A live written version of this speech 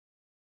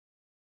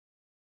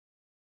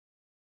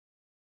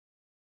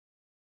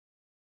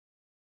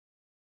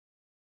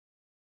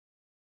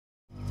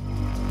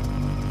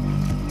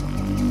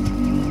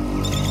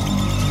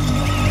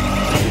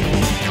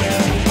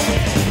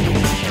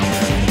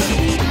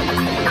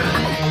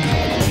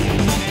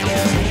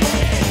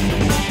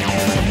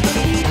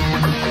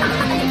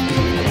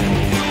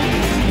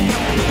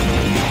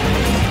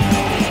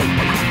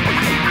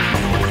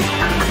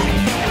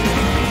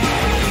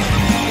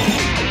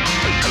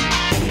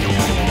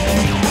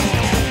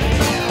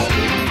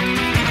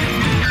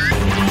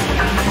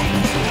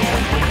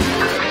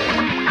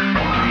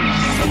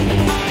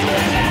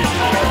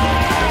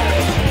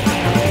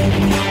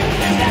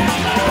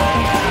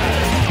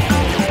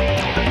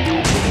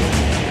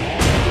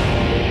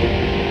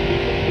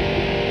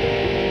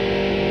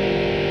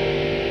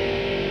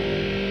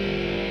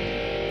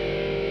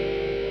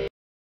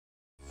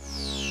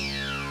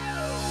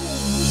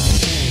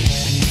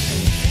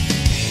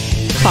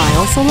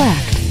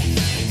select.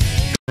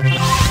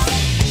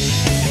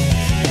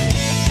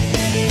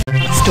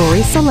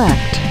 Story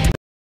select.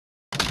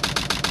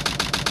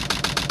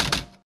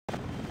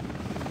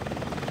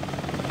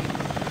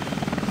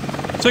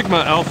 Sigma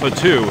Alpha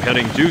 2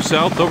 heading due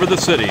south over the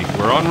city.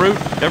 We're en route.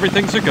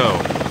 Everything's a go.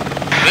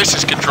 This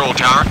is Control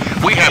Tower.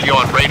 We have you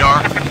on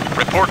radar.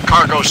 Report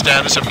cargo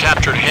status of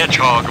captured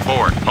Hedgehog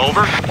aboard.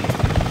 Over.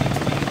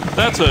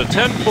 That's a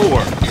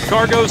 10-4.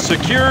 Cargo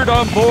secured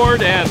on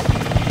board and...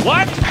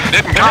 What?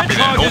 Didn't the copy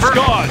Hedgehog that. Over. is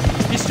gone.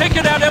 He's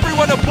taken out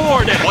everyone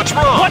aboard and... What's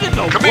wrong? What in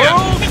the Come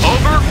world? in.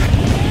 Over.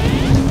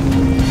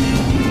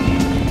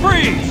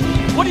 Freeze!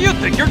 What do you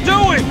think you're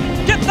doing?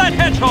 Get that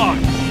Hedgehog!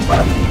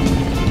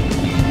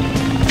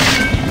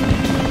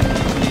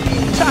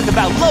 Talk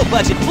about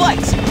low-budget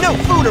flights, no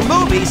food or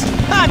movies.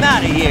 I'm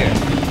out of here.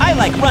 I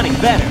like running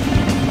better.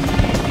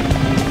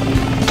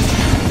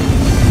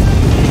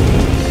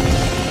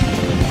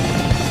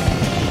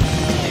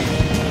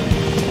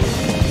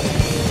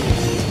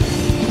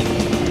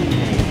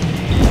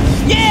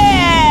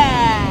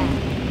 Yeah!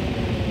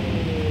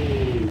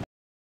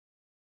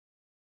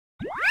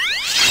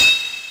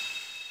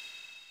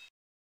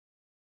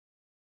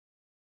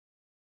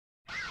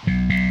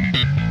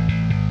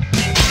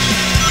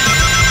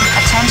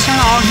 Attention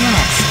all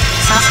units.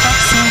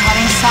 Suspect seen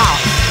heading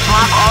south.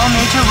 Block all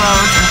major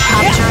roads and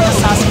capture the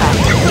suspect.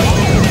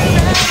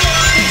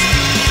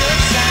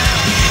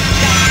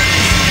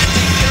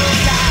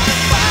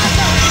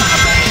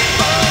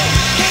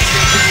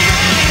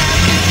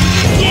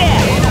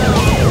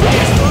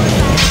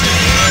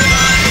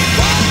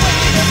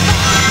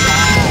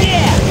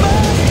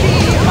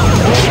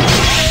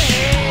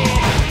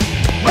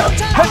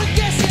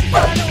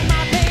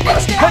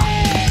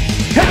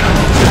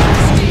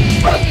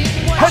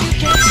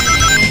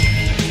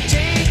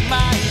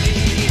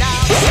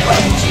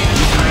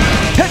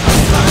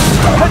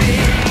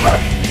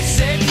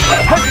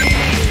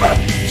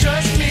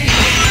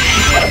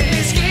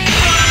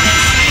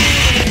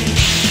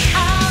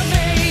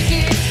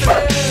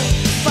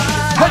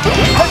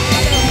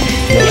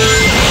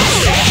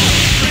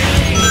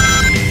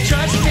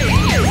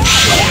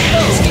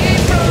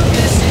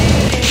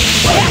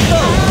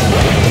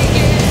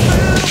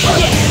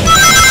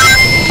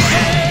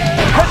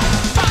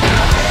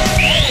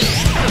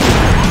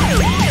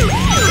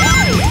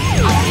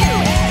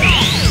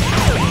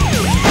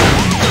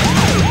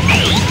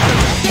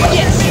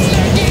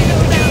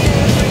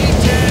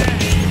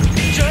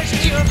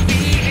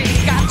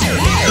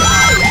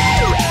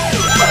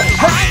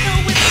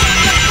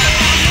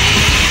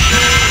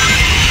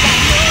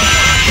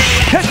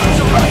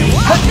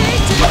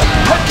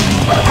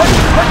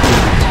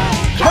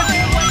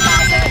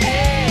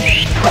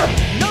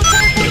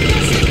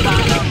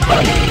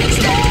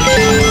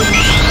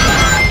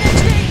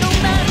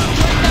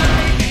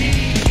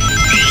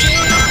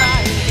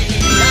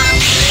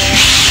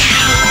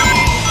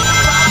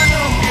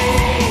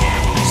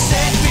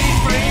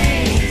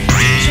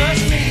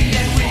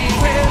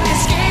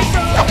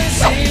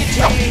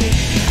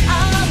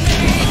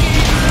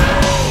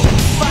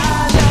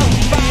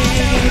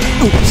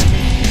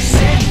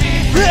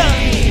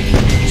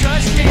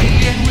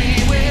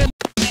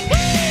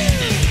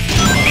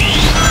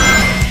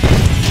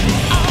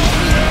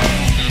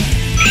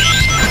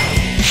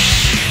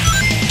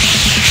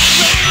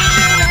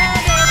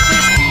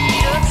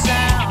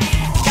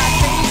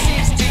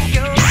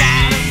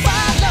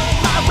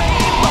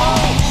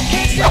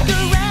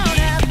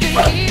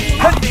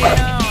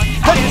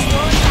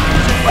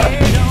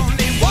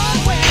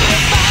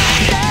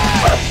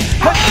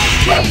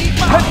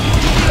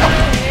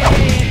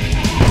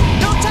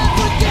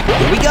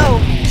 Here we go.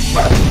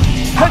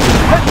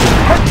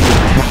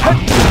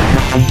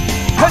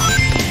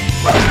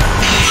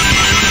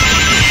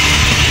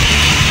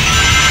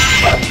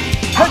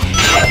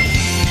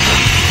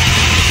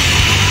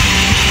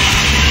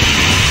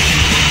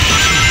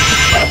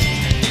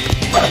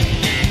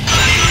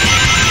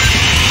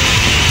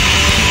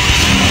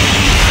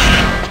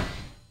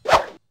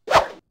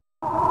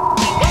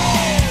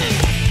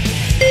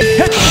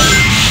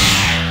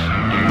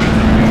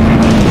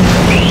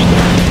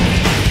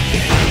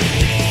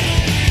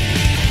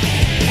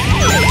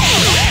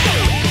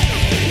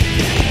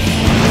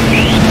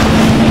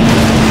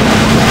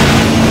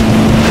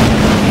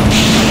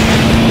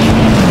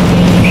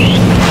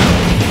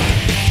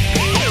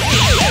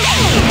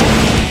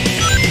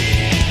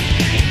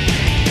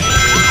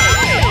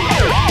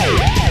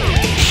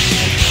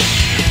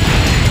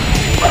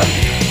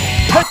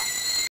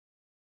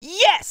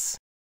 Yes!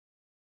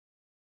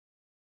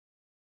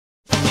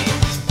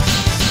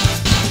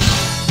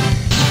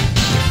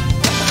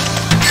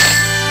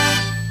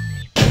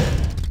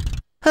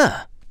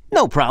 Huh,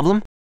 no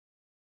problem.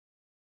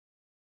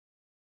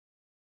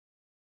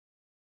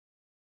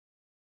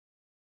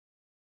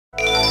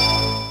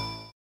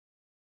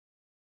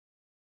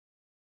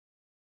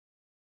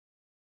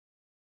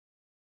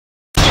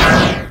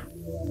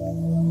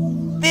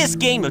 This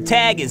game of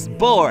tag is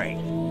boring.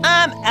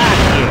 I'm out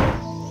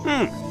of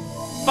here.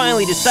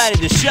 Finally decided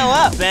to show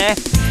up, eh?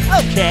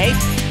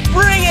 Okay.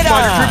 Bring it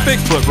Spider on! Troop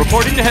Bigfoot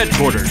reporting to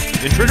headquarters.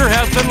 Intruder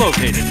has been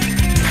located.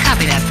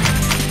 Copy that.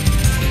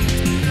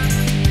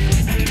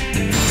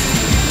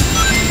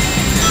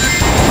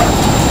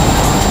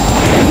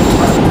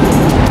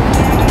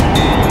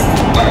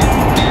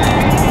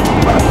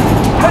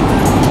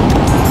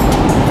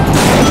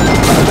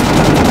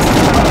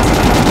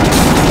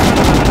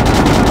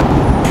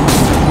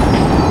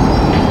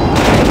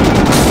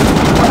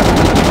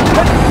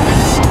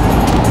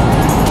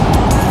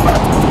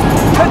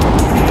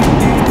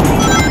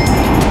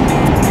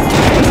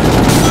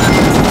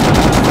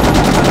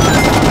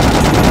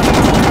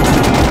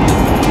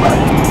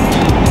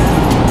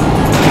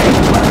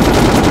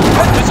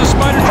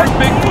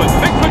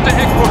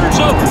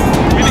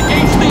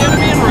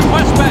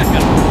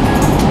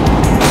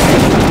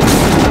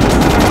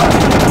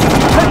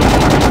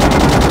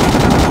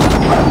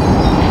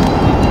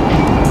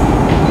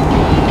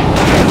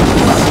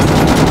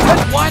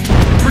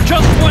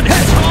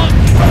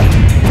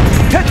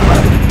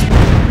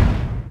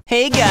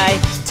 Hey guy,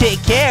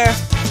 take care.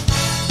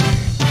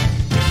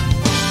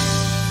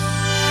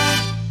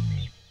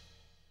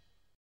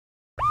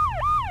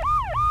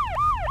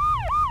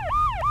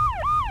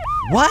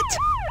 What?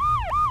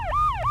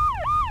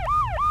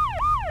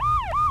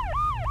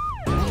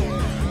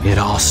 It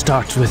all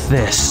starts with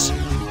this.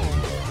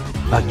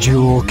 A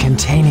jewel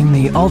containing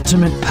the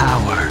ultimate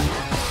power.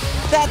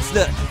 That's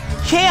the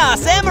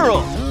Chaos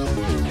Emerald!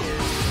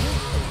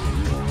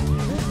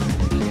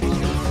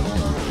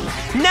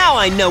 Now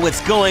I know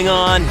what's going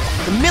on.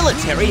 The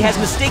military has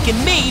mistaken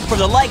me for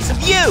the likes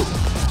of you.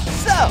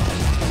 So,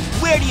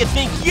 where do you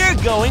think you're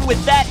going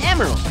with that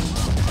emerald?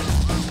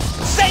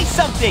 Say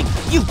something,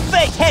 you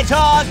fake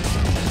hedgehog!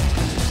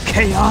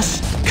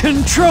 Chaos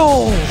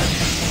Control!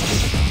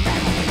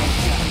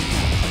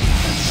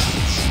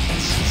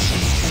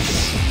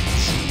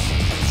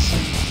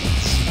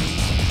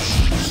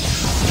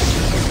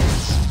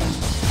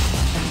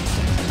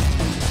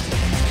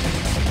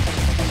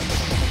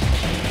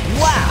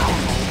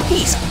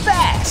 He's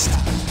fast!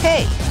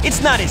 Hey,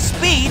 it's not his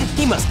speed.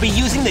 He must be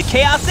using the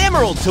Chaos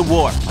Emerald to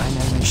warp. My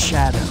name is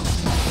Shadow.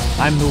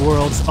 I'm the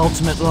world's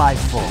ultimate life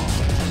form.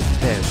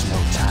 There's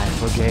no time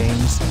for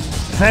games.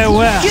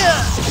 Farewell!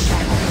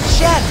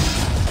 Shadow,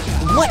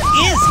 what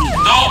is he?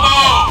 Don't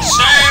move!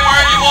 Stay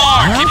where you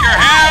are! Huh? Keep your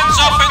hands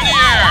up in the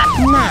air!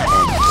 Not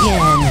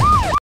again.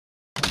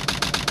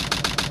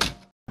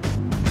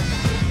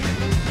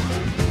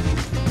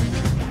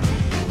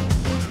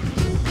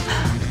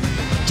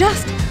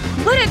 Just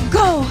let it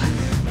go!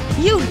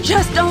 You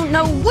just don't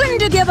know when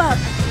to give up,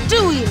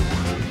 do you?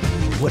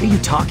 What are you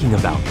talking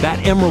about?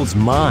 That emerald's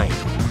mine.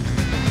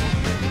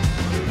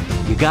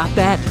 You got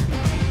that?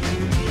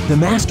 The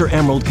Master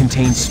Emerald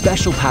contains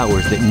special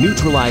powers that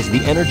neutralize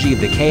the energy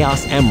of the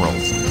Chaos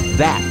Emeralds.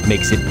 That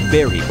makes it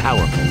very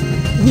powerful.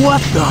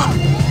 What the?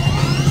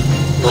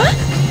 What?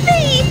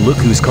 Thief! Look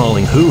who's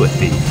calling who a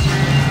thief.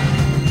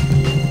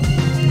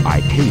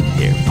 I came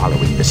here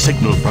following the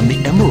signal from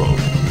the Emerald.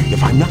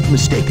 If I'm not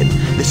mistaken,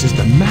 this is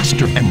the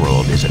Master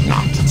Emerald, is it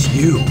not? It's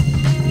you,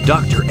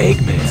 Dr.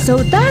 Eggman. So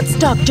that's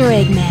Dr.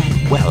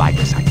 Eggman. Well, I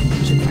guess I can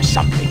use it for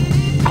something.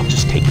 I'll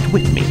just take it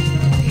with me.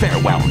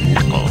 Farewell,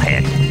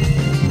 knucklehead.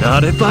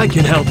 Not if I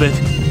can help it.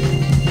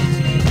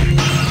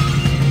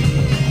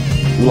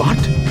 What?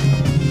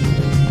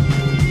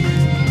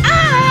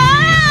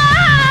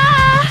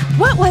 Ah!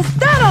 What was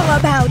that all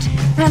about?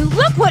 And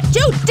look what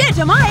you did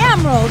to my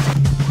emerald!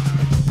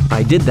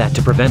 I did that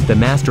to prevent the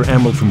Master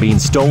Emerald from being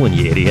stolen,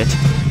 you idiot.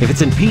 If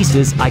it's in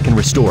pieces, I can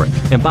restore it.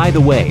 And by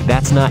the way,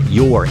 that's not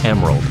your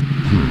emerald.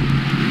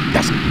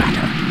 Doesn't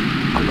matter.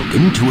 I'll look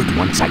into it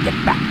once I get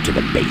back to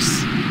the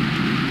base.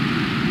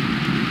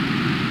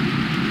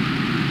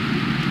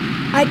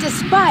 I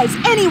despise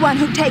anyone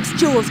who takes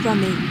jewels from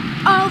me.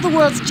 All the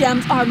world's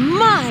gems are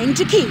mine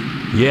to keep.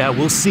 Yeah,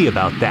 we'll see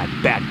about that,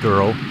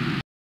 Batgirl.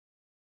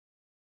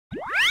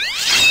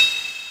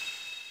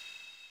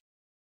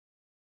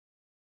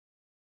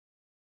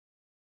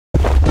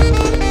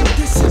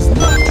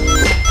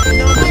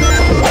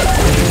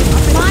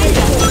 Find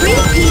the 3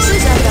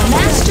 pieces of the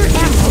Master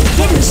Emerald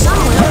hidden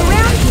somewhere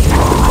around here.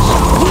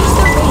 Use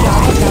the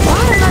radar at the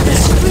bottom of the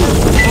screen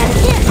and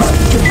hints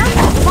to help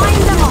you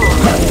find them all.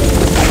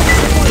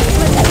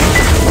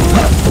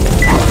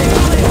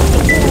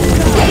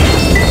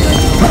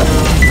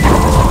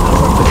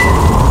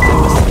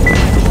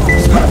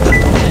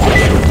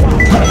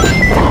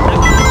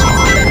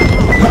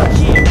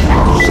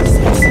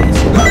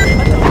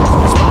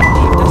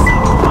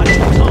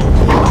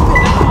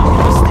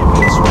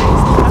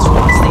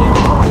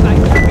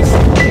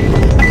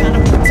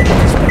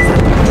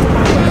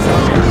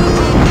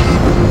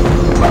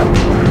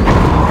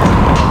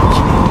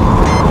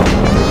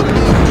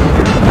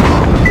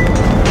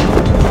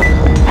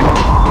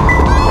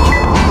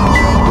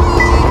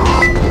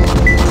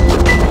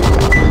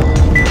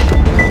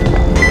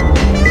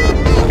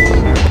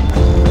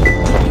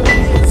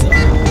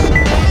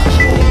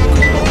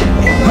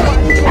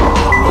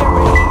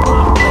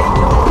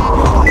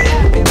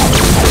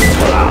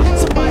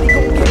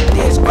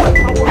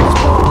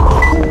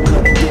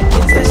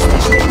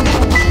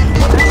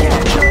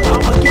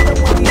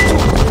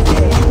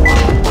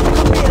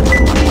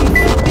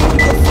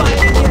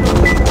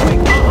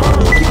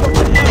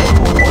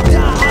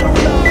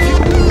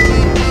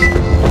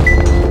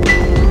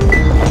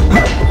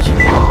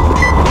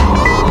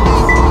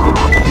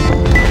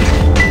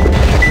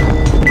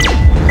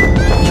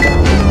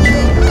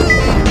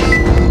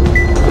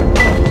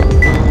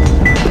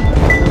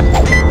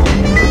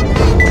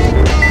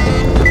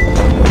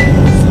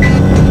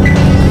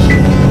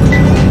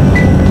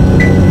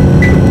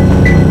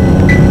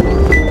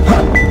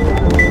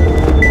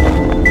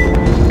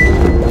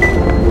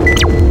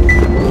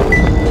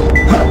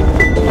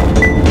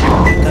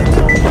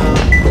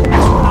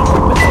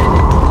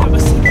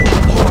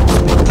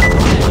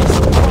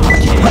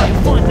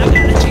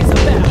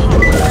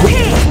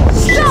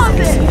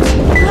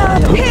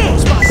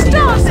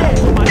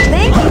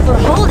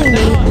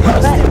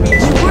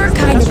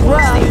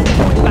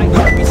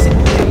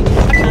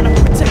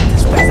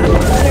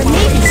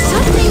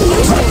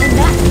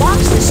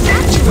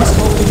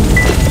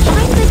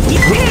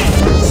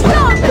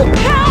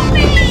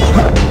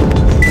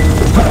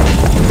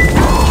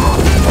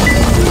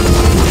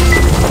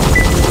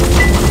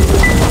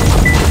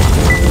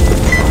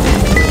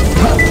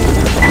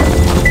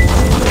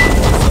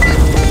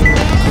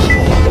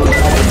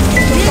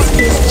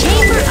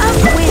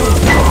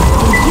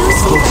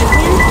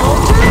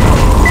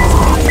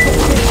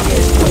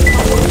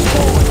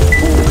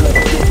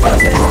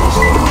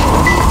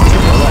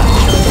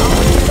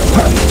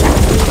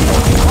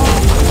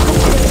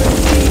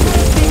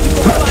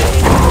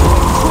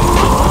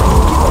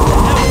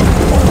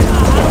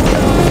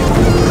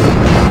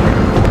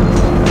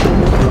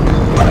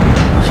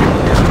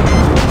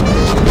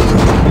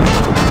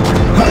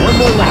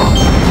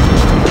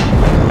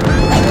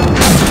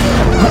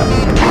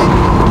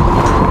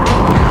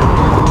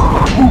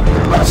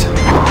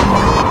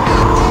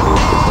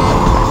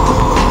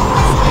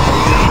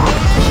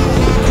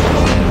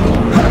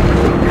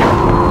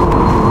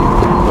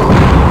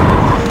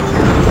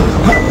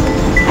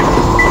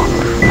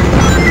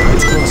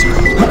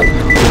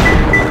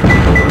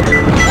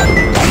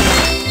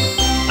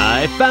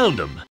 found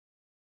him!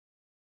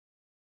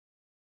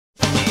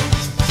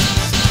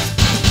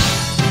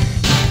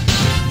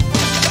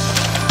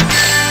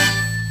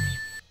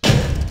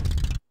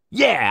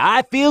 Yeah,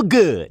 I feel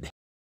good.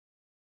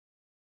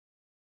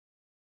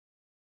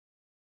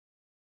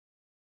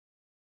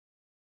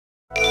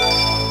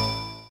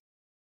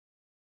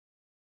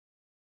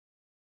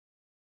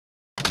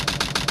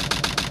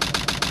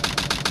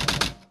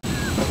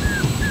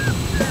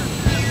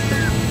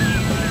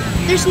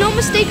 There's no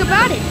mistake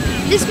about it.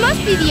 This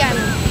must be the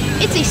island.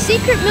 It's a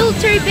secret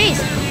military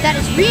base that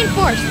is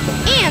reinforced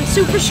and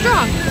super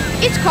strong.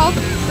 It's called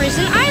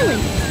Prison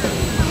Island.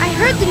 I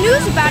heard the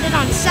news about it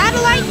on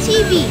satellite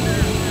TV.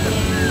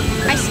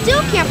 I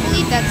still can't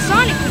believe that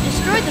Sonic would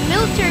destroy the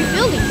military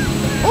buildings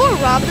or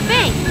rob the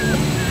bank.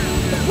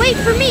 Wait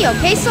for me,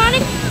 okay,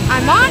 Sonic?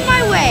 I'm on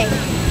my way.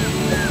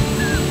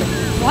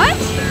 What?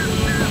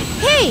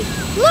 Hey,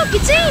 look,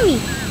 it's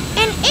Amy!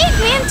 And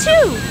Eggman,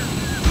 too!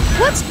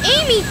 What's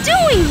Amy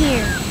doing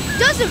here?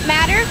 Doesn't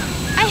matter.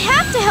 I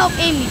have to help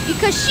Amy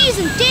because she's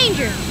in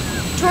danger.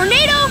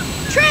 Tornado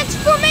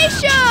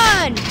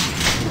transformation!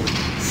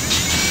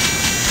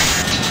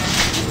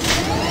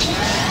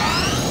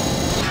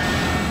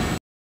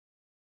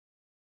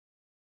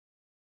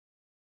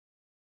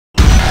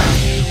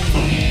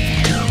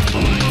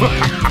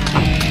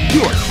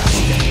 You're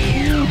busted.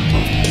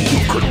 You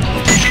couldn't.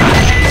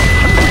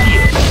 100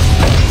 years.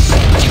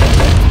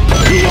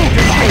 You won't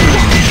escape.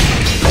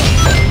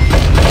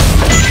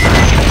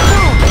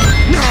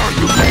 Now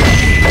you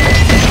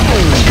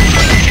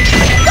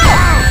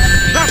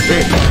That's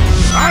it.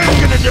 I'm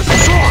gonna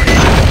destroy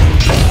you.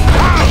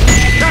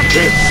 That's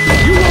it.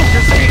 You won't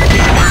escape me.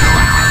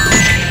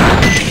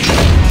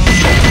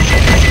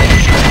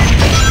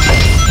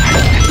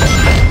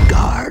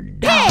 Guard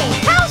down. Hey,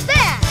 how's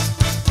that?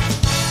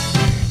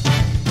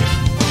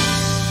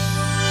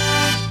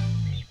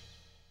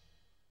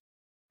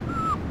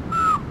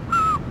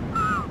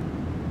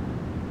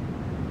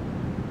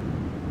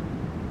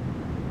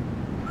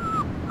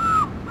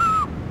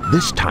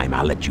 This time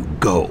I'll let you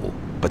go,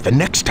 but the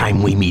next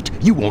time we meet,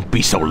 you won't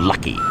be so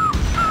lucky.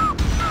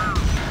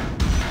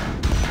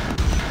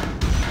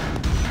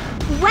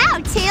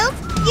 Wow, Tails,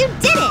 you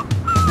did it!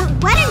 But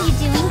what are you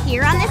doing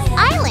here on this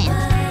island?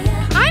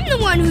 I'm the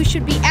one who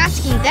should be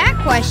asking that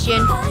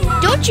question.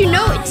 Don't you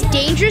know it's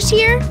dangerous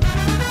here?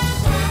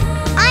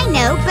 I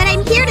know, but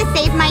I'm here to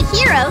save my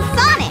hero,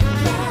 Sonic.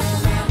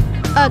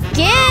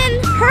 Again?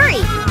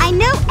 Hurry! I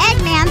know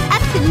Eggman's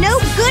up to no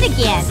good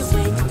again.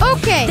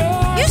 Okay,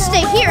 you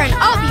stay here and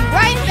I'll be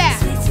right back.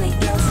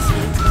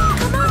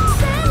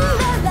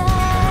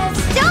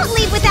 Don't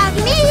leave without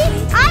me!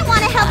 I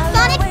want to help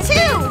Sonic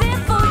too!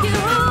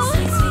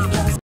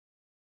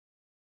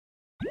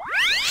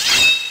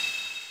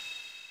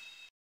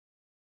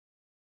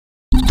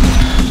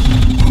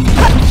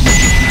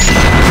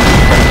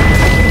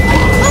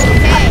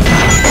 Okay.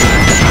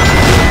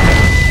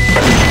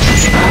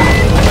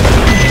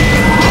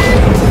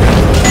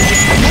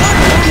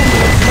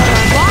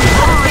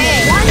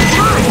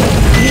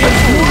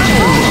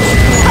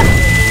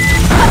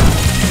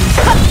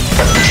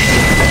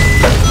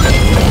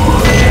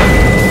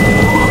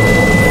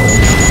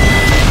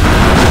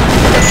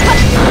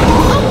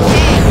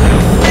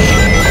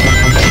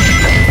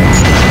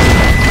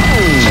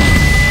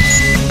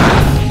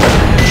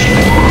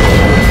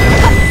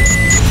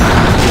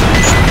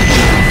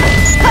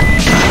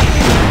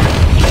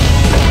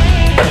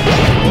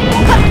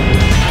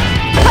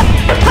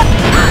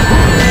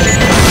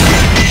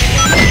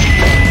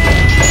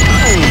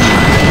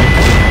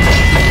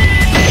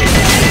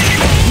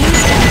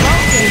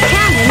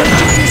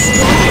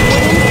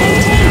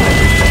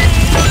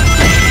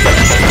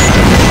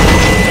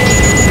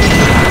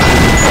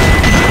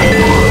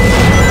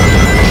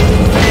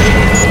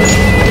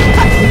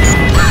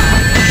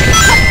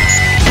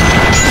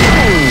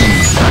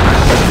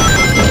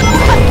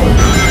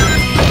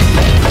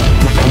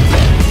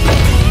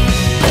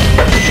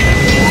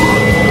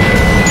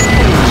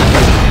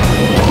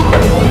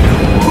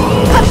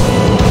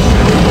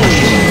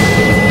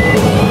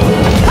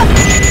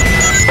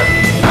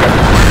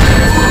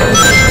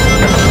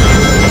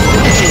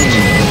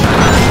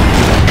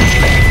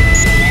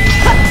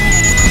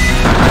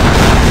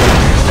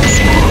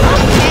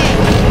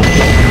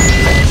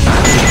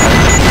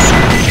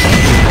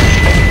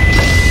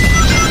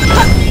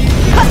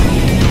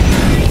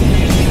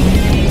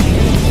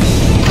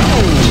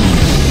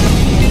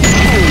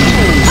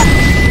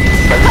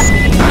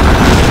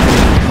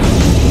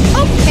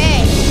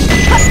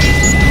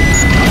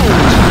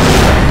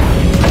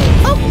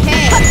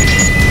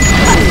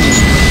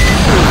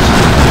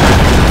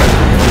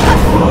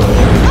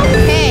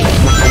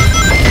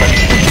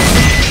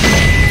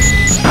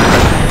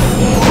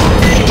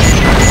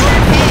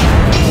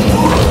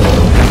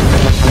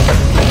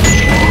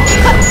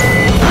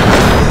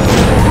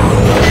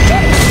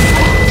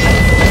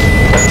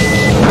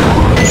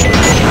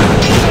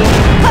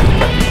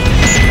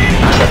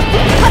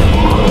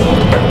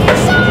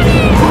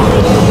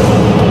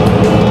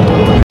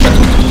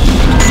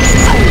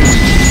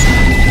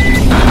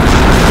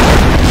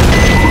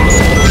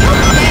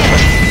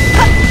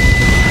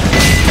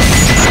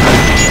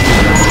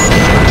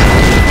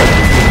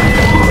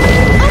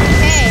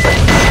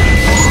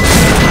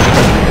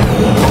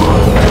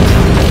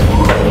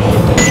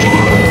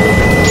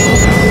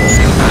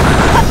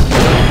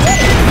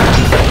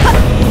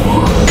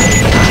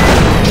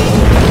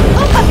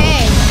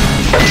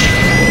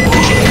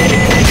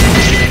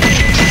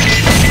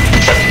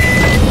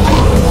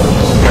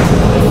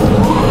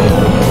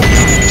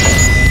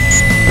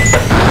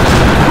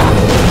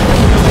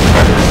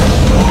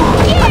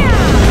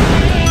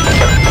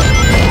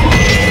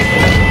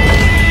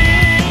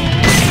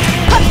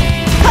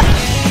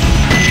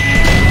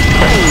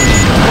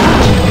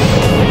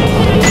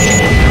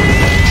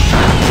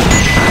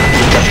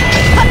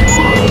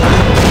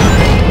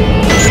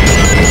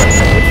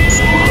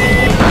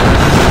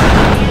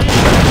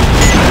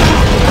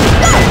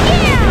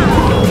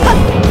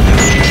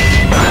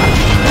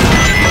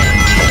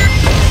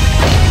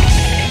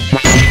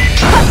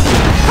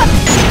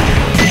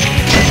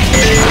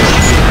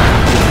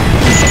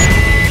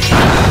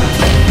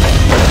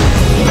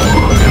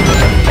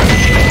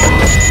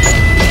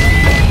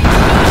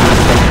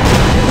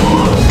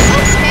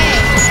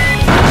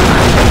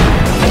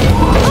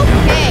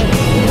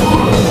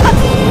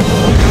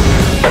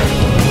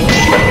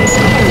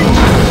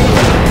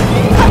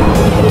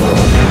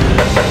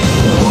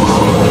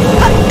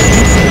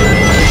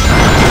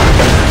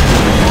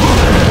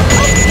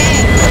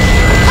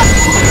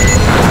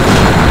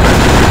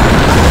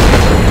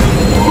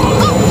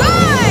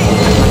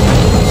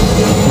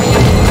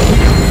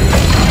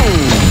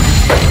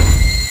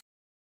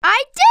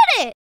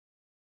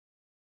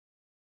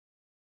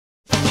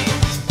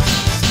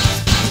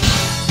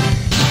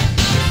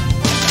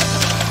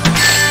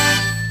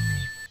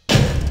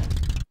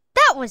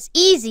 was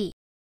easy.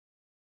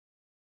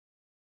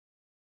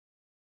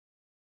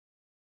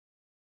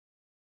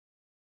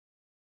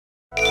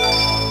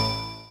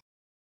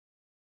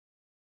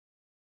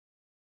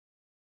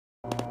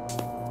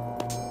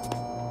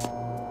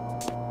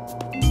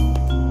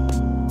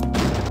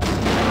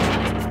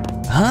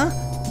 Huh?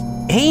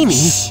 Amy?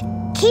 Shh!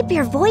 Keep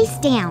your voice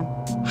down.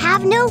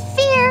 Have no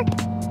fear.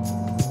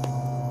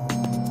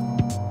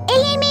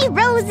 Amy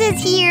Rose is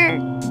here.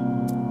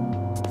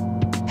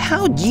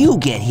 How'd you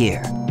get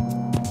here?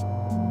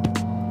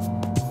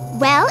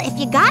 Well, if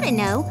you gotta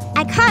know,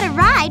 I caught a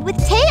ride with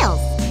Tails.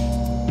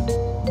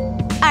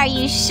 Are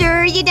you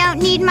sure you don't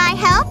need my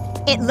help?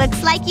 It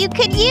looks like you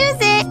could use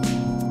it.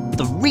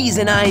 The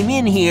reason I'm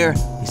in here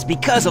is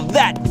because of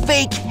that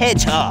fake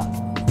hedgehog.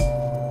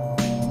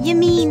 You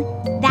mean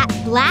that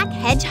black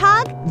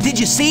hedgehog? Did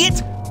you see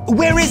it?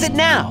 Where is it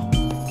now?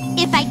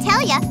 If I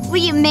tell ya, will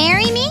you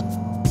marry me?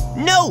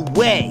 No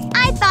way!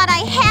 I thought I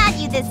had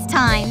you this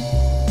time.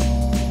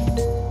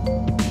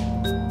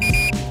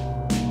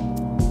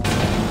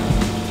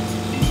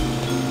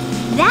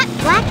 That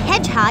black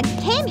hedgehog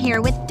came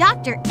here with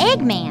Dr.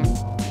 Eggman.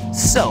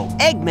 So,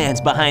 Eggman's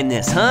behind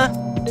this, huh?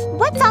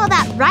 What's all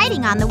that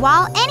writing on the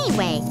wall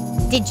anyway?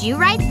 Did you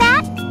write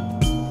that?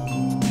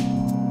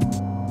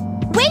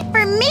 Wait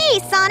for me,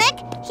 Sonic!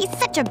 He's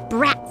such a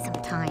brat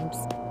sometimes.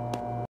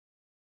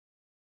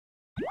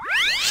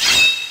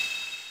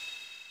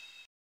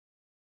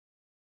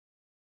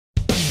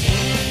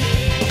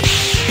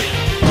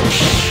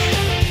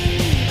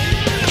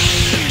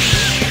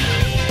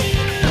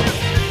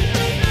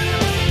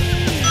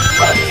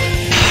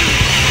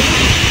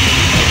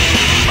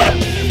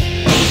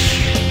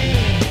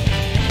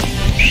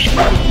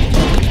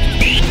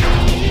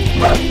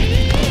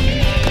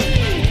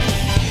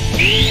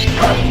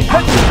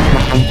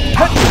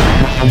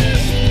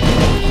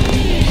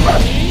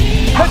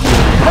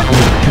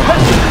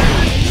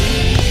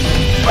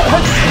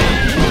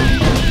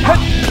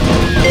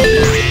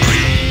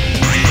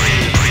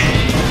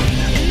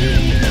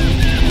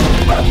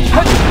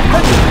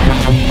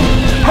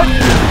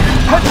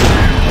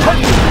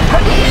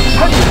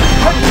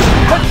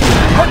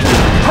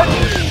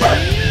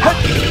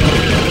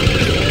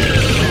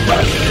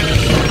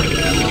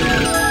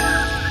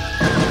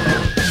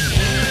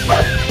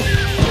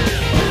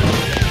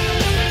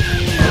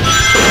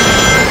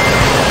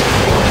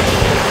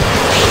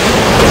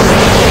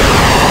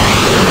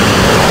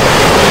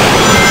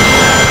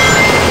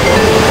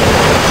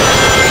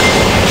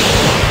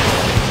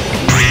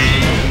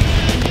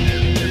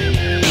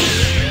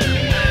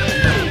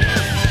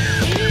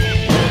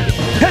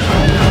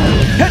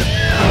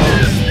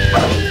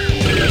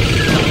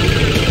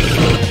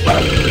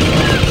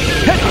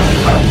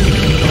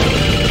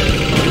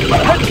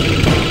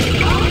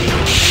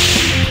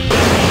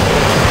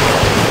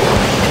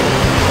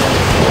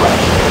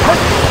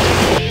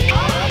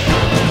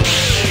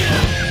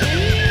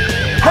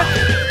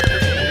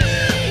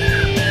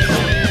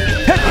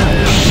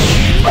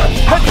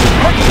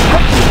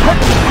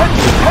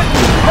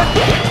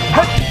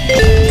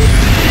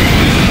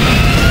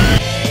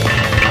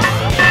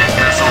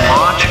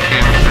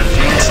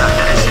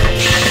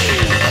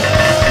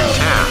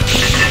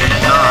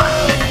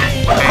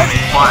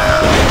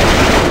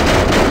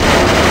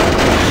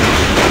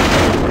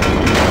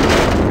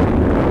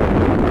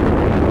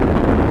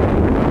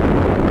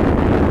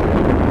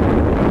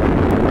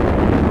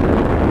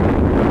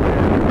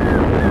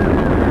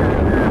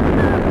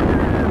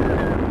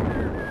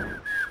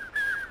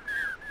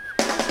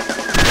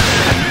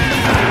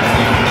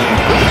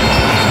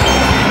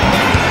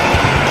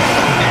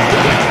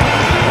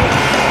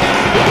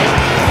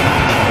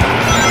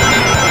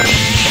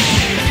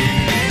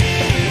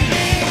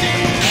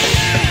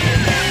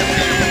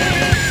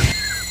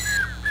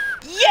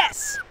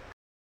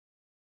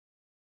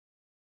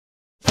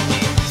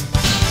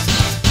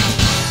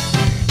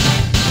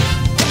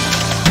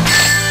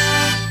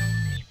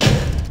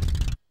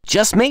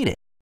 Just made it.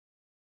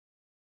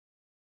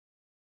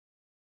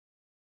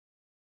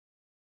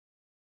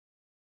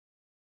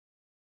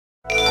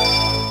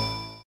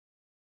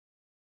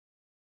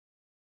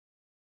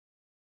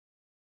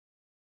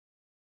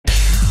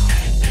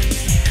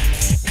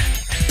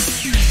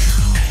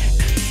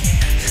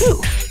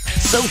 Phew.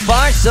 So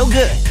far, so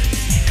good.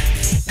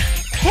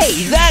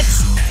 Hey,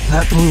 that's...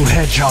 That blue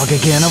hedgehog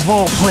again, of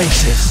all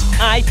places.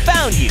 I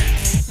found you,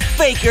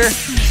 Faker.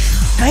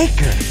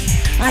 Faker?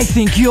 I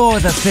think you're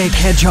the fake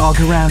hedgehog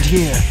around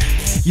here.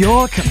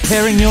 You're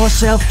comparing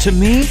yourself to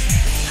me?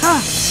 Huh?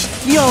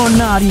 You're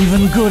not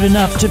even good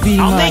enough to be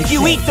I'll my make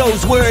you eat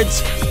those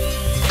words.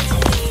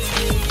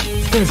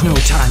 There's no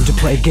time to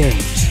play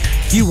games.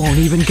 You won't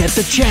even get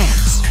the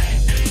chance.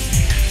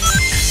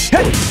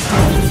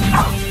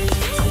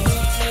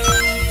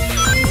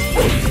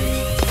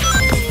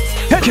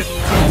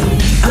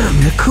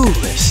 I'm the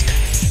coolest.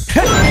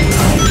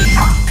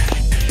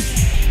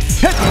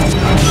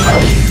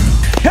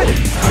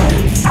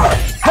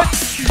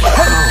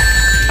 Oh,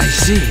 I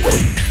see.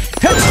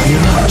 So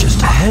you're not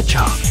just a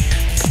hedgehog.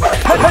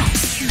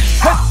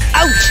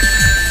 Ouch!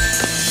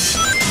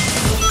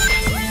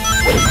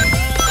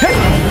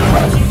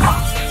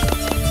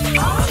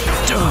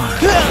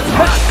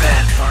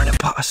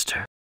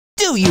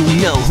 Do you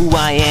know who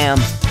I am?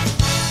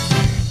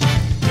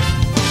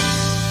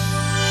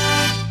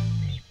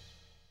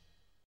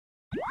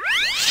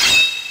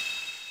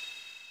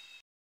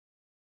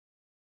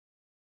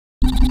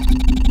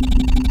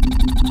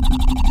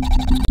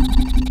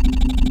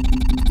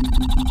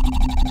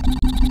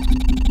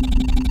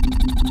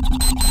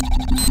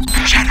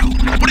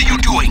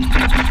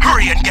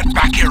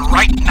 Back here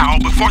right now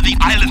before the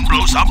island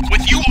blows up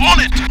with you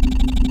on it!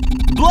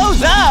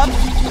 Blows up?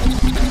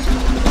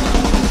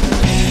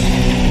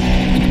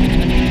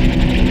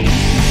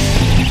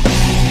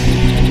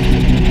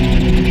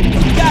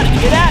 We gotta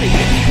get out of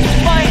here!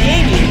 Find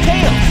Amy and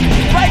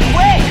Tails! Right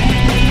away!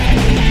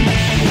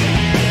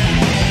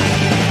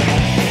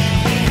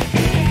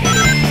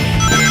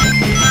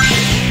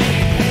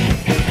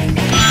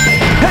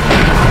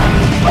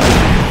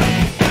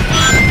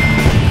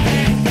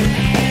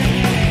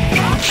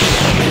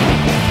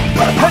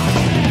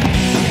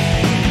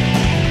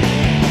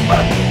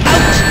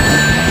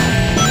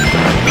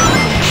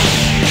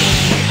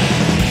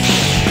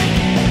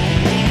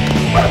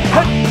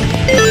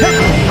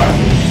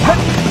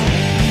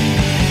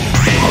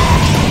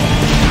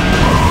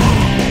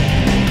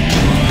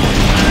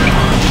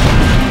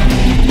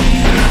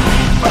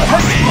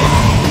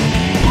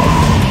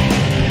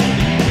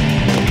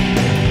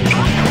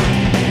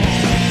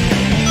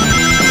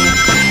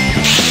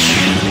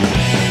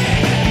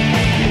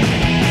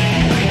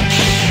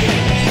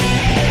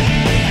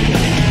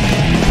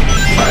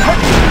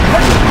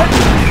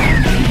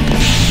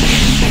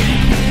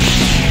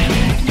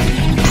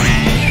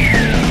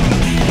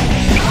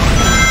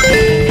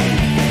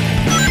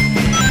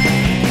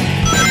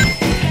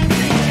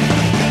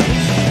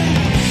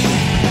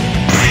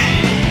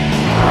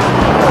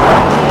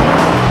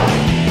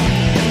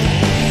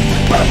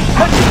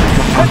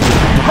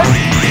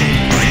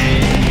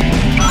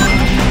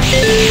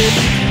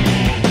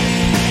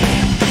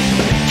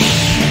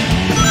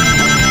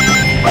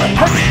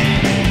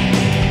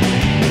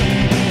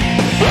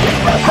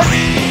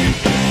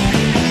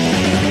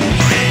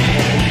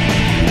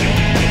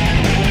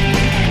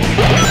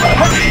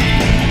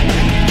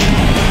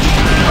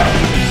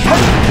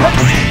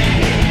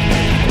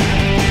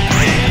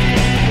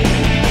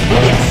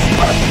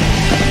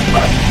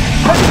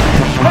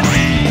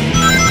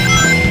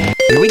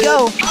 Here we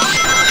go!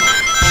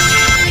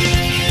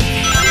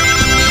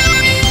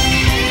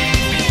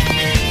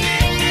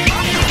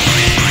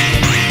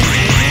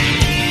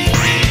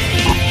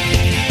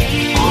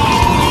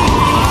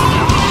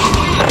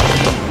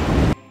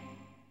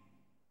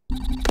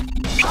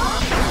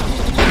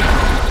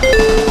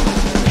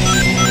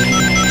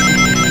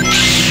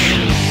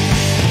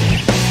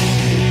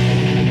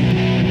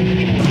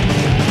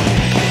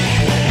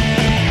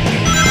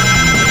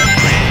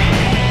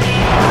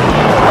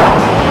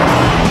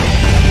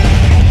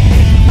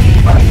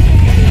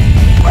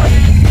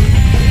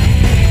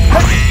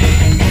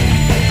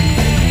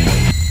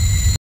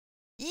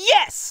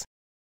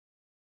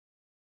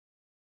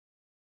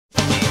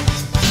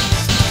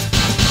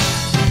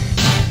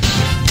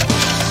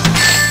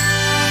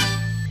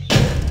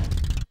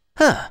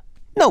 Huh,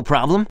 no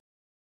problem.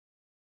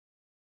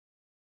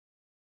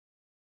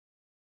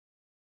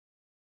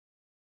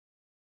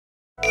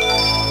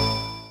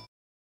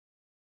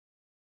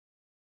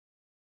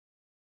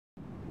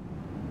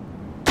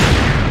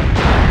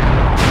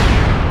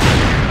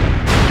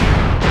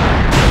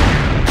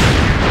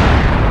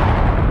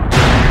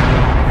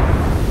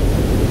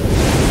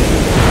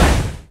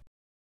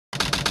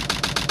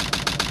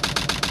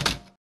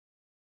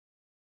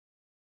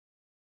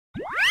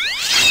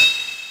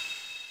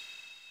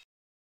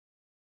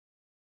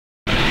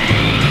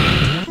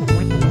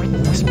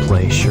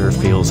 Sure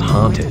feels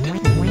haunted.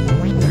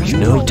 There's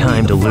no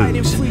time to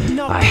lose.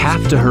 I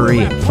have to hurry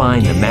and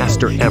find the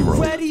Master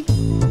Emerald.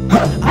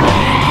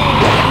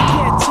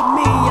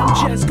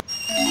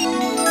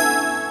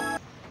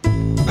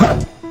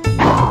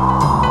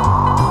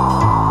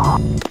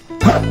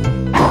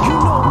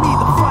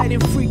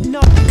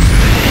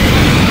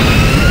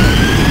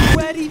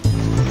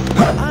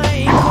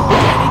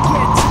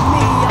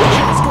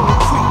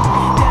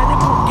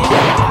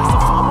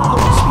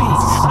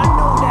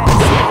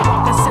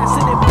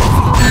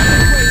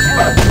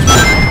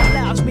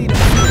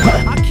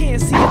 I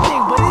can't see a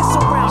thing, but it's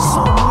around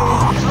somewhere.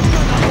 I'm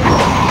gonna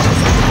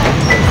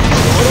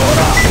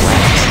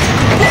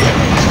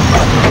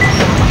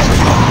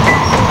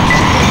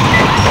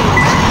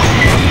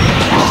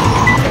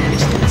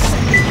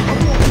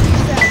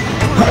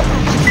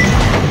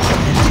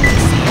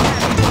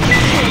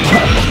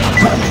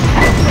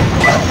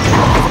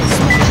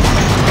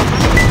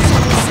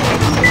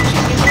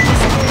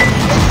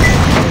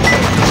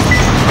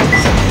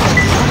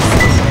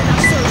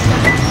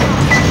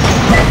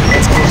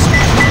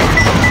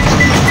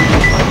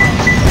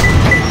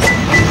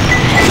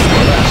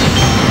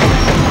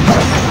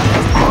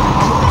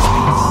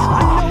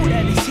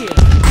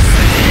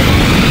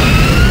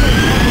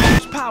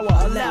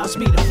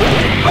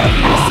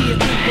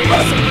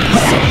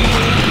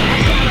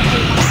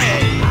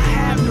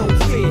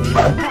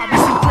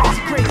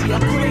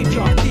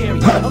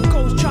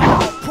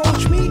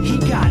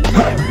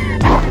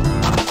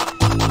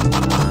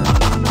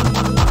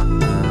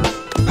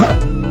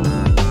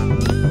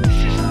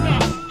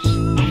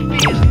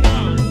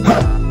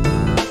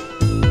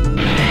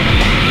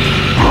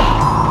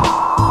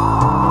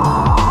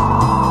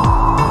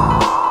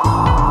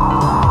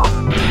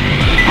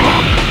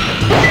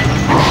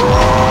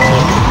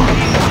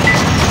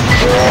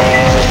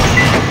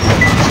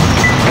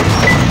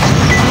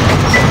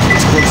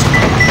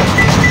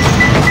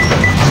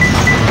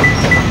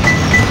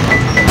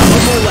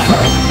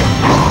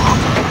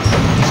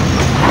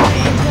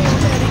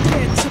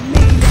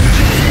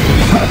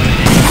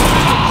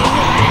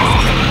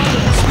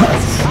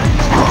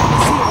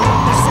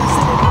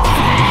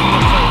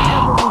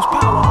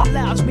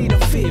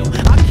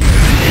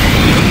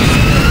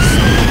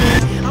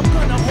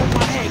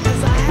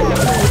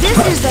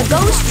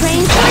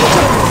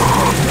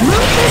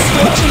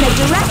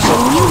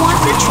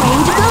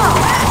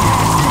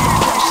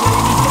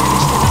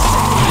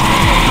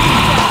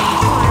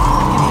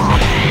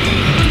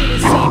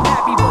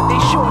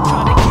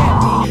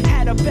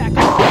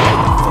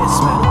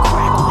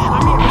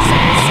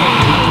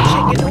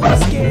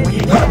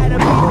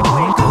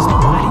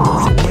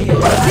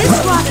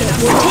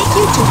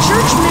to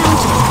Church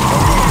Mountain.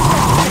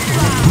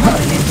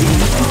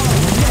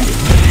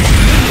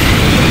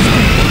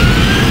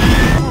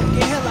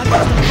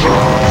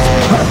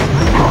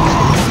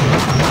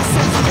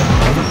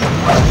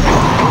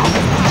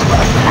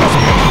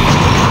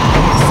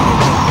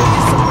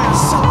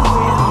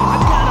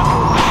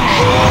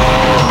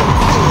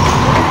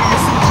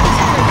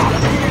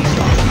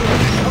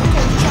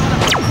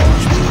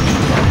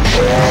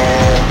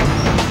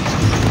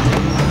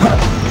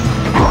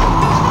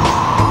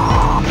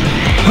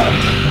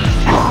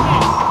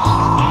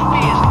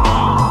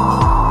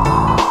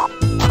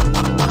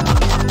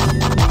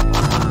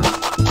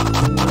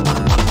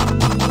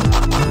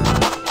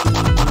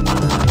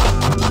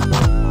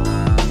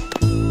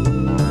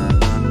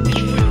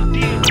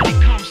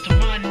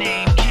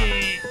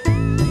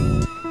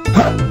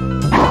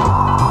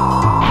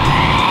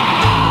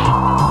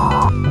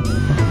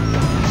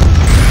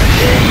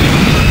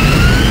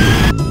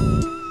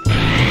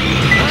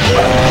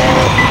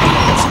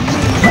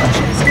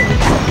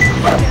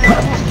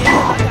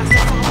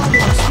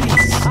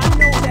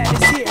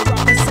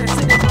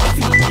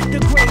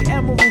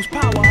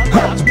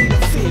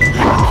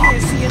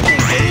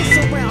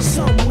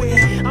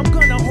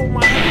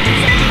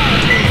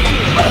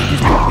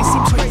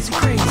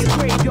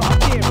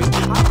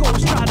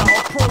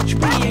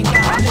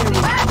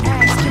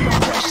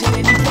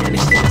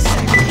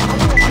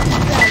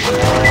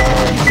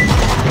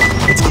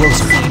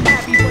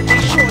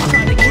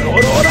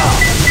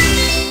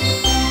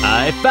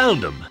 I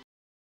found him.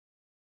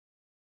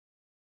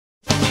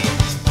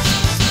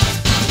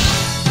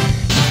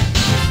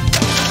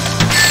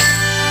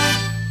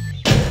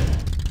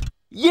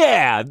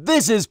 Yeah,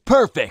 this is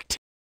perfect.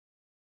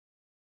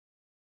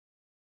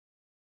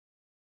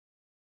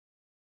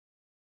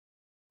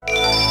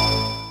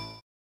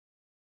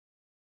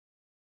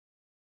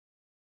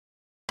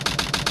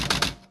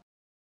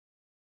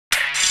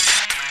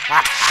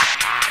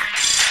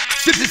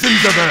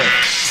 Citizens of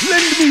Earth,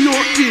 lend me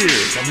your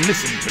ears and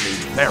listen to me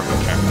very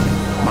carefully.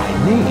 My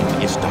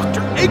name is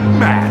Dr.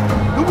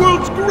 Eggman, the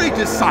world's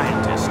greatest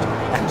scientist,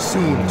 and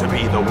soon to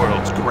be the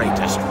world's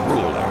greatest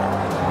ruler.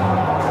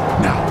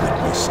 Now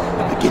witness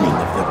the beginning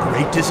of the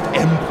greatest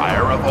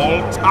empire of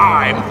all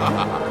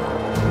time.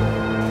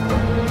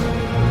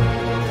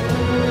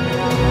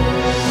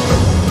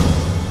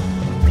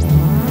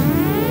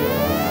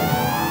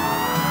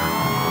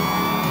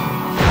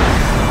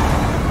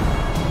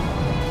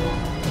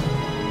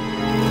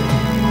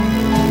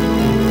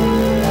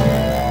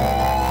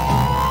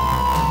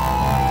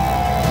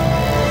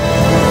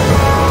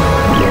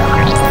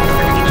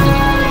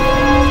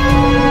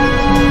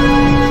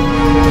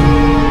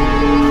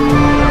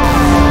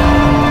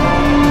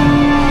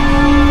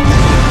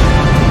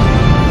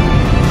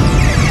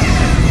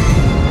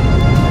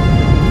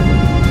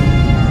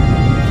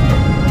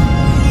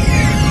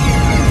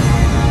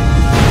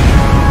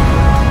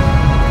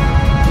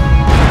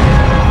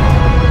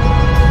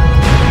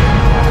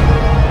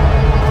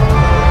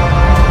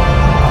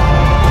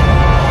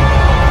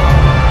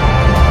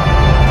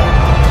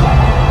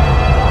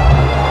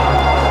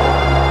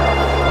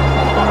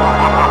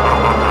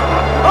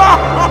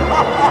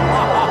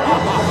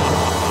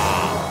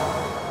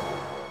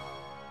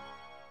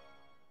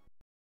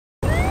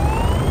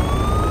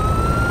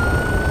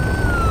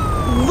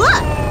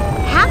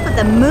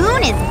 The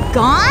moon is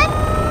gone?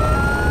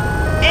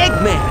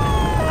 Eggman!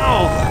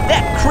 Oh,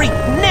 that creep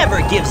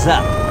never gives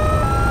up.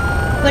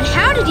 But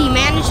how did he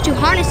manage to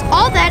harness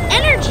all that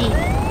energy?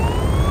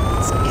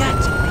 It's got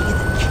to be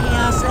the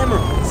Chaos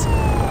Emeralds.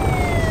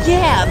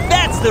 Yeah,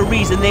 that's the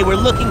reason they were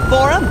looking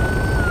for him.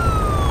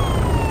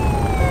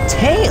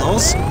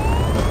 Tails?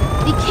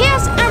 The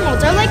Chaos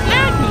Emeralds are like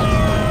magnets.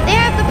 They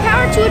have the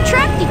power to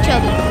attract each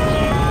other.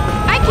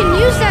 I can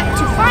use that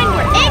to find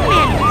where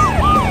Eggman is.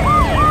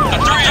 The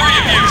three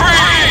of you,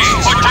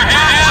 freeze! Put your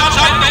hands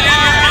up in the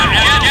air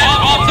and get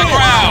off the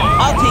ground!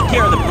 I'll take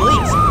care of the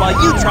police while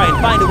you try and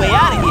find a way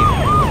out of here.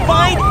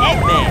 Find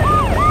Eggman!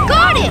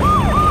 Got it!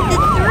 The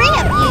three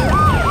of you?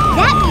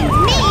 That means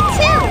me,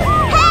 too!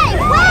 Hey,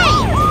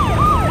 wait!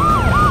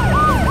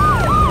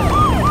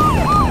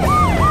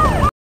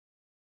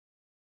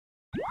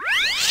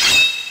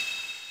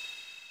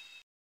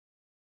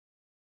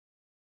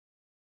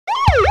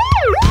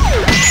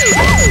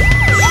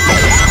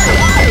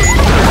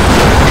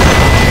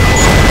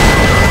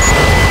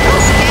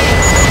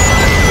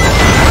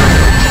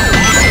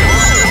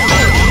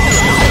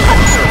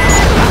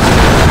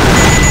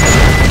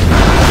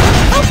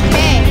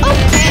 Okay.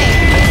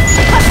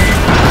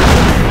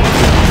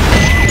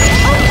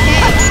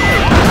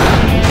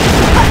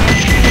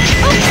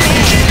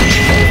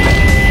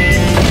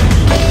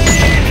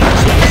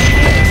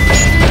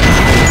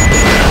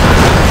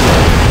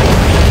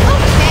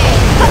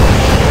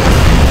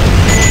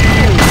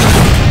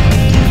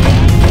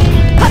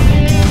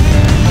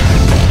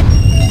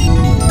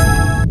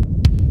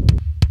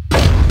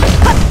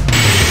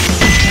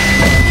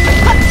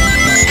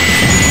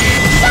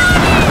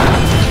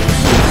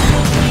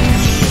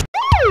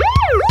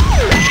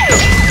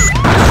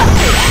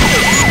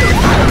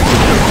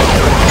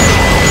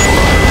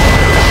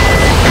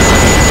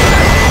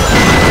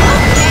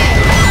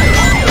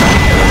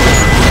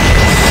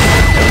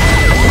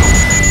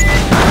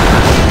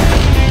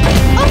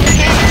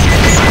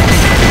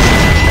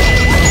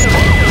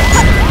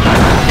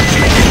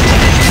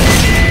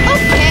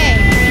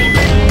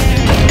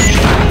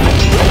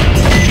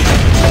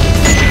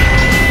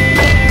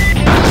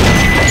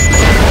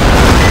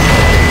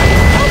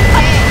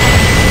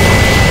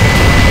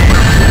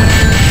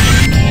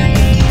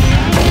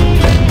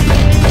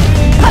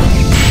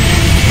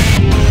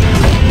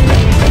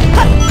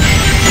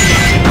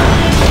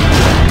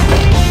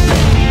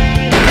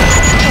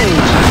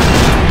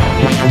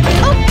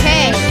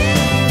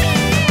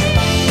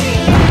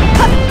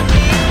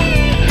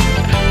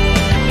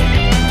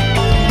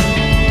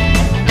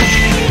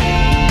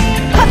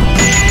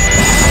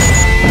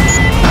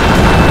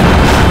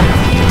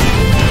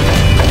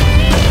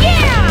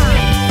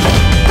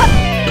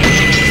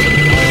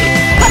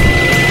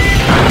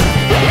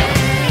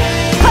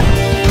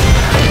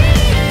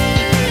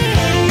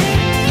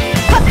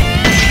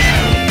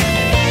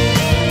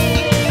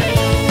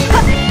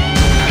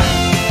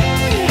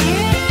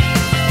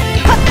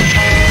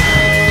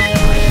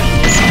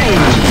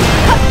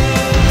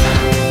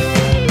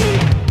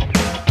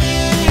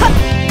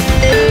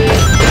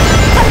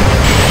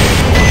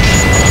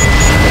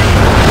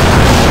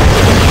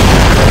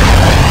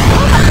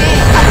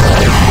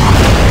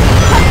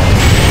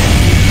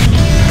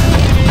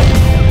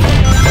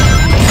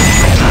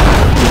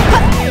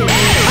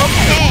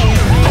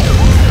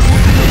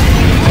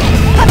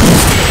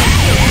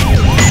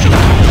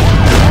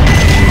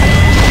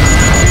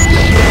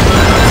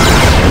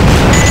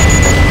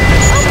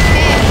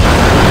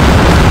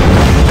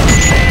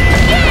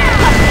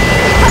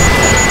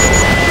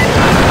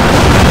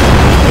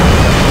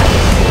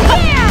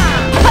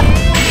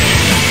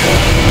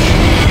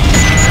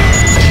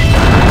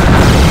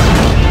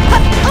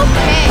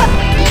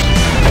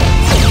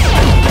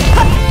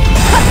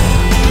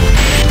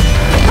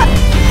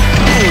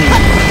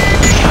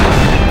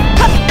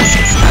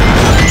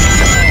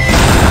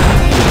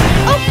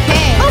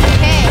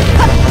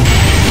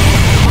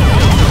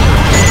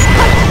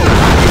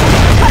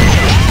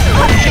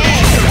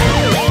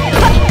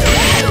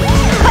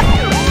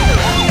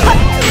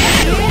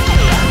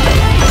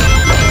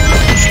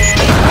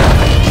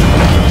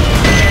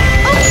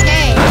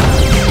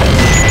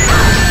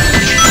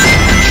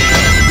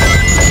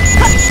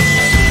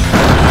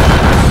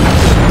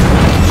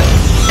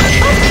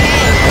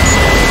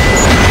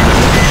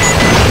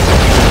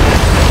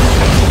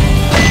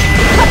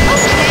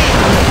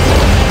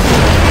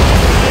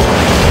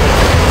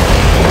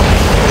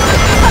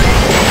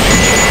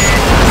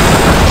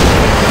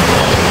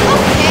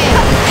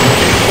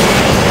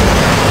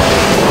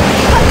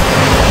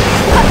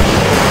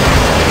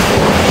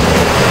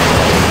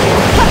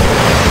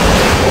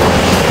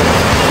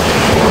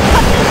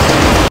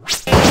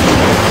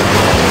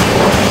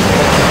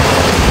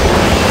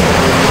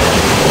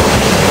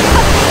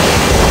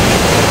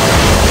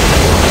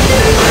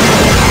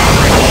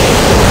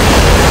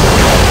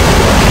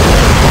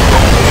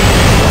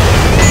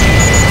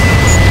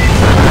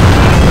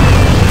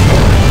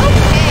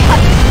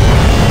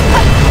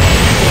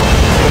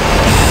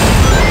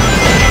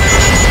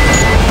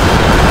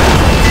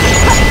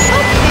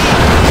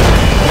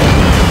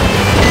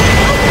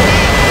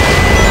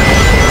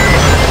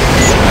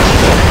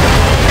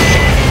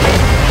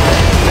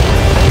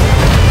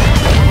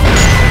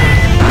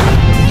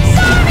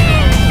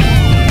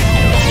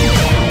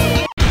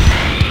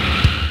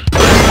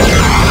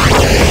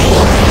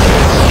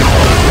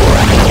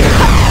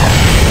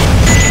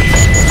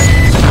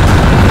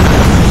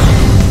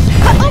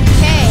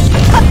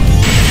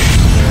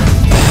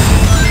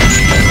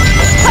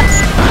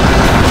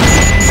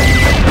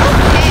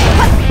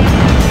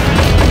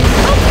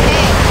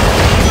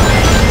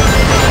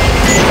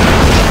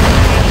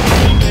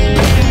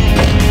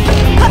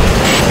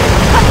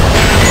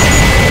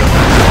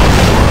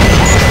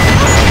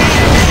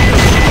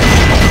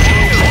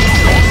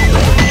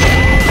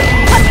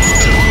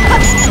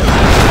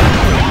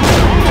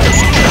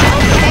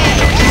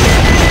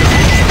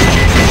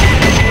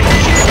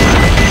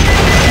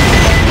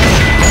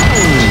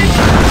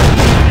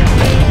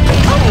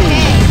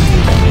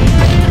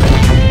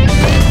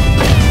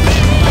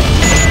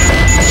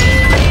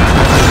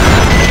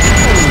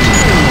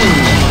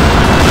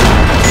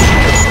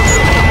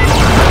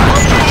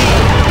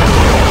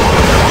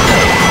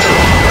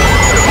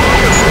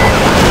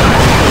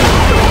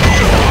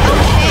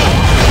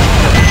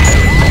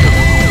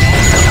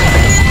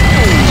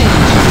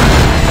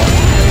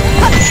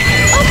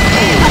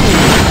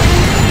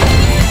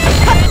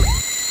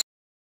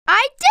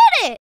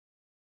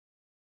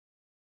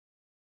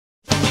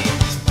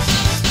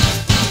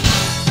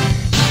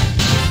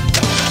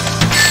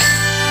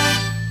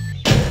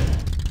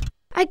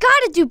 I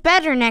gotta do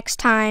better next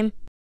time.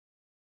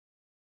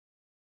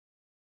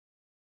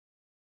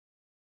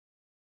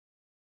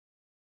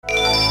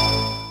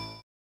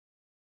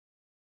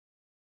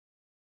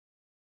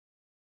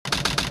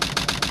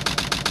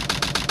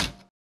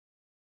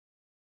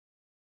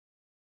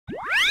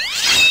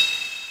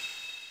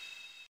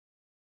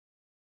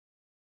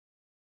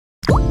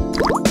 I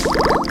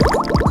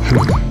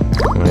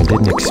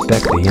didn't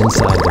expect the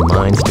inside of the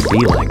mines to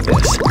be like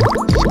this.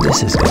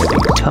 This is going to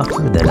be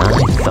tougher than I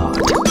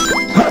thought.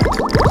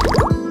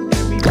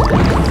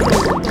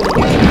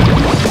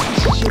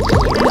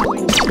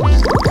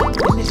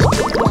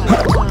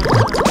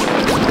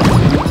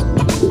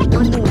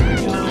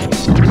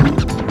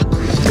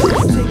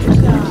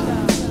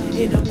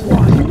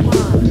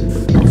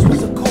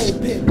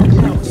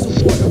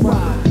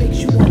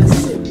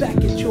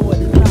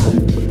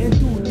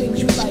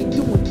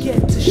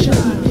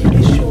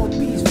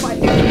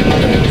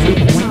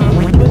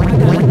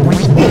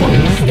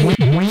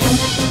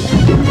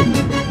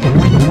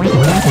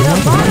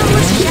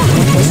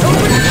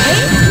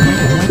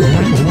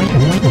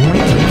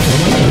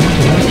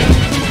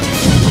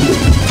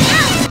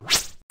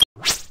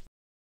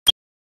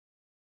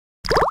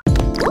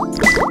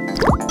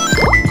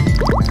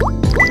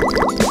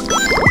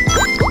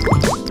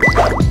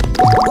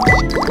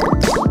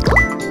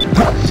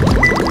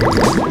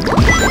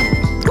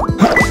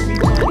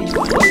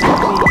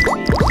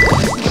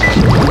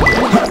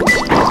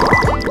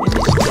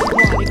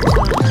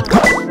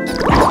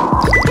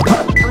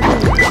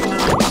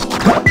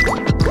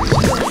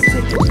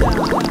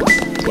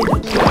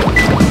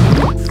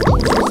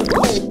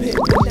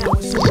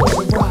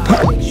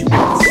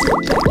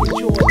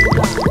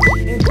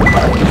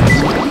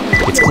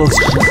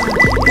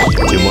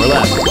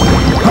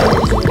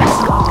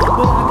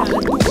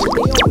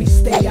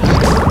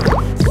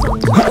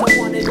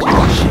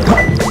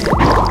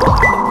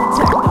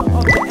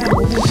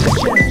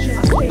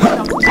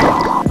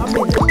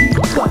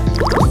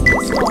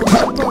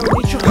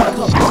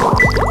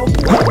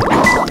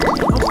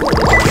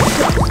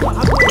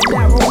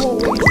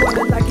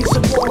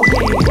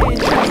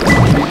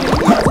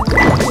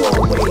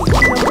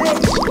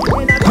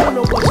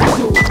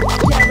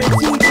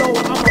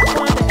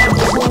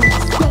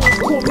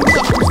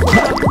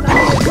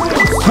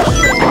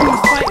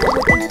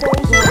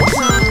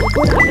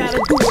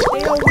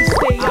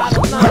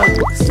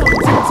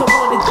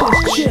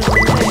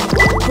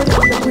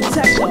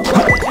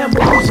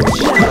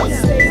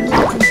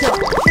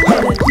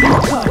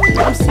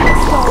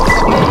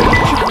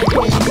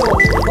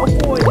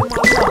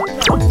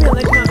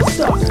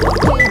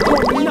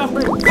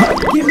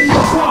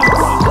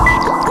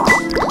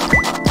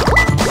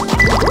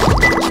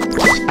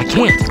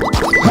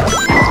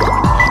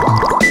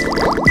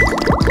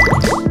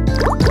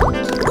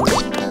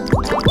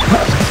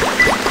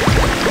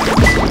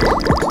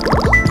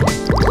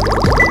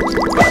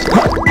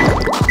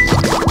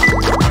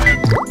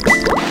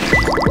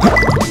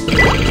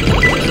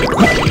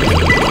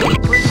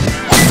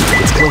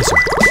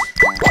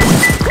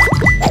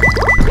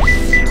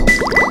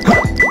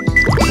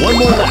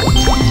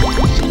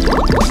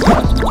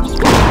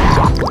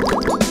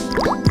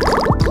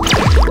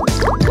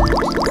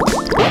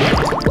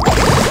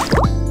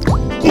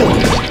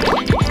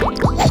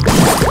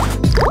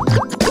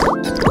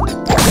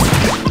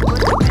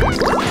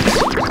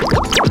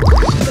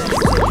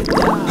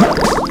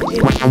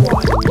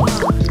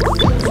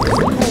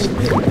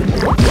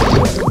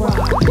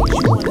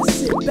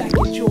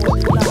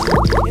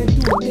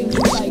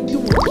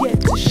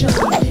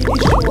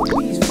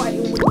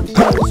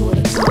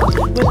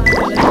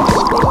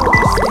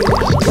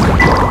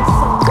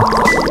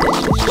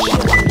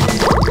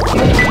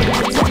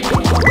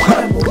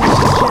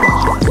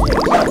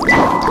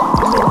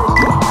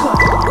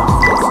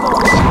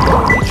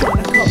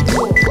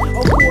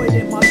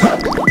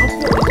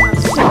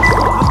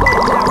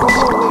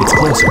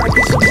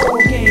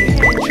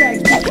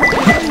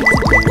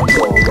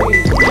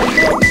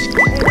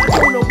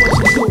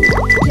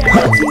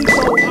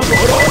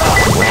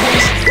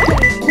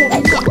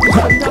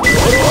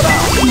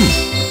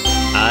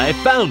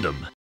 Found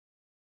him.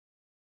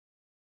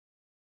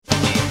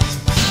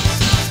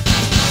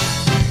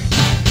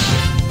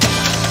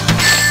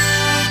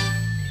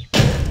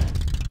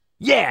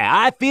 Yeah,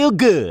 I feel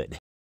good.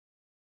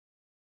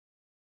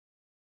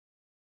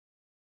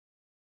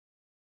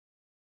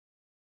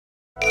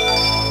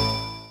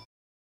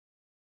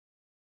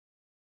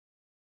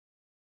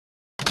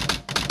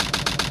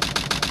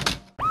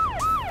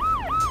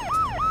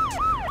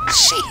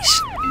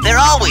 Sheesh, there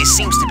always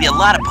seems to be a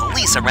lot of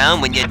police around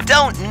when you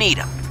don't need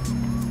them.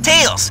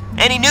 Tails,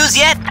 any news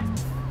yet?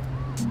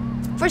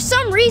 For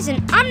some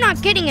reason, I'm not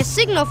getting a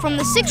signal from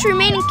the 6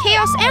 remaining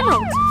Chaos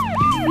Emeralds.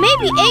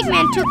 Maybe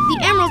Eggman took the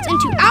emeralds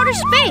into outer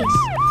space.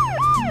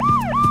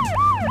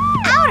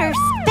 Outer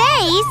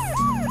space?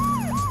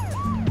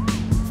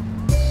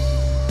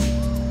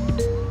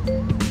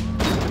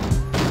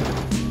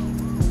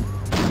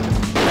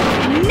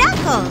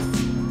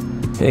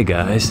 Knuckles! Hey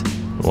guys,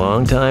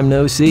 long time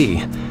no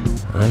see.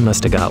 I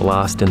must have got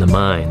lost in the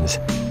mines.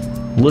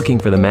 Looking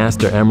for the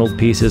Master Emerald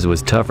pieces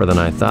was tougher than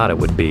I thought it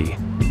would be.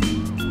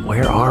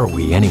 Where are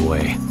we,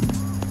 anyway?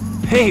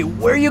 Hey,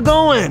 where are you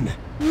going?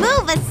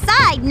 Move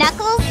aside,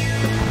 Knuckles!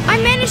 I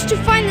managed to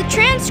find the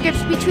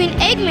transcripts between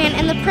Eggman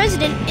and the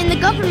President in the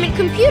government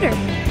computer.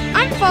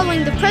 I'm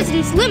following the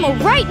President's limo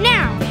right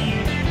now.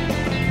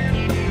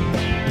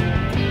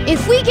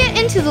 If we get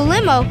into the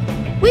limo,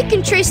 we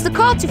can trace the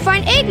call to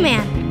find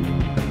Eggman.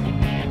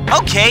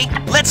 Okay,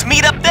 let's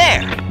meet up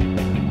there.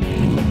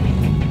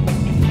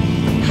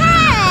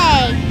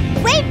 Hey!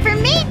 Wait for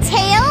me,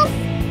 Tails!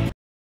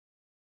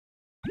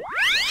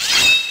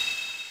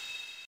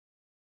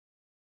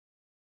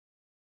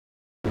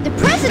 The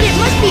President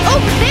must be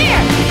over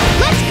there.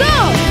 Let's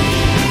go!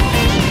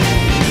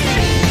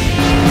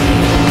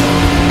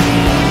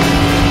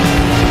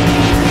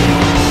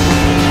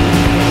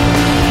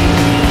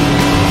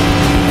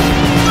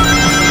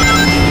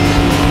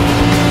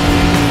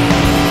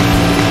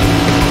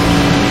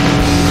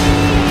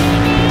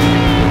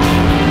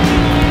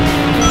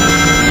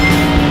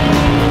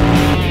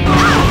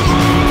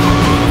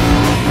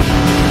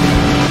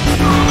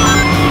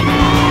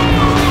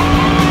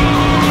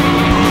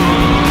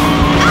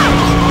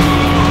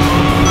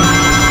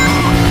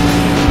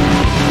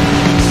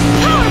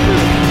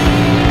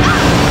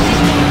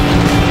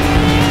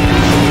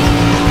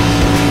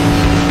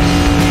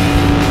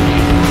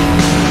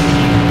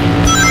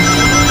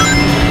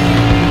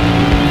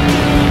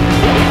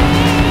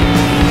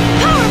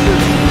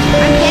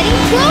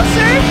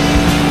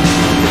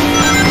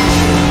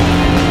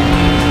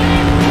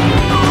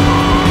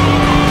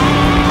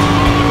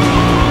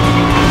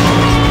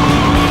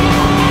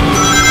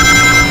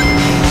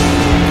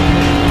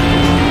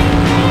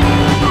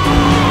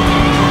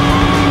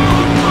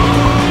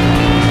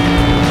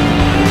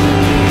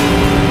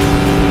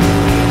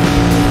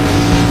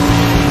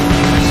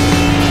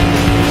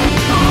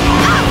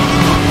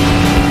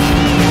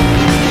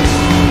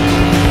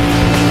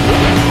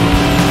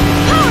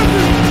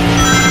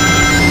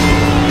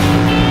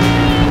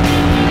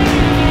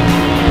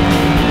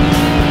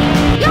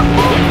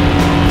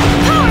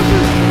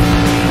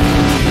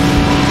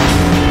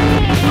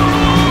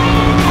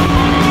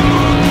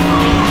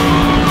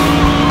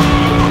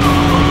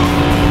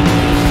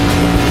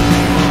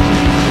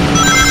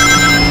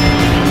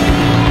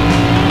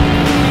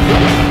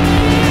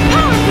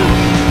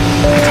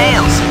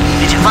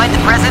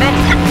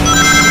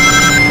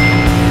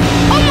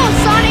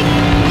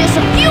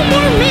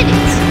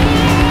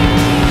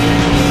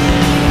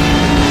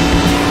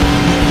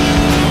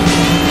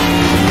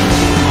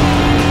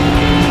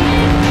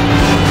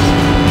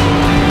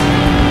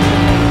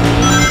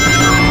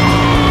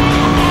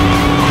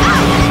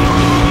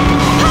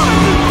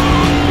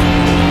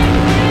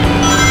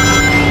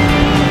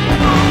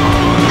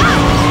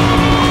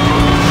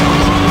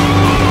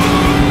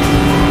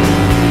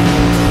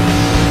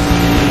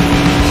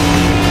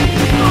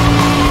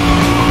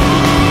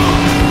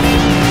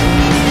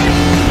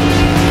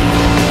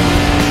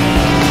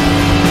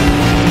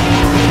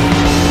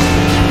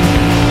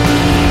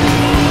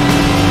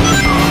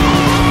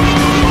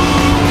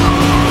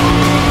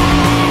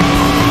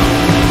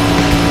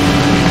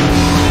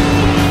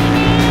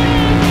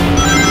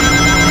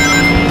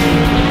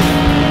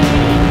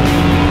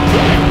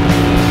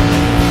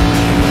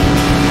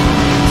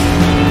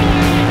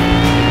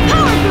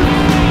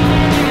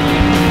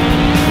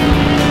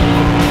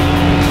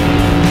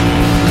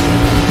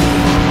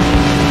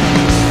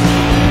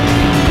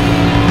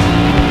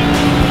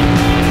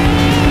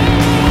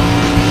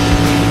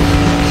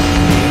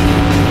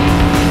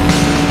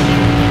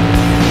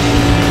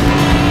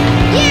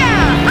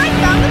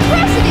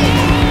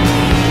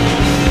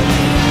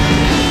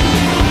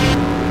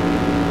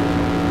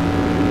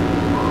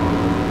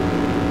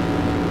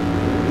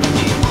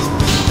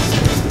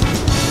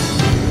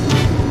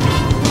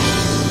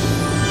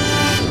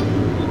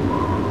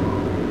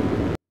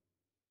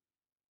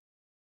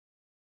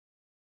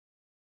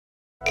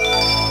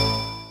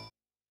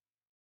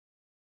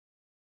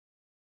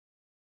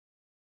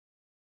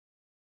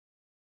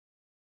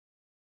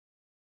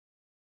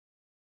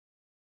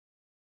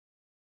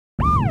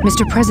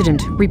 Mr.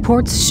 President,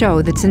 reports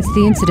show that since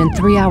the incident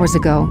 3 hours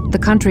ago, the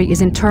country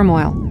is in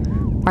turmoil.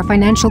 Our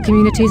financial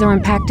communities are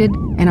impacted,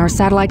 and our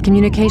satellite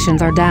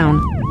communications are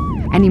down.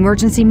 An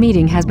emergency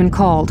meeting has been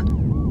called.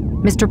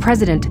 Mr.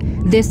 President,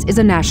 this is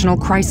a national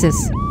crisis.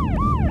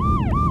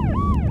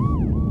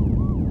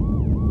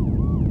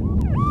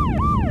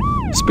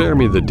 Spare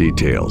me the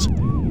details.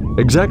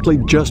 Exactly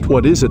just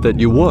what is it that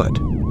you want?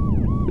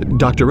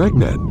 Dr.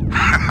 Eggman?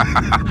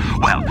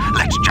 Well,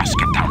 let's just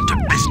get down to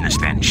business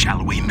then,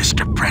 shall we,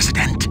 Mr.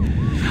 President?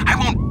 I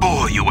won't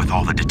bore you with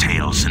all the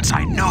details since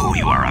I know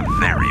you are a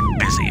very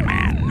busy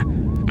man.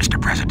 Mr.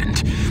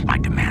 President, my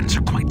demands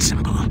are quite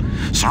simple.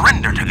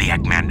 Surrender to the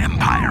Eggman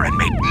Empire and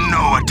make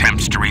no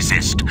attempts to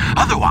resist.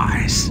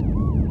 Otherwise,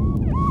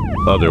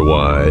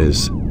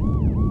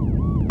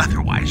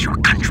 your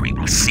country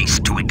will cease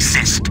to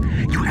exist.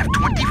 You have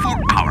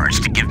 24 hours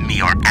to give me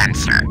your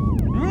answer.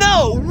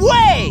 No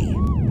way!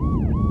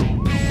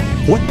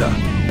 What the?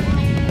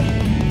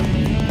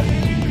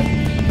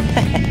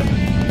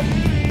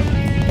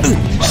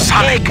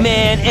 Sonic,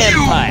 Eggman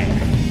Empire.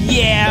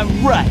 Yeah,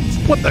 right.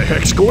 What the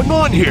heck's going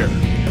on here?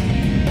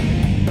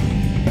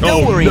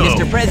 Don't worry, no.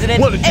 Mr.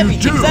 President. What did you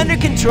Everything's do? under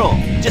control.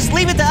 Just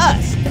leave it to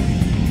us.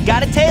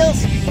 Got it,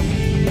 Tails?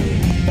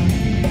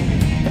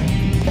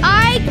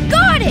 I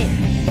got it!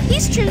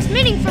 He's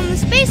transmitting from the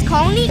space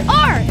colony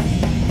R.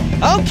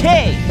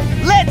 Okay,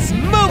 let's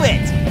move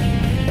it!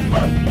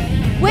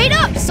 Wait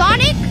up,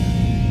 Sonic!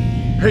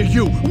 Hey,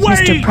 you, wait!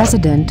 Mr.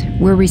 President,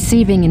 we're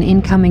receiving an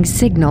incoming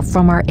signal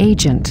from our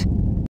agent.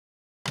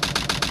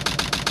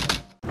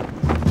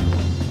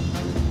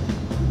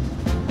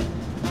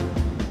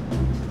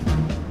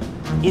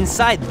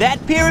 Inside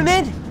that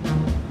pyramid?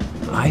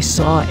 I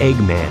saw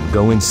Eggman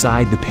go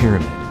inside the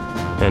pyramid.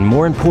 And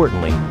more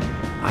importantly,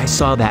 I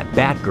saw that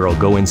Batgirl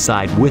go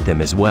inside with him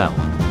as well.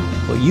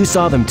 But you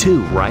saw them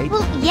too, right?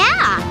 Well,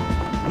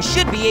 yeah. You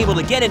should be able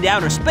to get into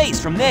outer space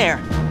from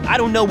there. I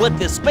don't know what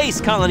this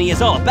space colony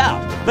is all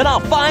about, but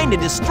I'll find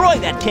and destroy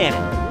that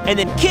cannon, and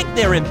then kick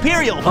their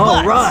Imperial butts.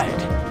 All right.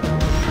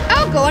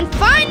 I'll go and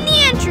find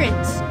the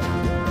entrance.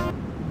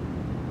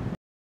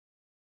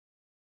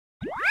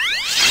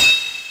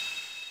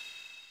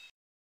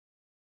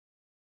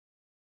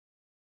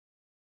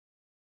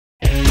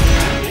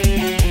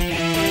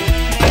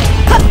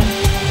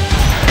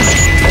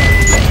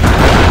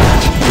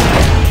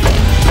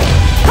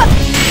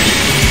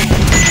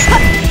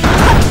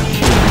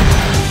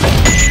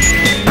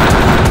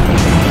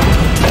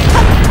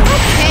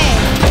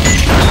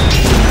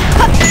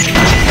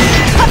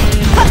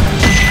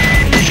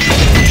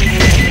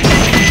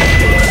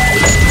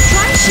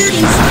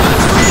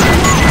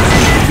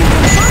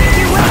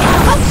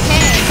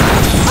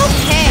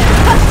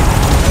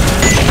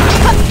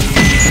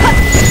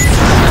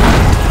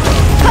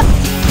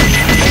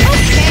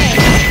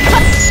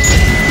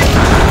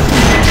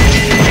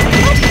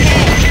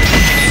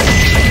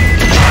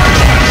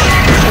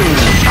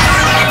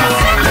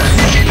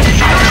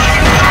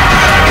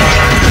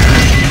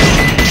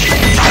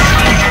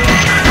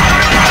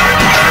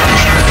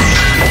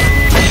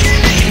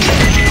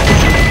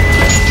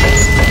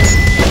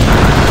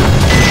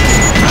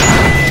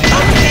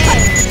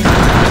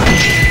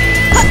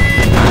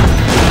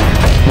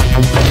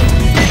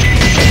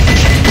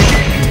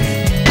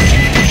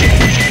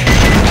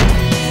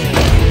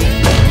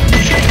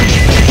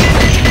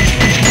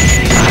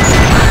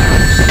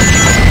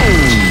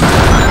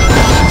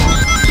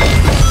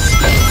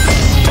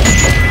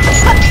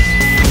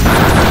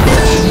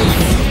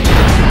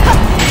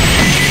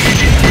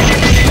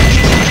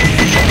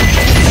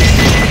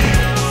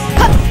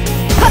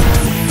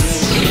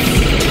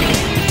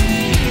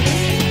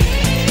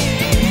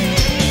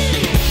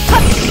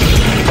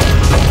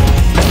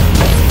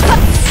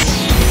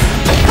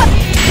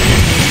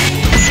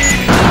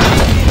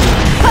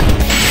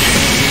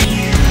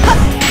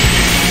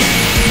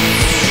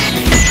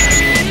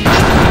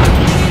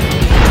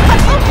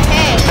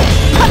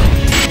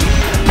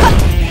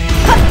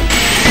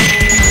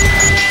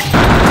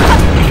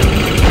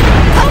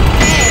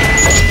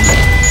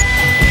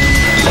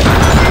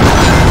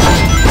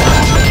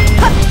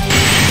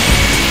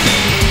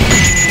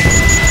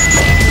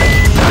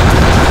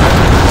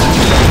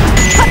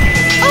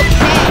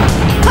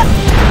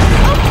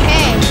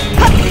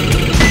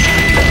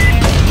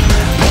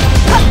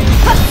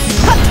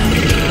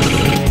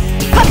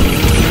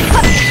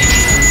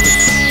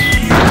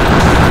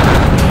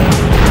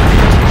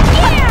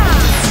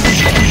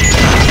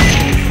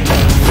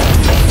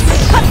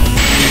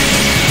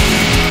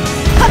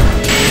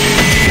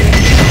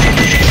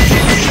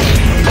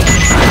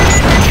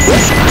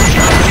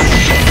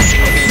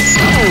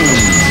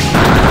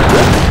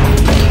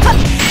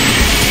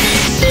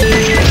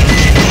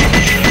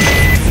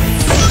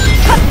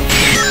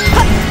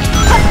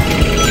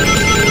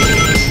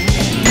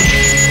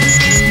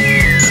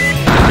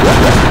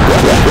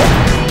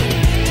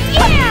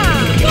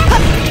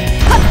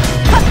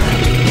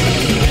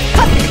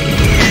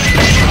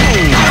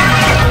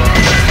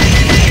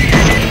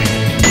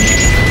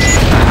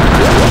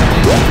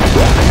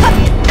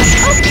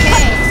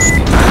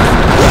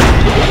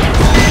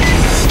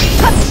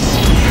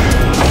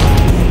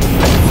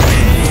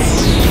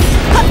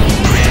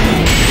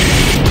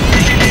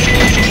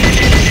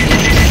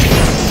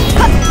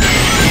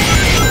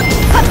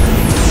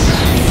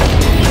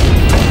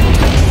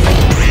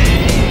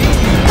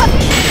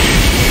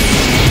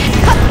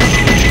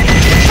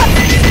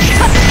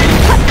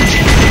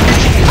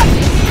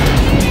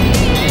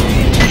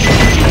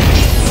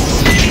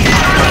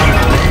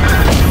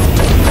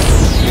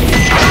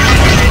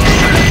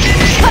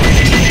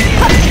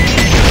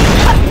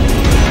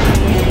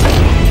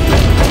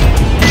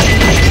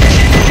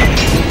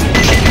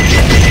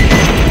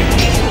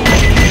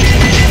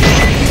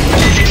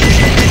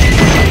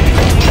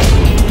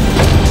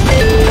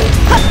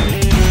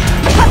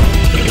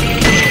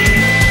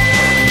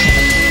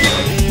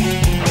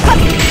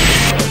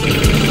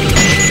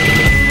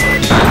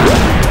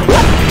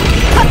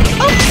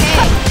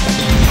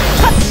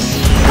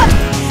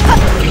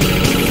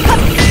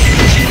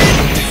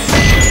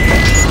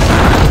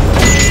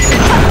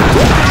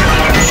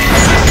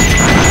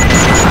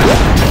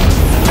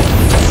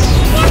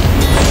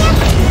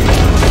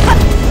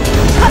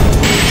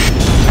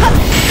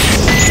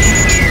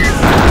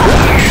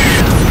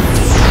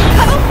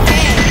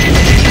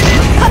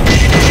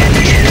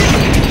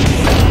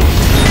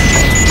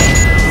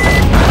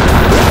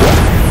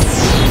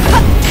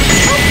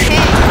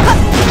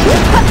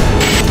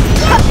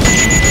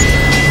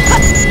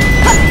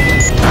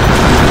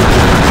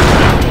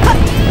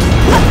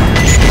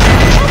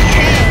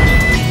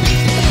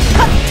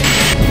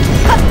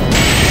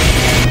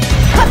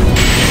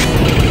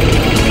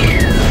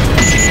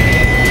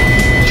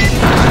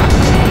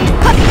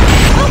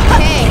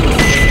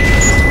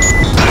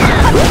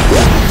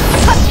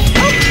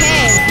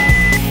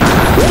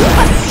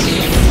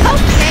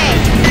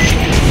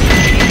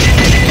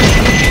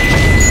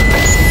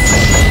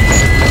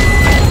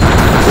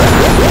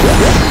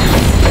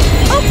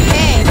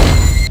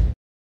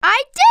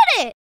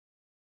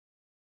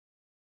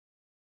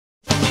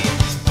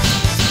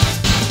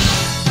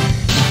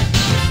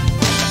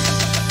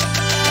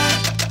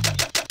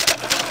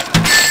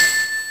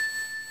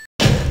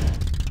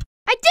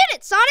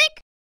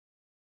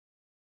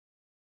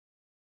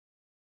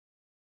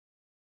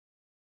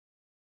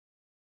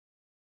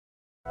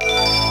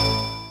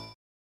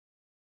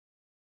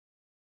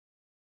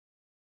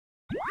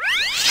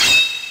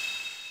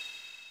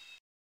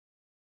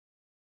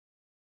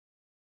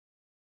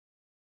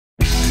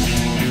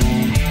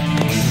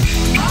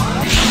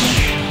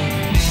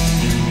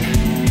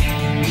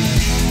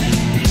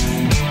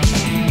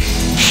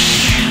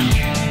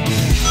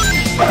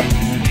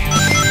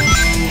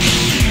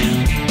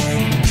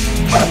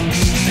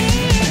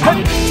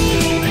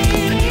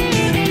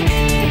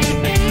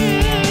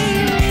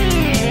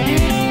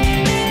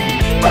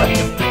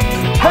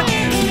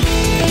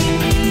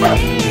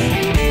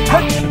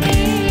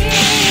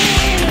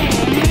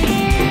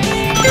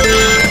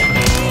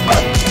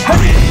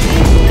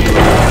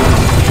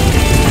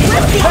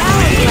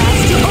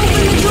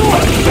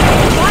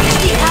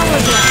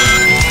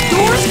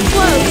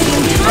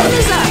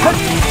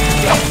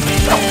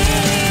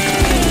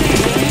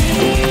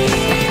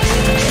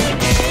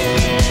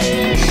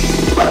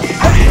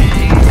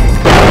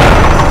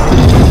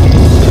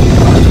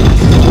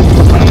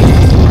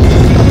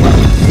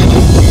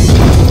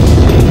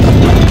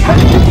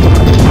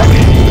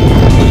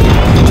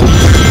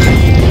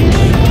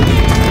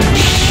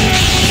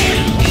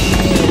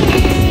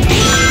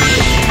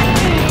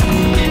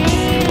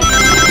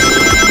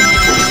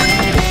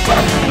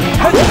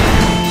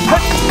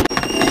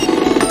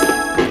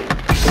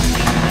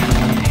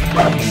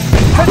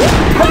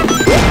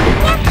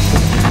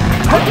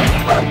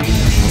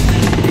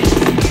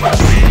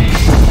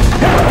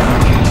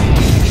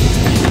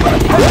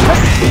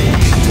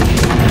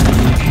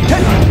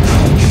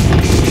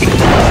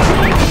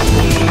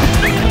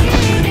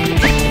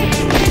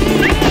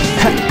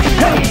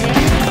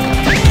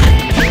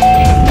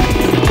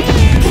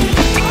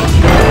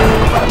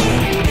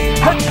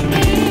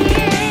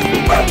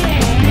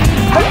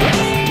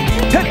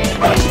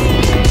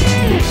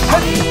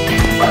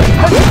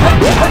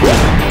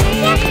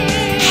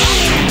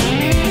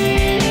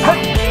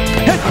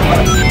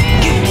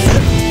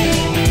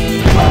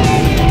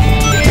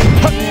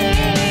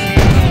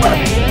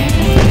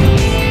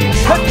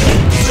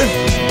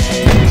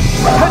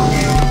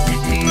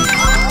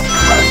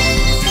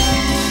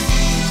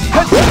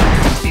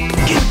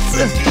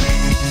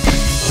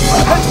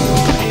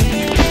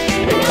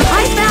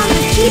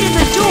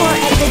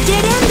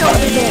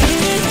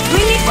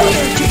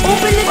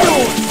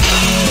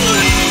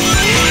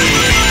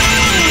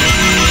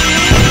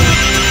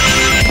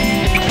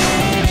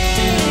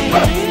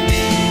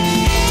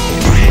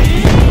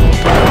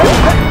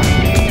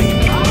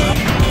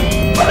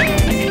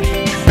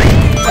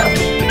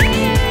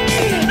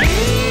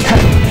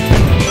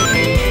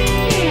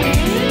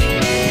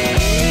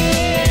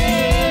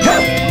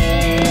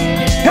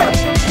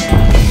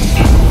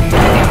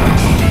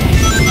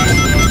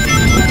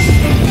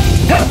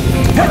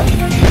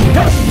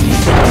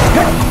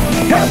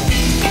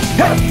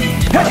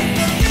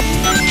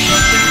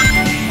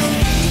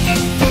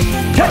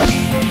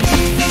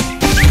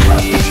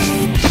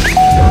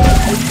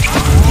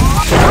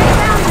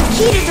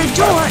 Key to the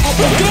door at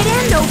the dead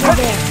end over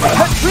there.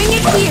 Bring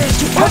it here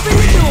to open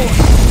the door.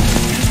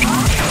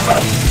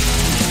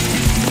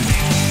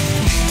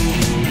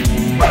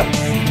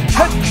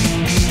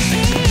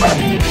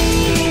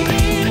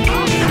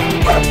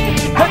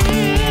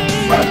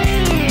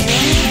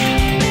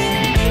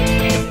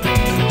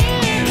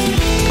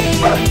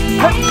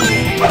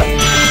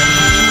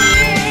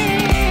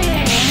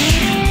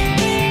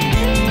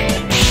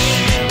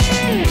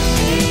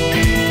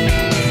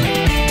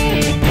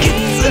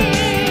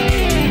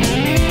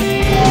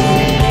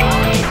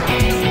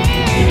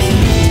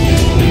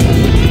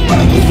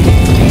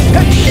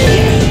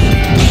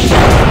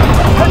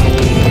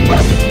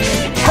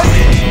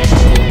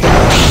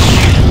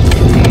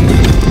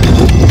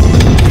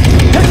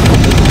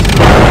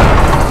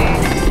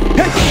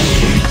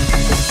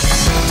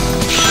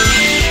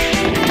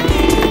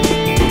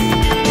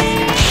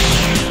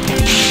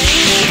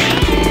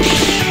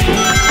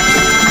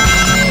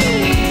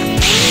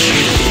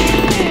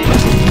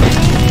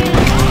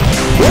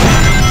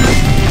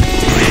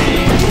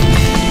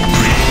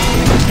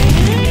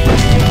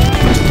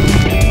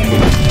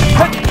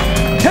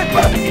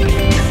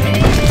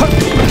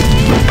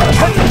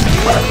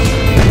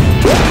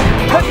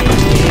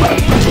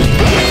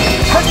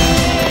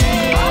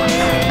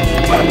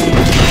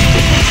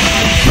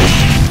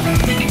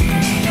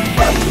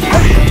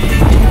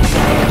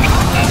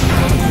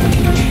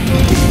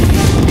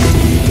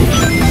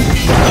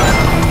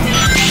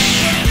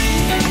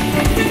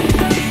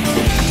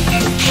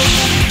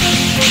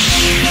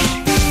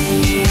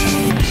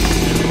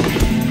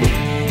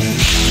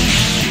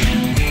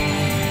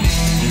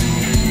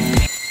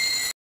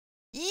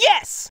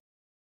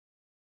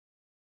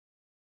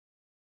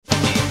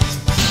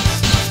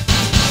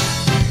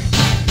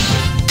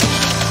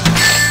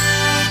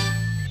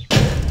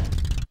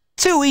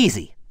 Too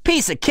easy.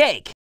 Piece of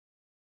cake.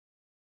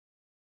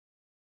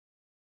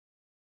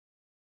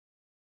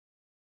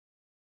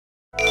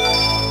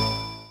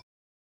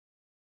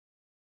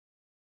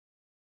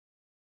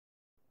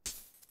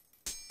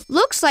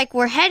 Looks like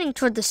we're heading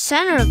toward the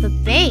center of the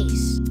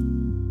base.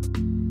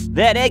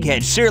 That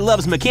egghead sure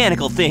loves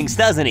mechanical things,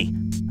 doesn't he?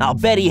 I'll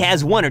bet he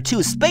has 1 or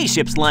 2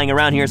 spaceships lying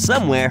around here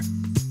somewhere.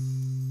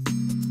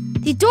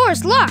 The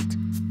door's locked.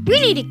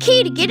 We need a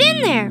key to get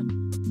in there.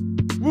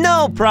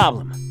 No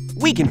problem.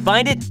 We can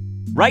find it.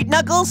 Right,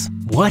 Knuckles?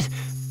 What?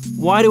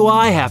 Why do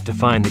I have to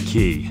find the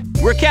key?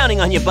 We're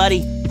counting on you,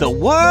 buddy. The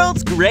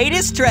world's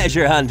greatest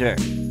treasure hunter.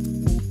 Flip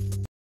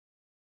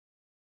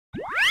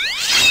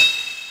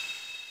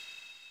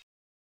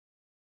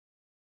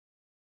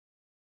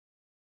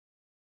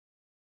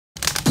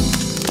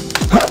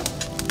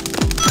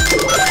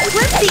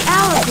the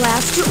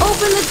hourglass to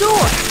open the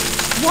door.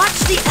 Watch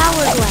the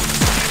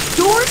hourglass.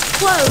 Doors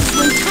close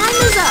when time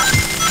is up.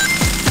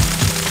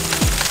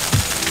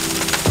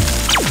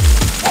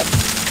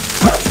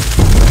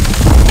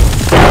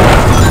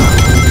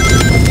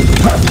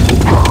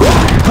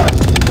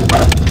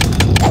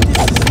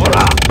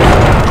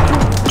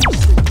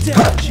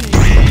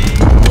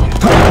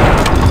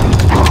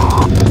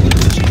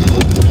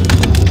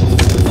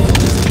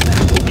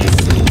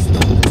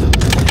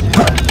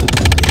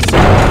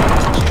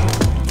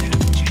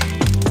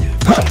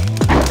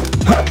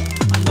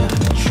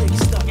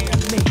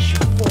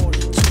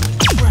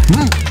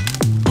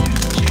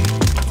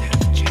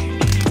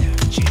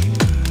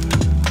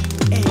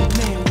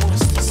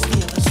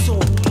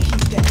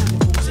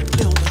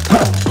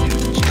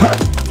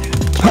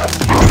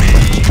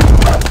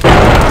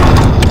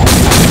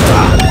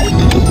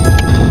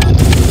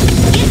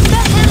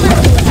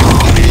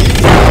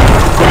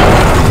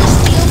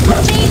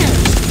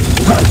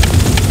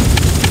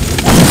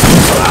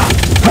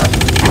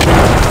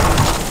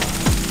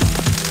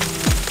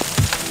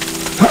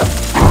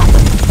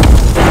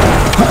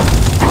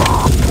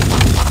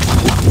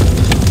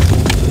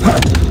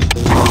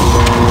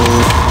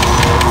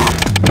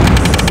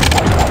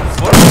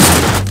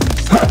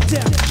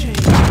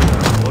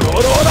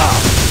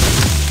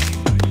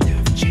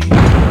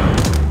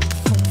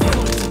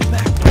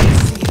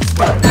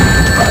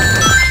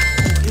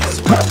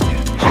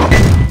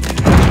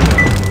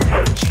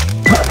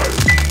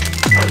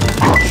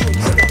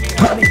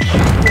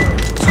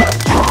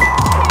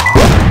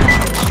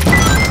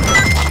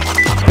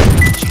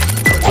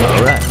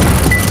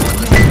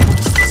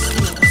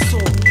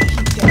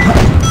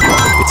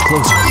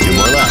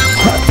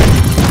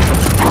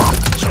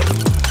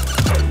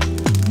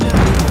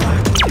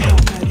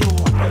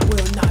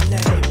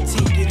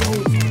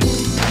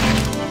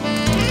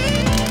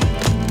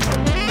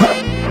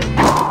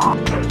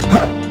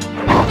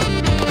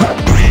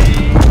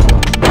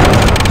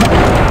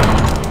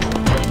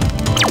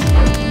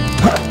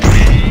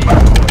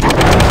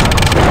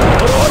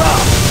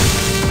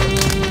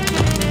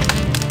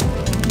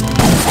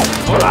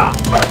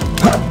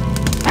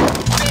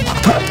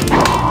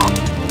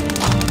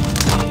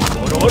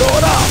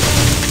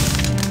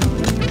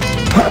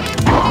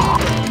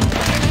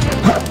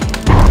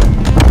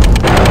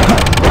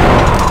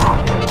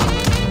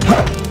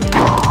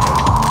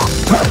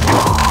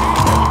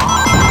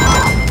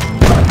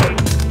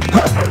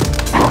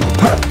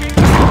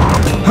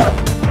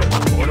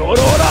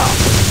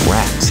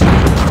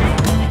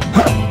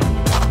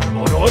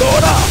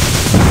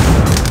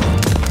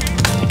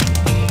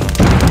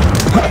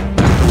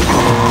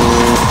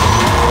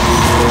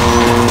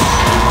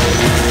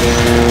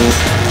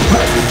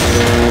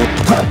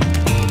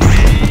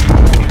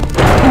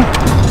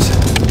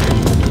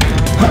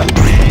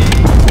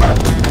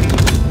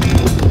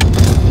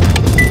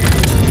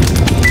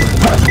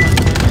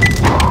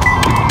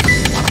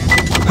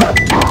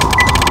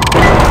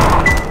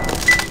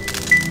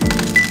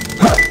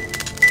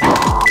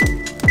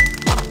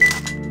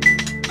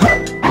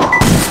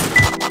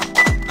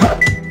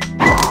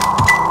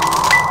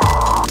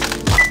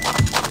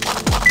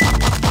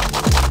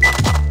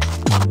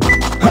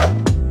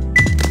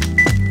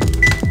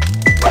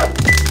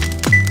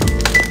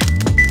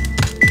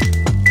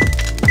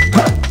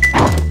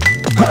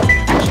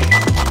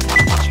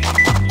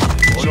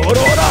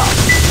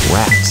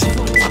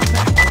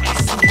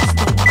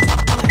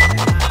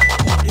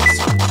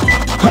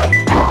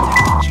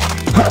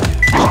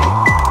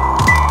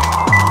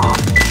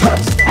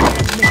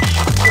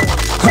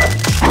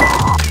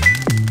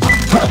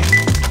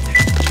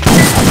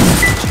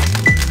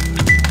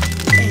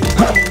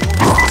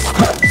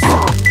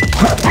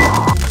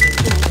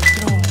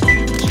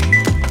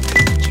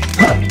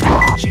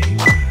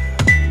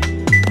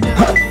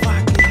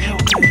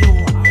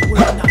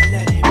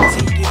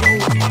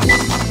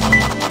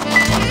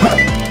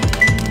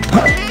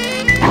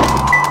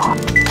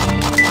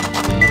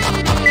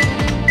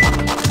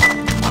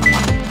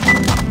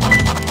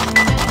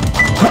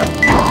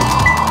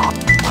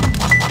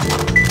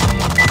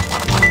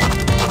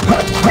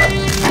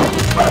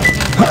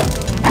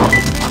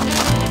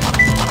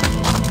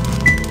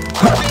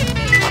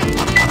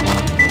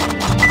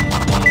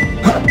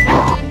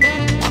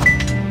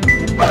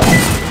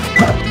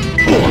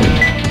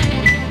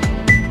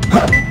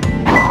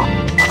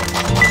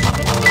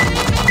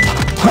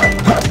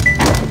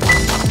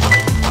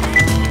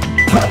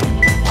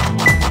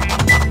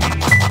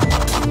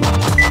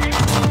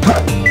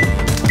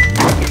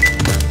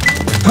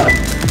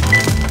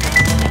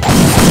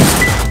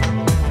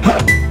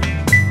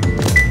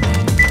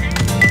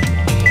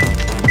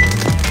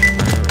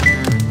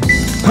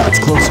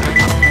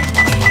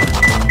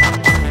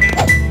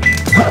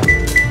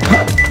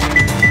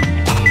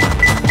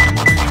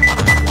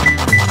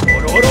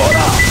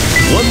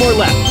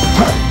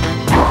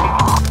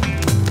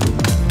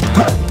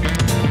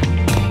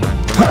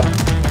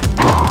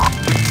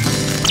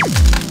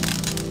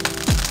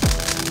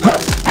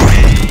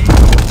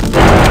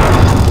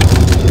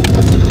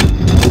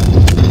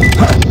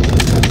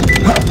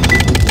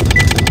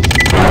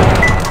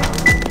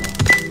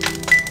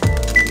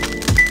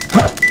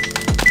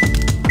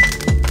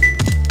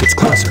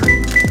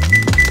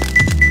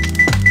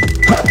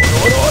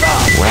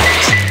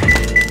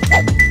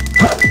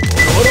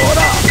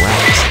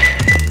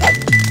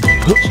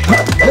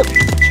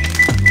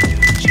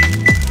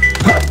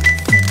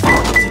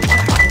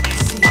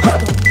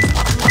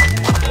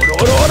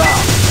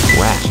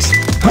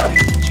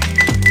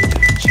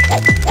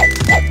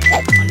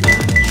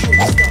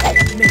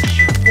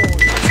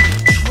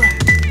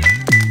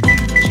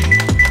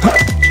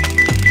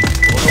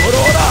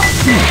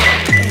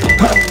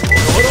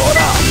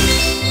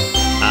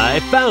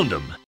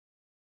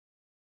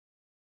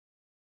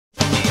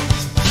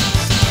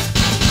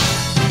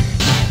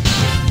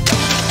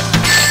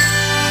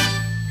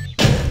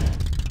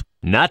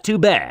 Not too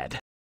bad.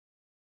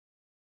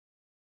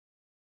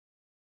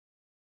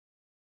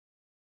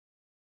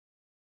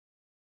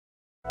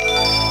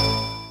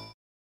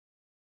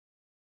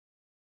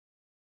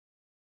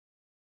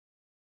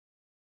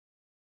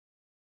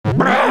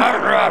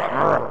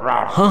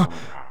 Huh?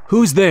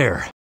 Who's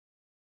there?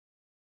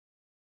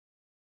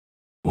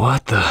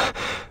 What the...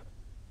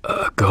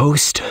 A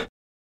ghost?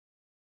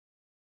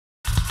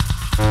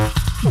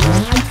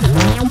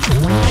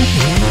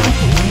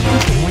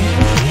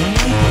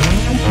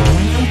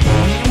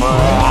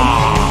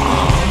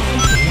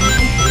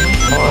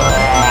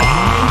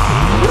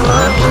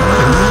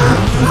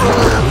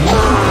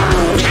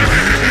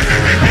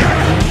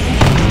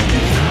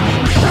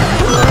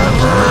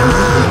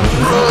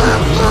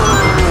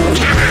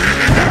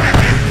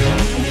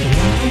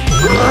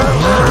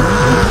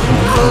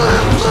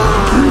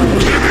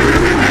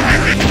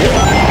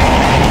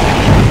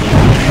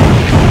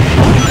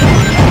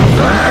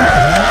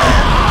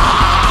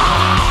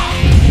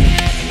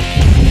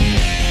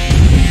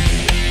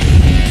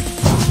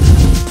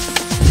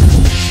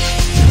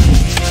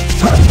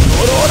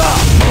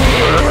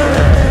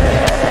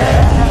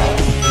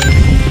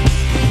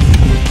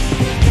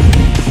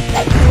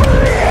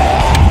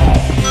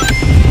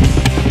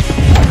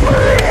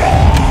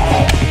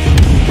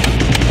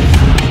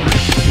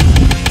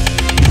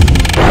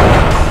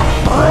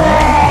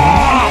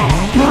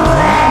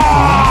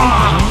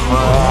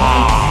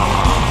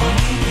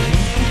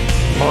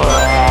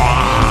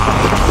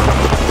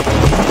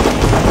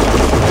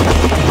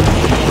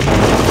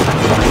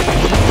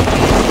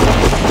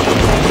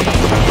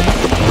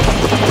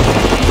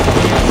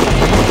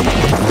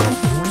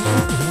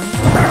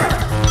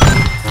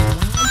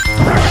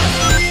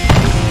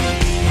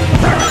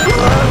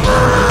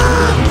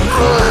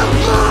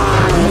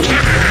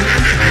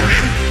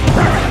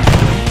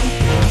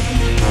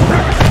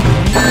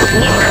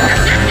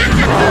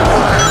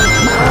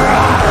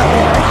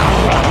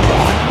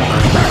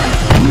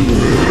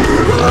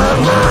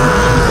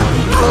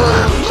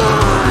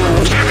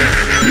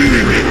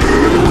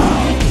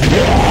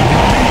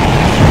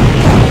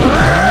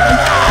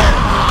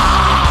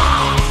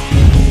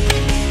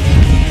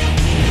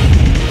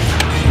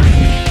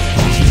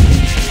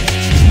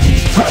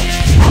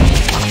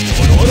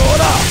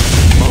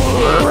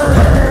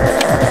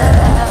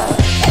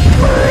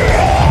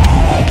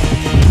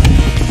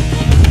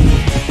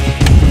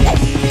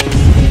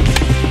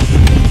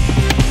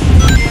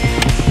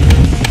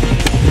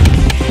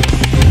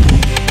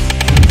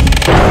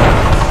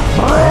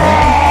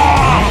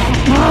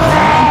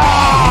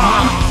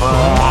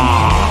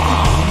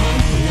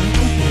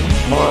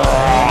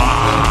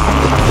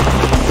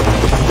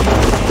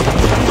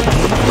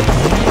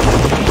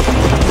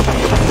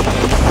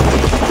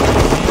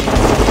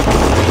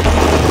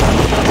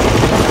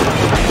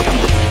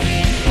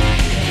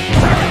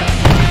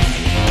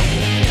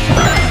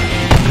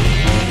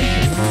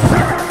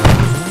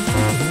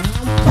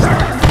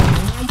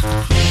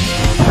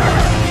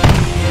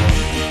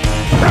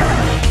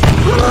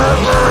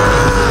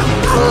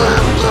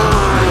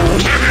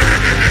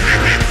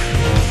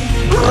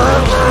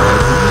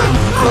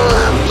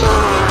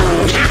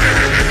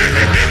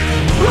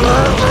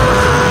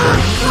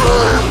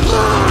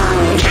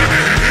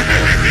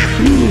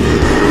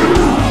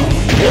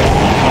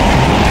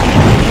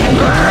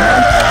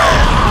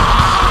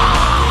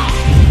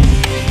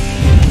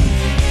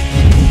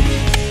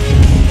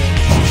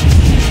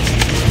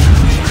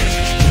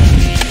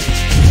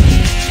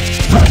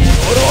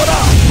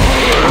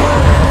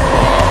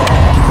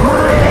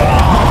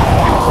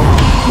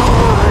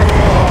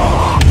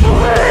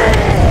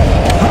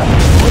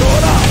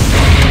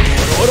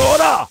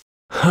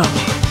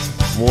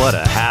 What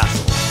a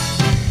hassle.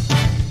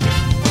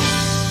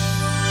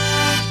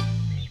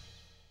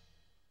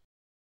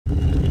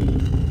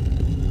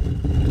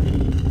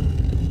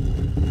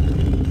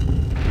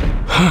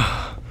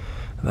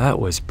 That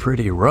was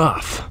pretty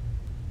rough.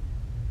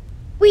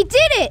 We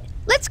did it!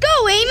 Let's go,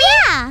 Amy!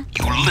 Yeah!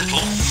 You little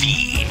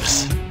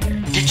thieves.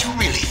 Did you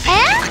really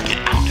think you could get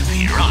out of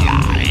here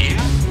alive?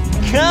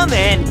 Come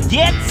and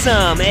get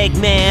some,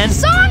 Eggman!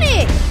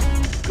 Sonic!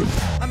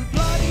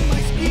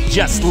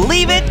 Just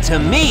leave it to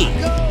me!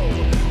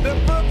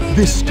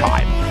 This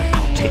time,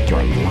 I'll take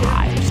your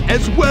lives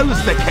as well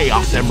as the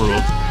Chaos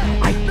Emeralds.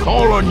 I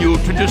call on you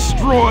to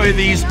destroy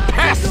these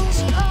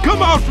pests!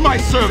 Come out, my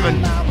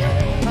servant!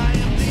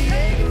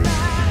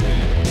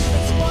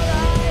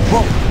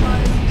 Whoa.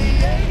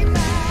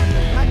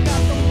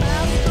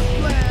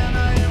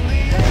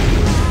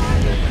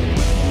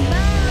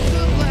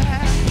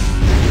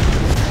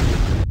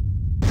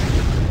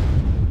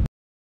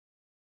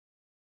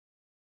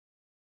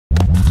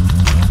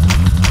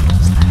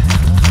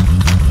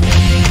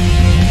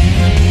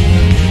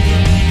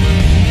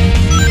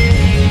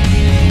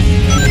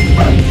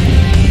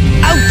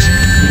 Ouch!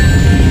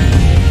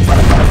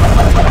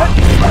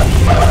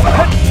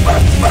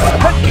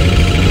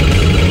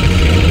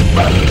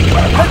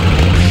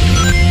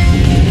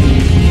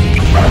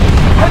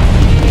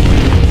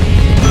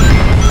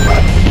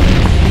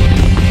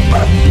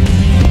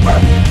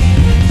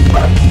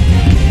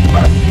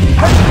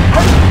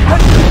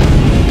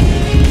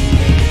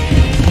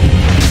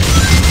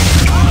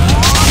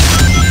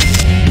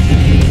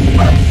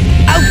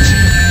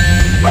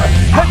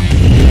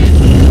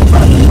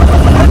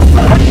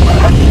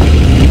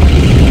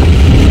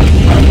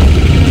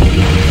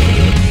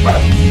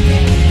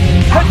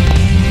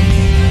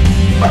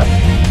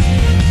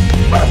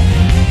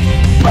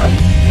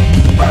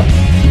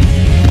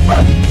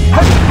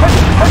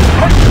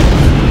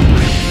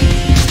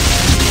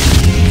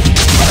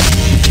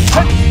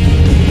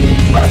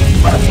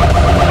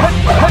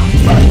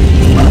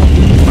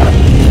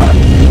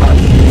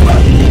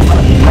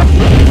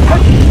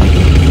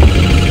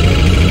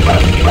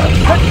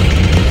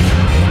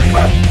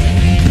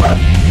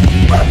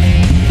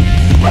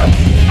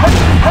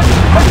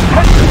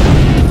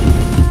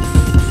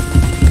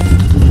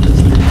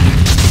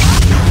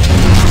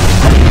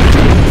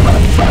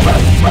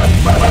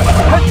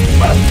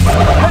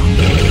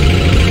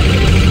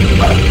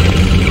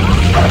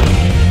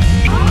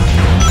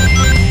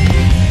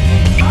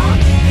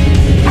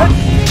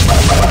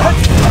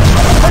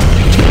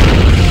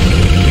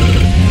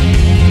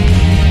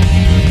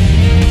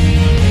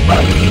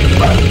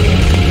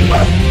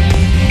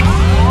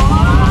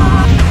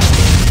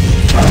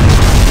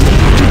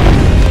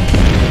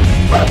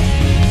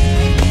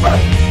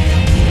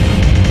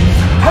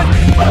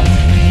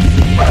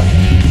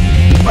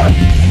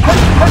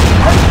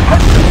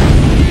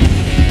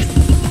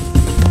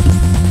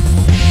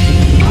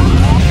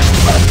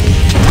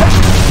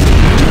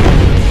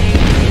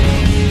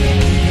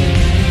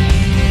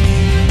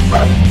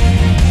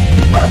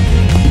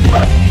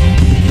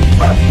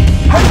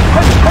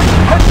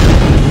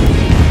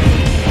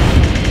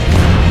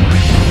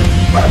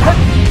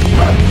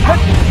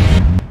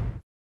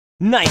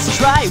 Nice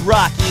try,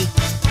 Rocky.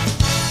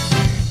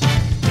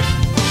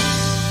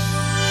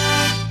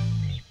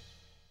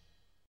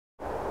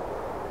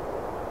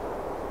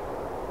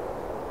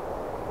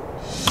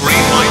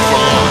 Green light for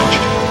launch.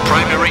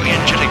 Primary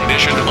engine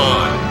ignition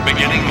on.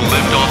 Beginning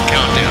liftoff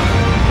countdown.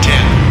 10,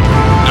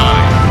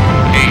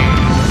 9,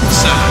 8,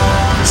 7,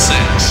 6,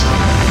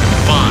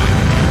 5,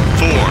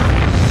 4,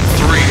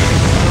 3,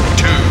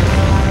 2,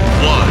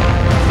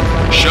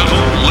 1.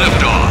 Shuttle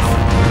liftoff.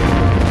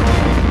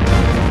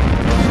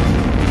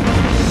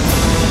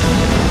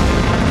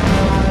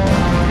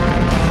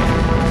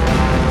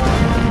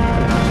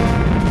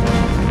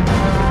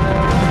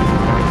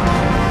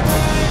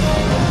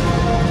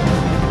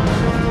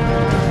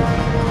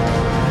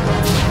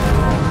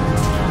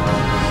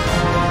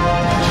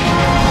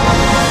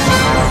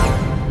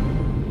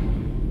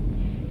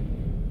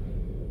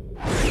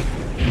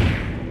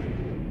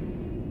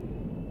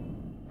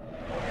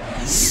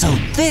 So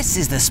this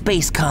is the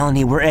space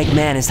colony where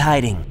Eggman is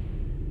hiding.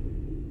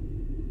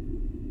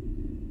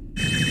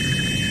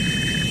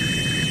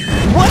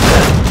 What the?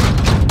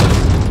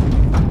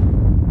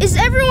 Is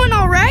everyone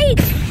all right?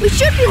 We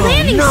should be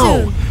landing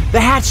soon. The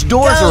hatch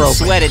doors are open. Don't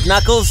sweat it,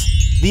 Knuckles.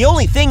 The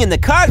only thing in the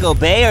cargo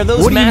bay are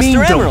those Master Emeralds.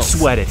 What do you mean, don't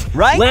sweat it?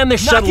 Right? Land the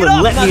shuttle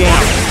and let me Knuckles.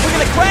 out. We're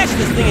gonna crash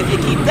this thing if you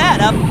keep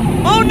that up.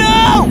 Oh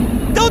no!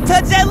 Don't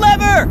touch that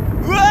lever!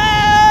 Whoa! Whoa!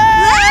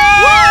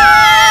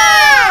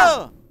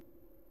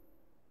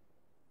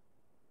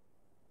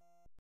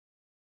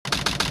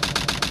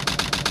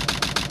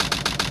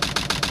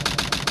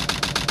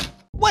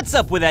 What's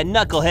up with that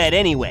knucklehead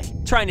anyway?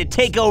 Trying to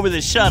take over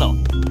the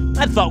shuttle.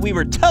 I thought we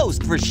were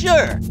toast for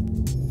sure.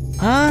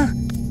 Huh?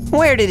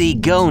 Where did he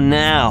go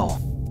now?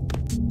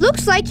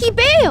 Looks like he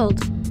bailed.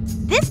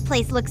 This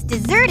place looks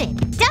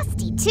deserted,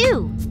 dusty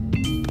too.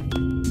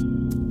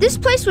 This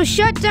place was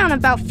shut down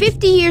about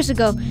 50 years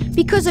ago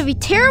because of a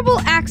terrible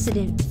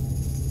accident.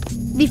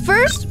 The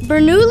first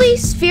Bernoulli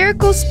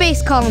spherical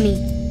space colony,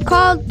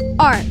 called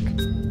ARC.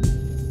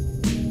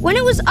 When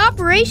it was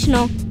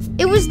operational,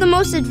 it was the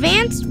most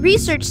advanced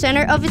research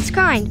center of its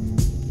kind.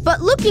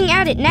 But looking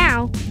at it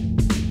now...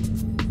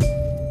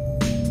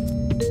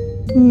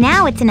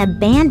 Now it's an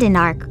abandoned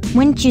ARC,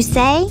 wouldn't you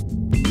say?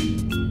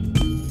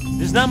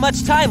 There's not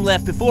much time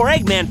left before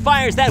Eggman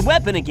fires that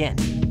weapon again.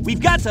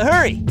 We've got to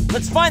hurry.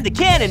 Let's find the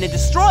cannon and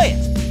destroy it.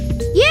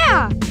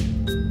 Yeah!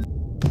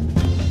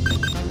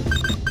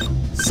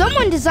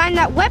 Someone designed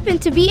that weapon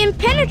to be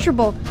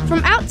impenetrable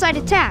from outside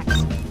attacks.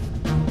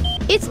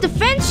 Its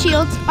defense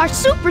shields are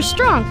super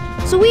strong,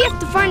 so we have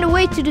to find a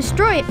way to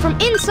destroy it from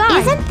inside.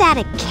 Isn't that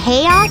a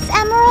Chaos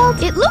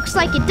Emerald? It looks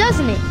like it,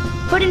 doesn't it?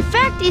 But in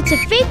fact, it's a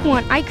fake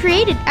one I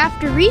created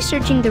after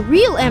researching the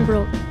real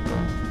emerald.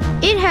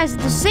 It has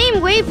the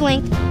same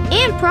wavelength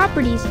and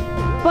properties,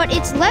 but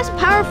it's less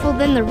powerful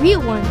than the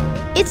real one.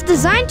 It's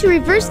designed to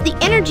reverse the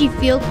energy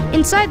field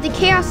inside the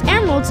Chaos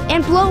Emeralds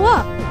and blow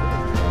up.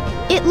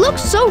 It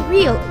looks so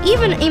real,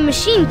 even a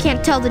machine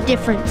can't tell the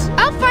difference.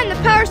 I'll find the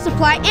power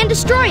supply and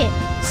destroy it.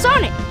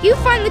 Sonic, you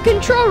find the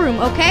control room,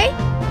 okay?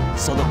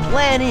 So the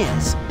plan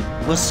is,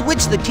 we'll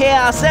switch the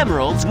Chaos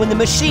Emeralds when the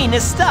machine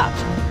is stopped,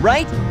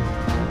 right?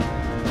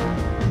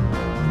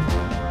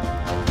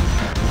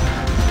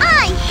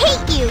 I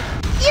hate you!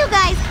 You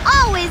guys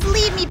always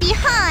leave me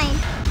behind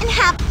and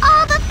have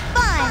all the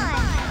fun!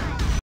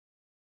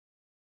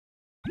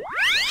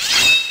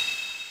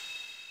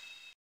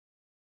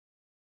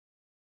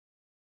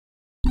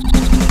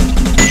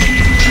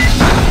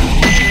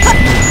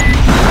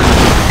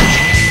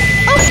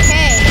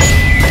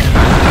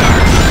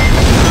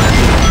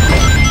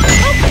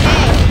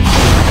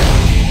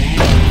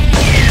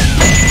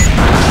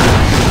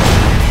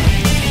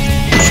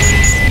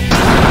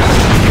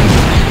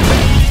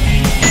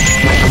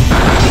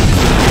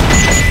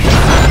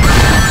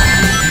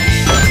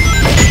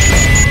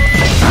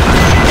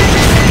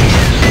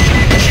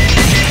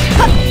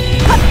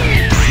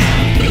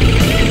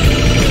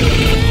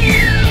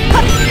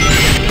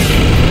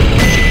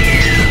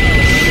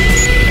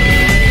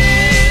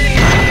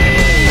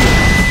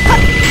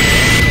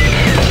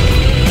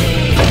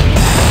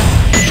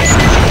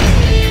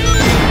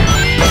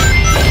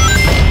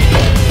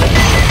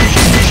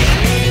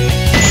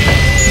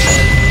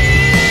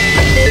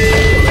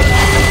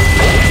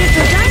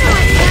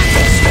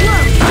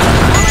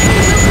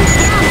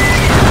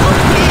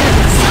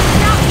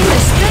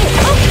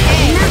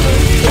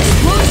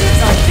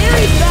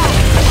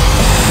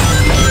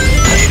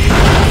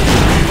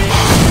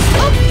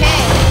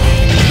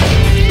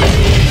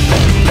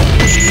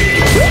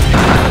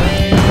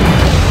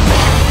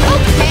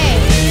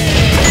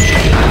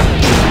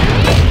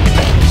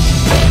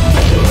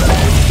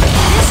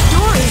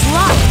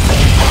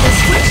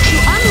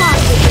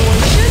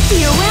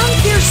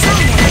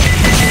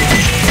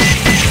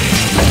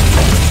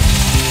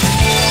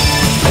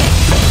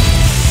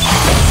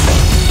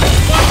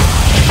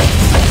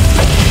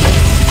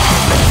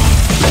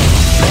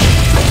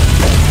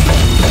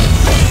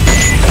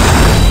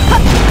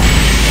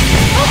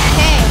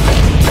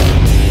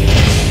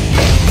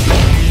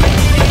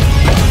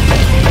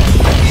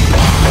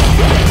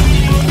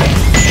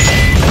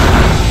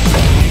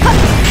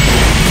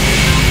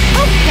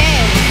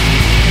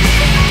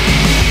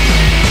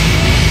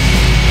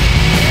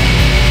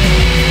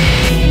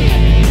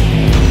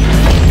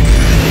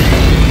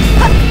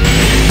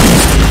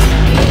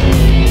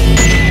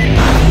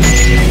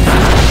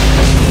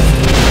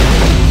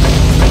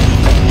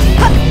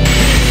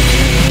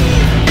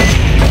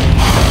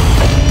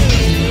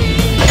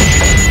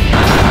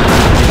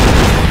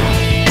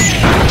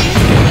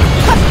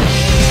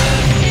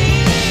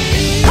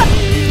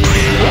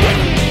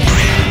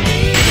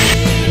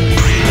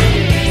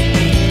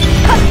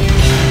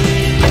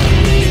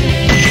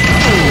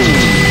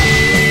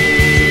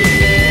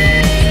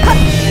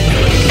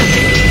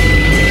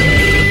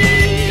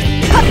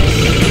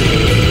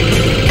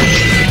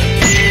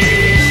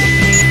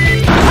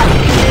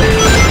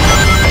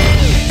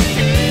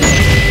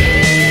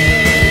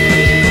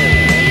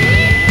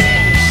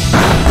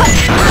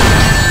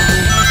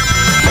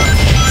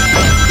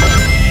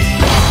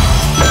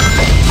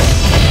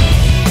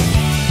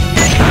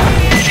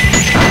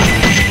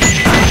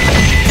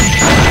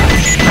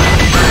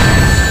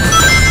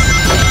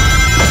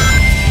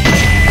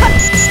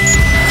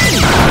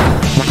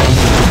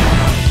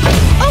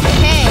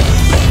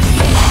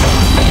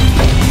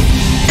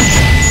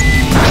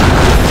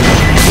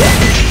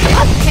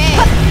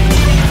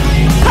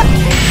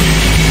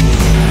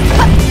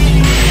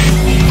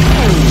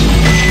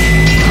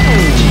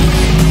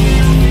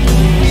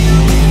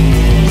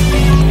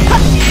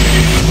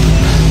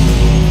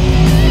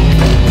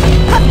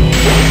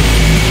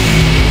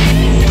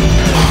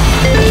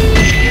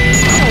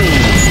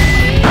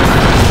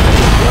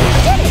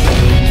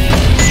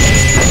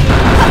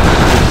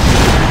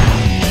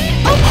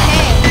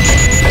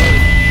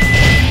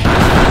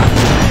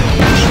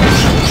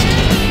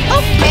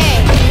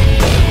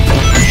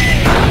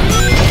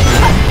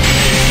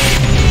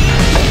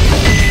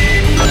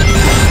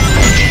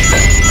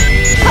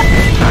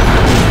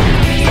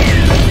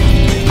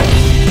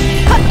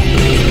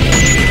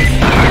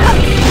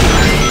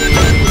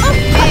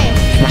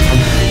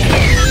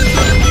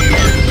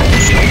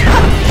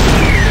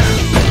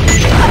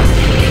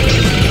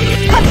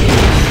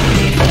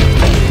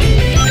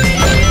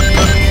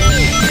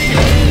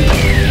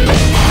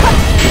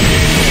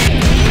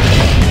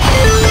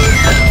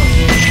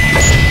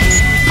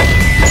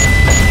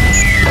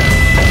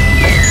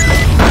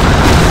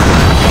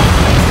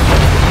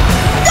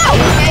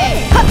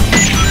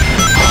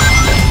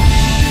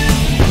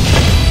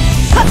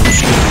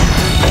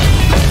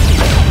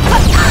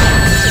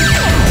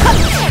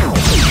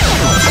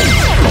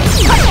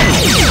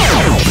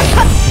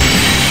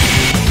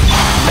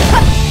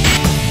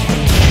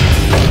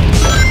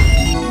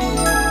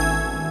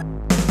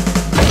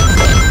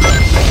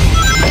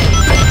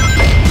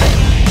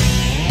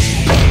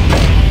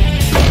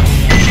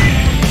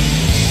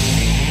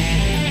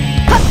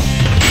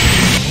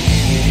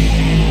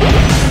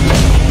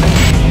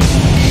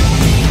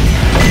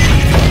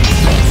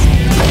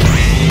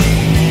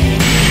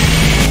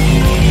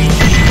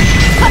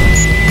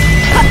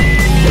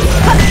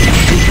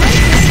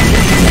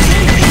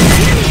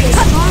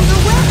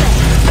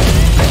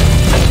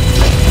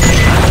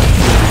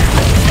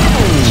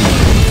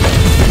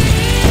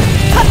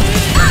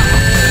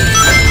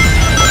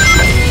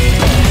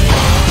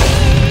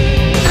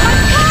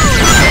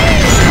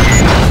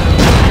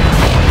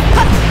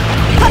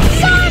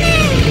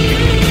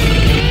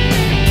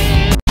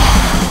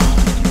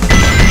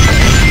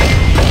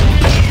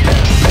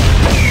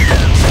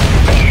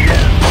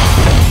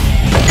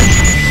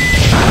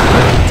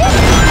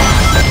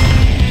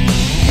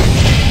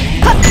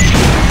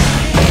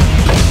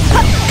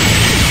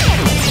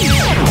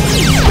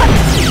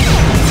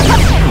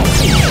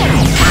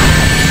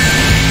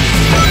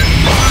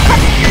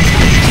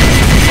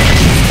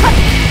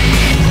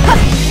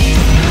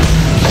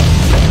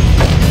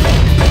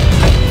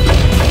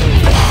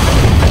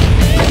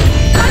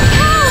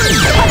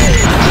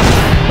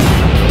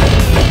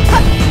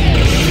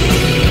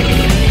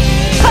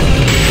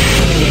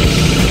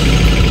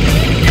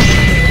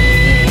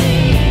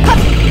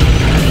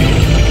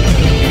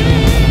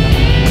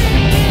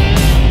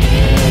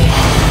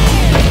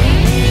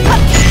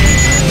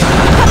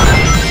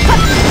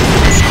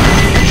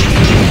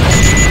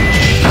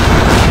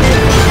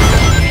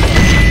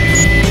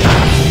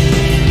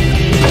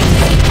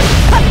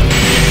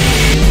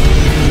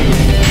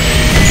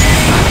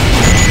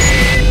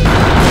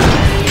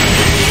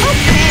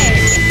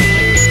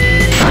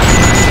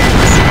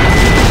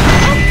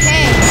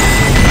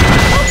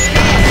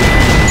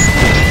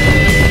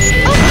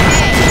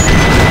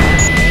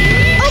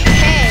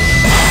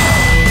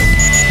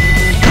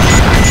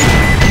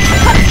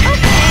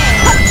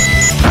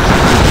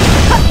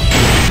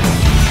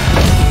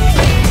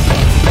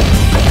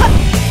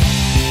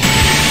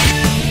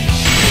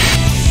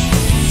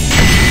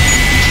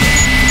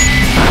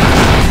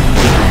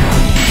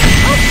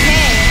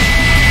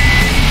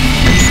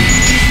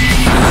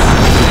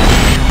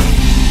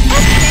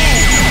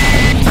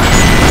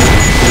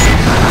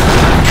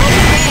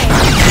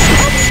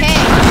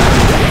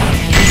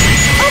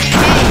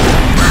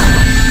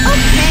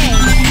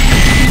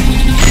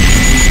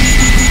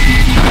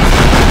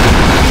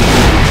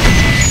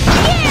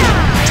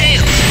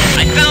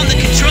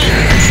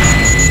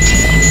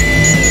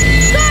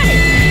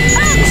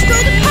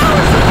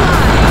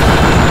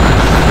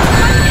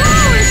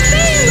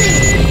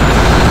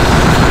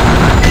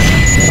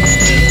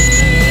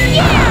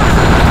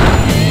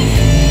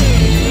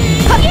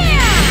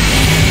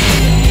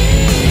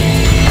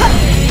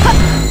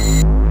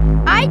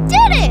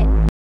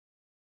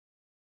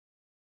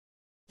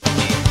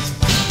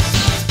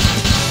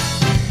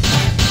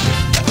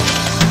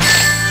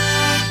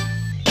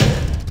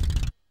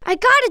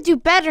 to do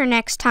better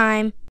next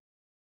time.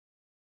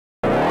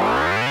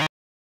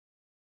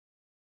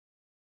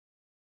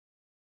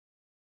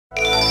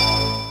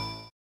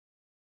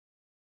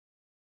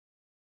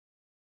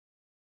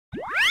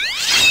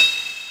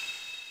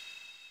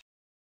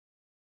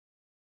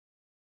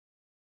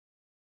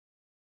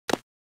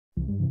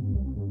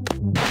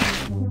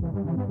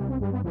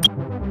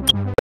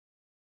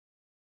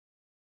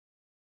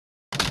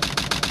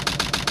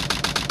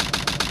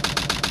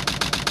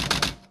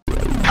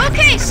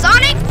 Okay,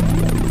 Sonic!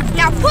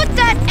 Now put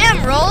that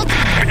emerald...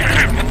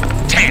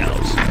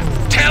 Tails,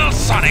 tell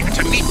Sonic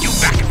to meet you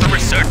back at the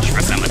research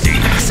facility.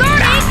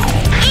 Sonic!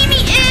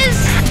 Amy is...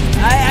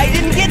 I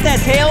didn't get that,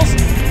 Tails.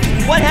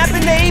 What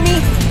happened to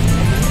Amy?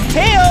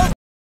 Tails!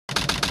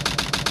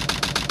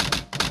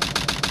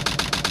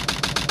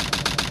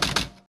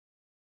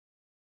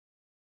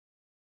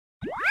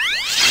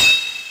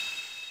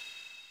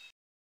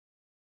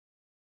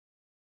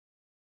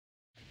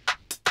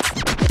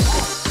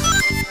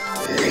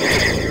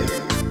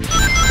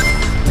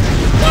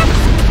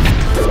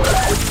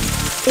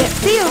 It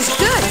feels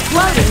good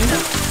floating.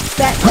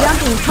 That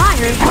jumping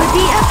higher would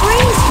be a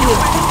breeze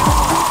here.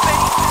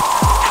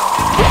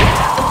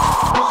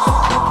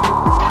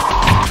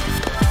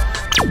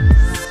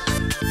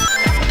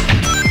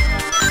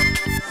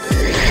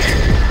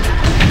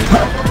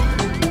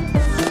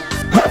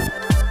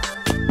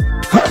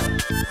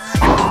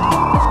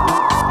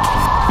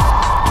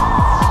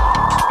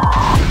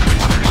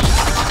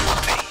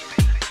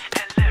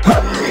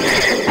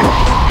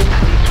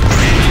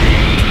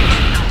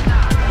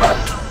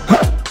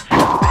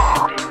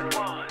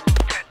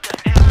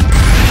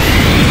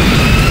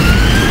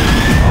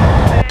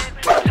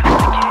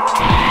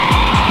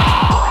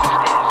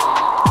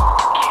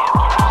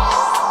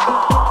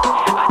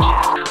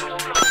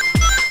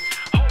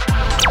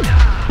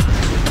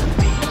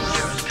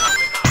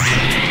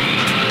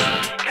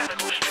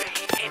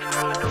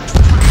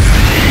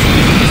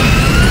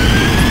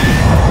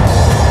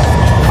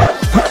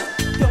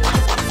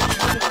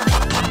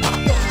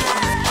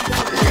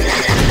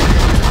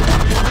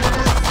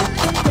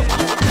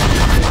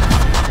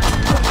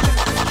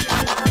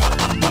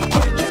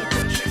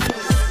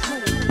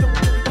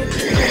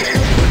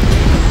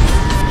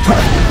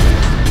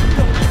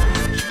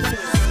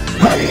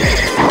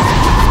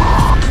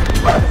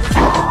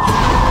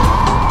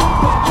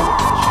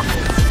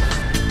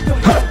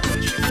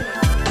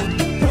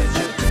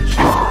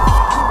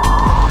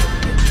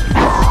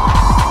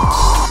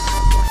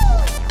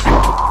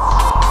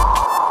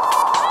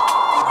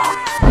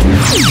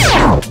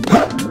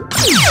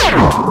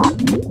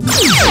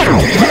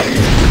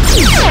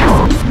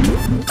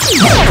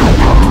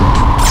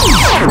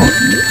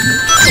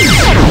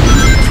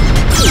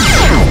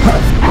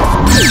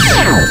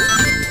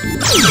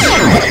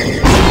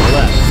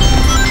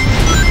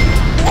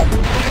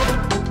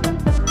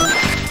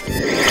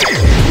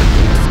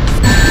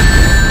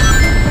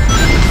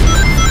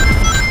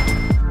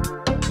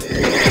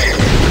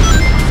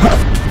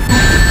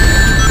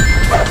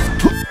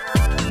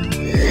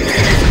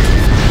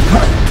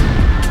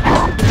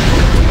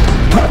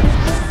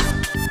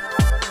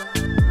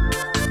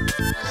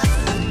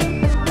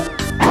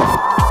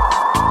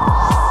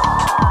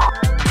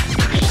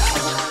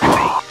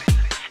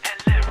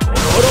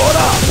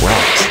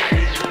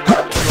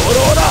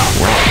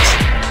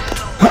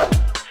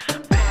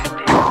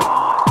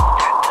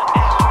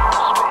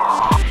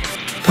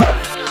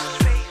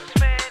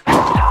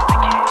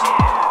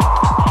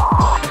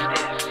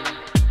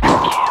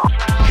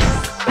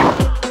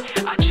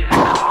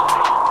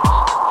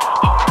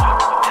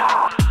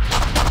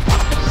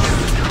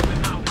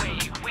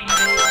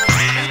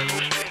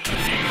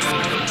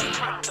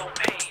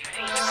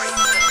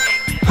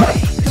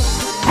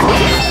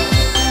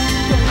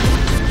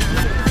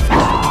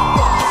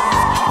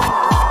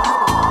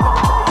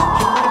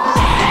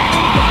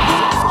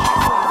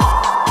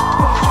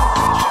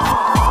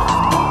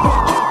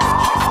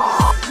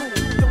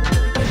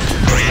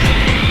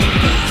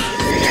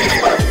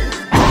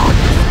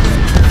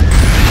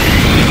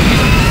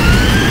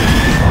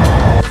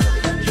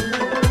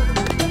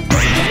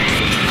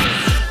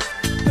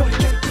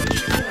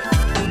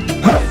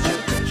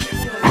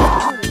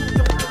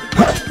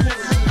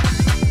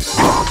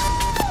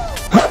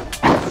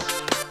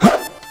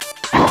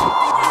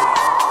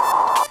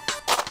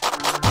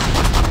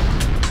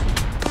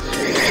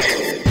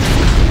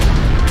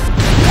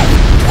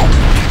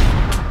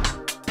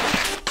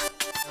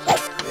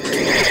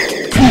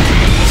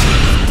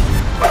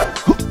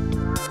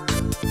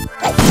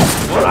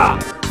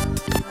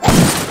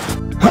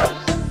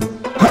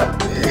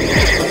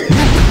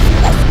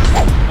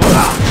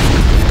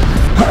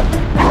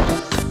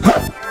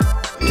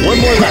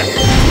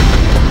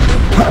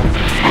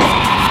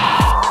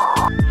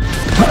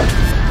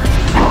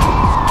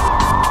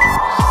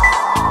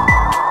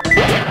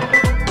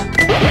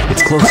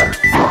 closer.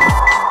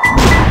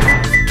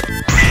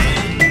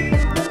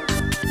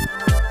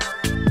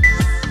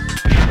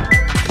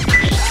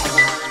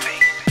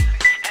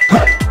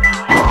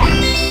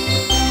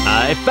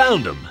 I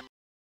found him.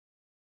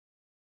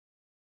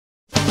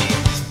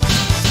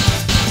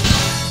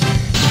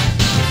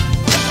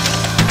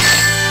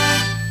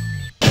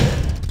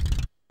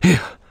 Phew,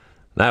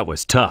 that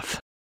was tough.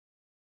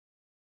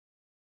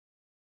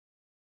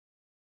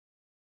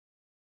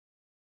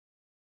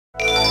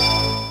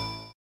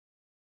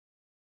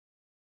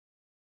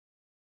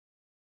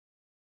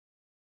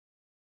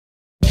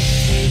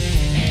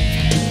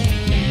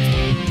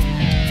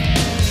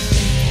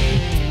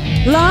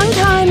 Long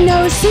time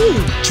no see,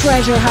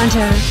 treasure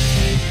hunter.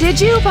 Did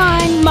you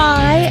find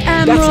my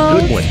emerald? That's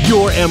a good one.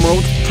 Your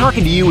emerald?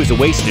 Talking to you is a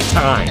waste of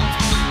time.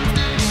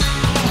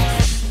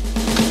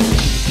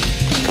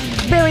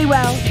 Very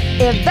well.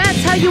 If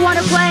that's how you want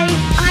to play,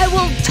 I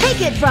will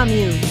take it from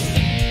you.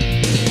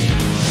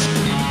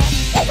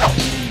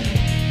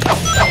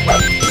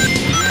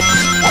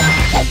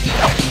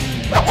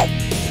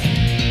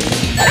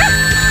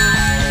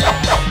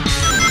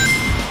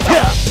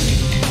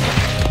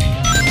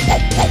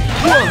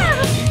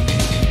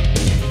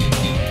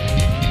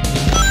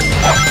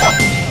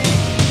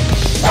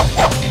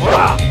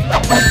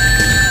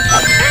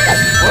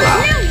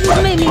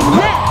 You made me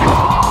mad.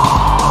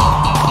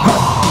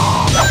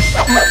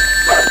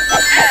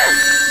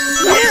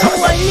 No,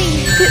 I mean,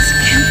 this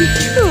can't be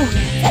true.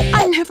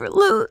 I never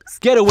lose.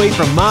 Get away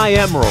from my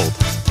emerald.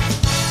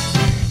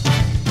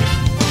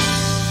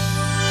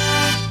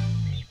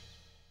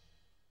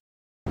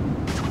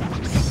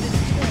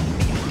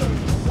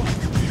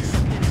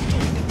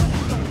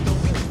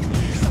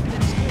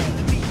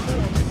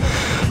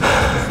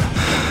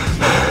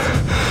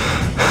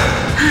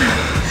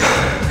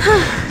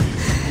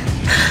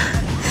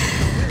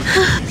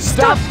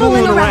 Stop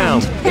fooling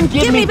around and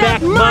give me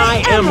back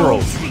my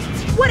emerald!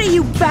 What are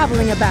you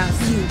babbling about?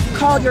 You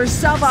call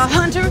yourself a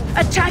hunter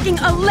attacking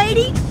a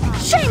lady?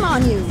 Shame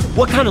on you!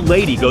 What kind of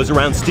lady goes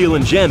around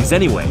stealing gems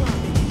anyway?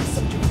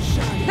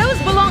 Those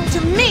belong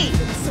to me!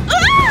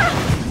 Ah!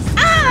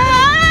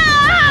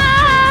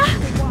 Ah!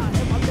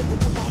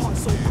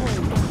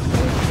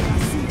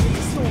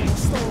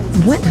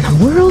 What in the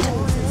world?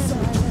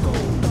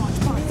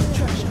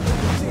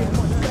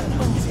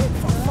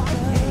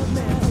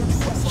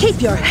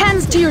 Keep your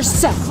hands to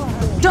yourself.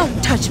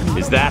 Don't touch me.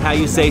 Is that how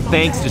you say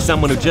thanks to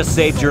someone who just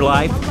saved your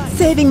life?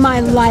 Saving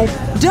my life.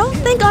 Don't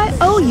think I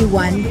owe you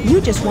one.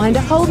 You just wanted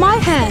to hold my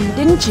hand,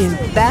 didn't you?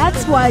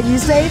 That's why you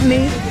saved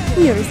me.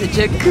 You're such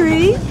a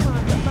creep.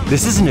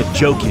 This isn't a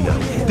joke, you know.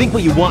 Think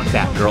what you want,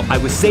 Batgirl. I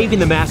was saving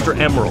the Master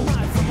Emerald.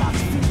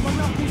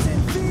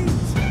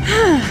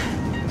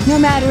 No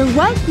matter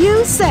what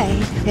you say,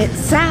 it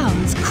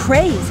sounds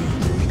crazy.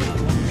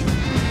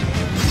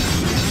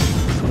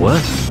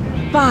 What?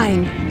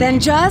 Fine, then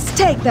just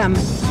take them.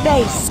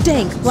 They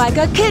stink like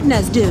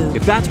echidnas do.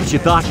 If that's what you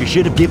thought, you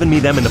should have given me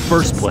them in the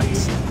first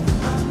place.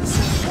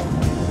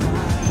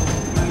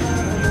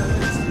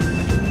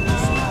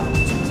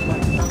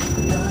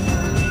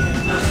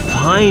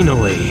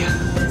 Finally!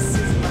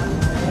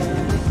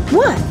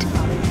 What?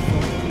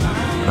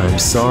 I'm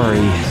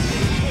sorry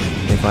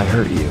if I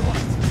hurt you.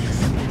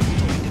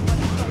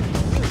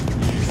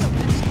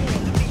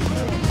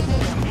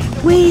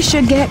 We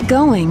should get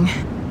going.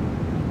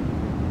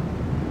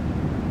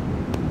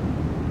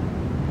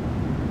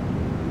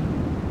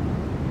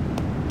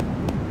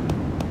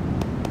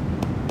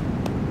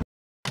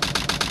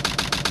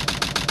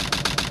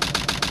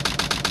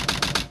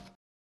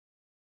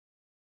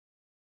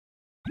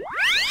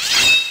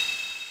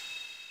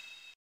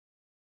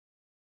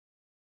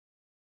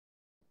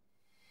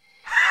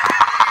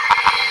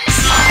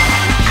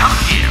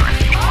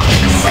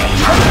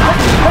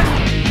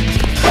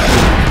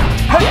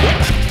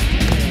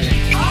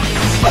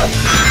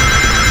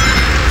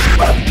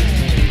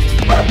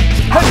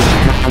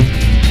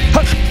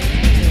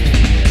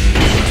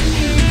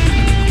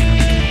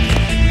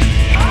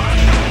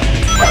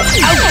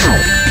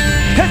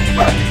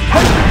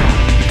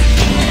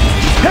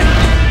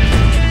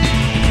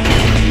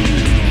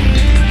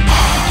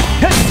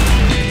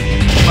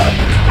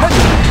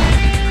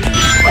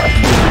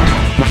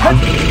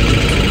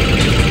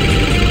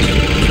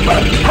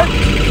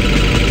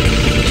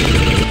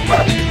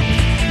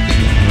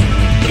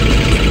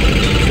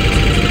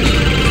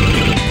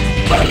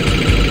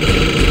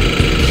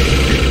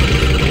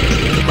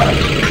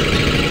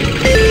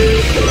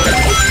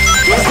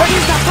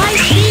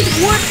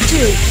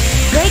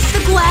 Break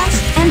the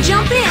glass and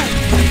jump in.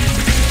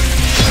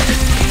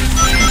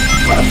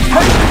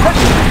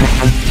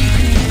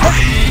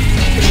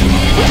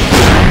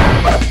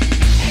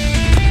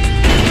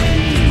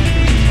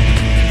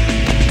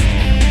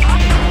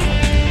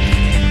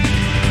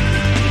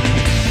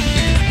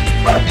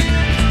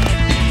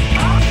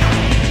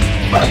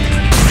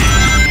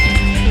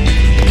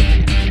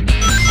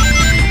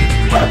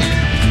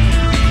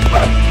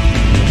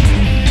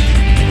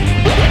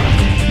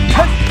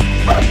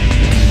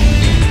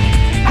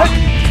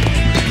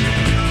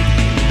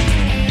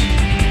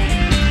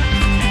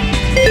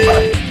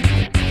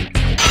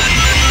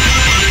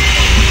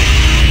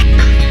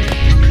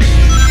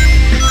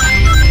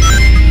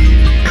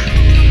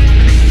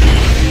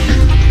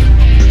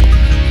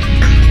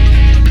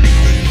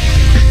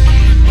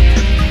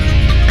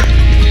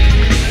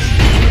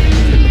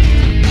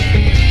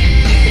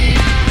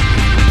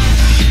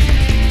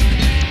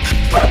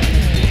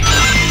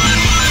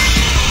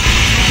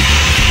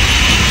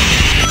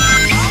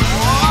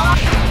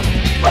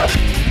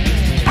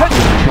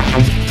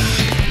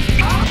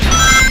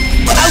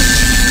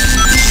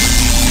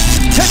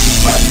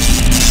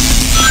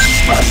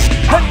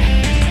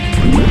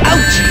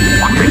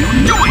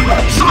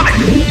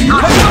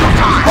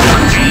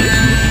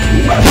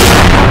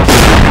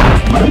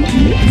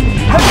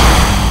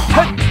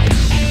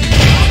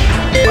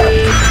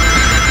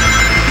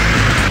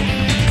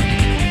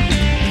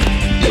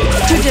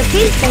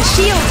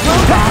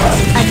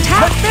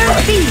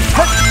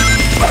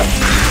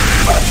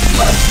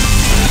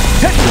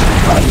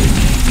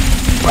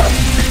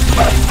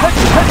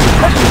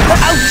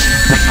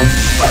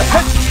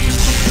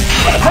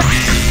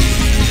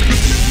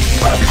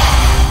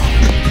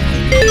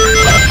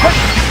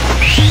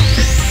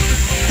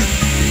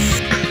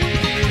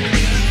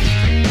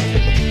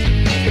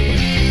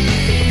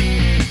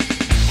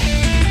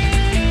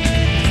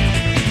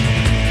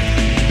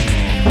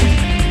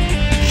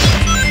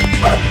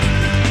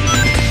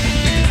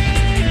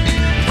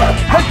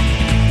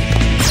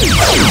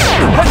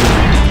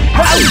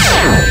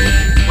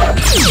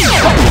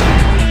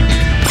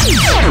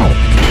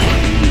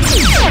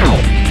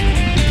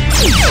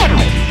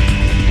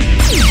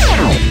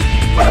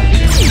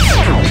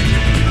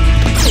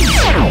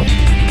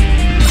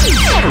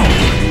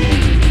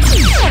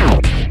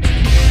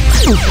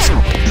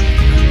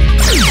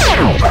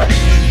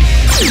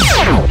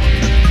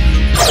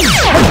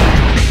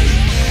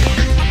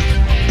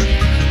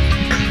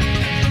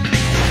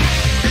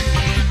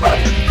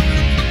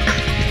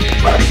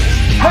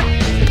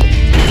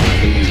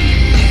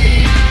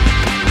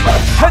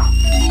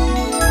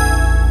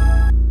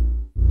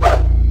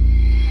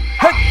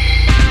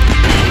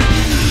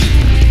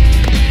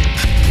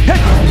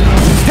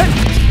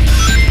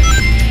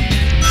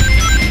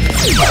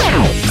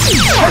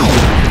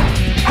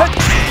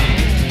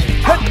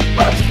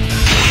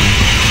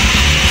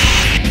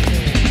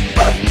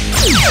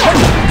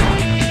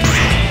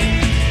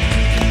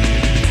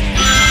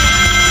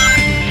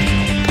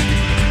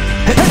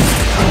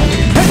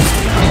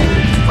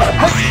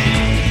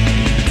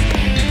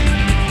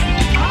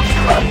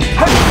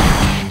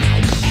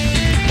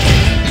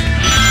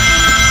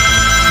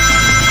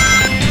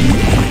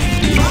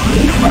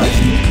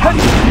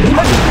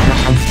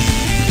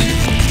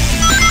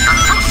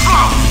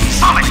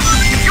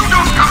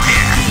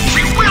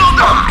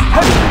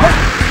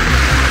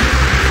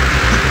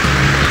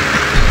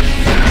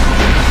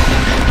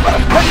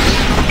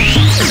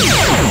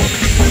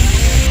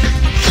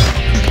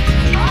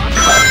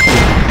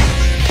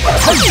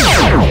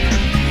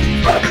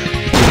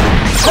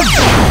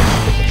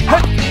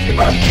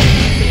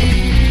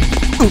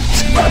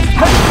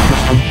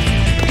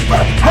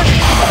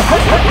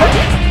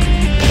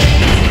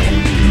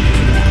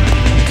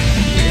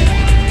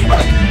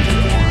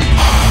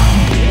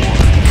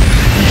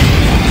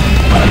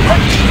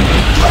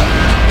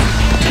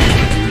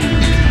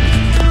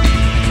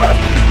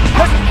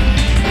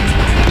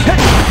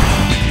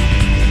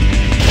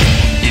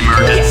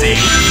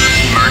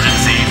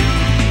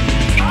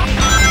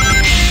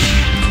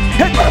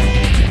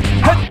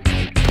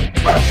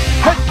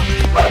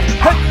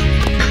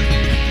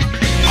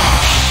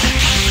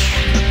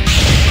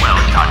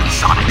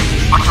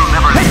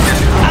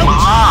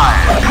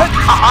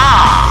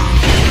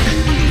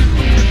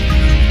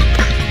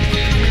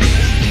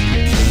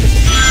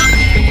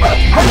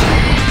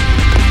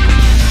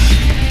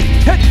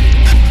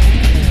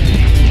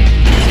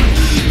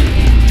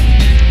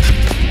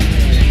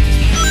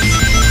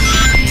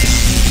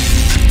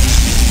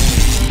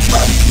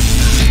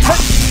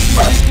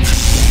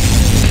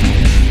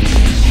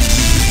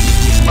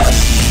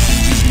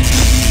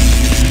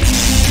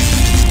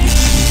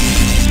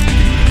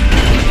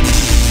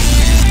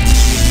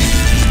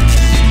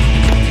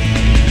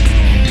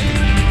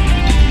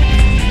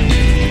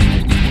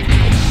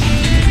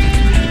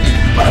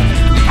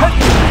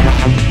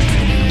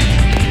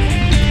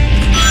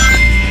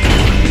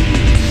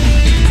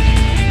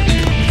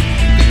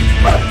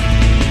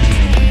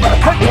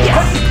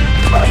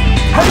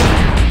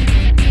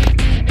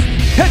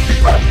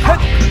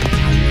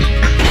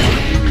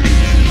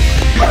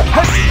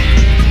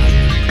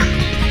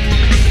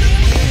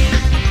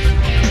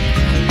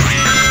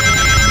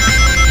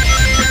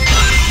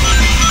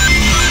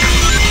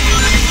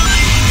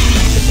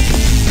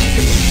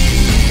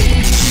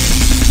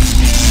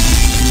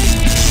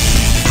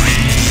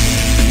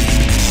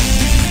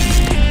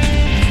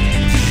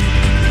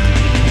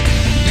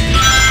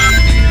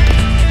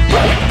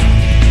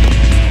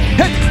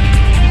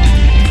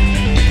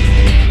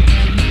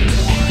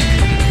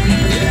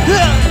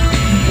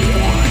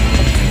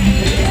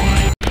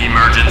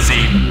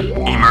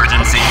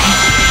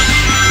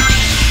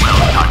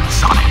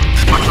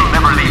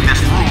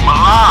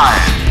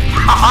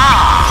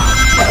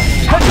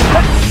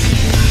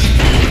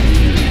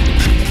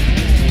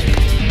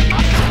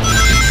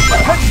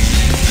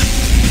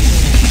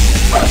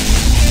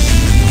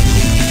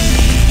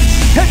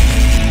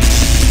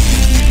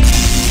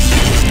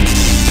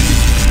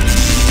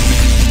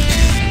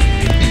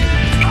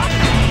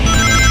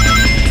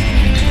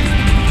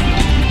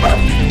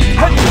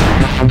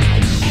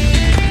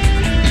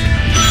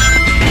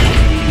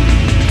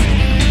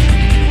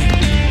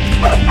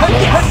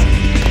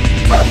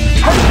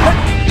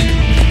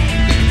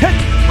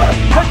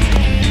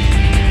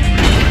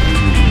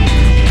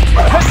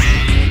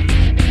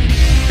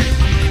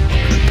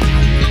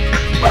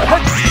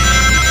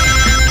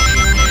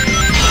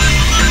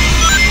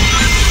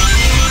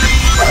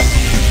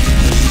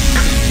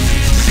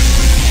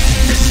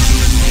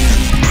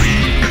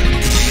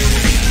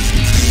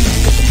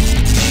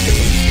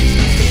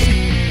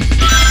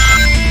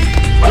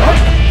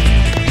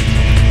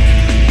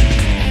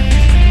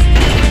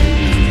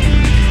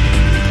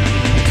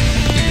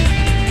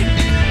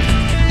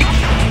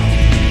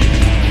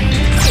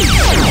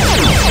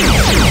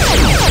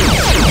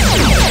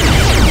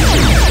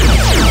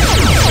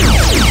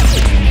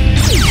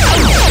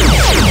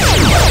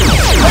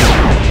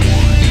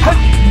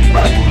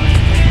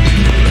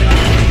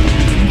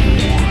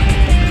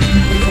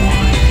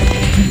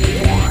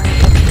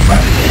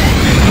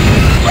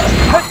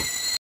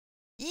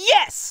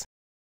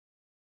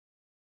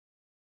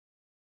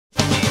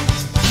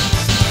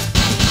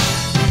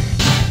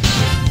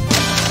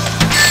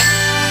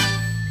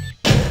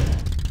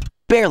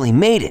 Barely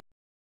made it.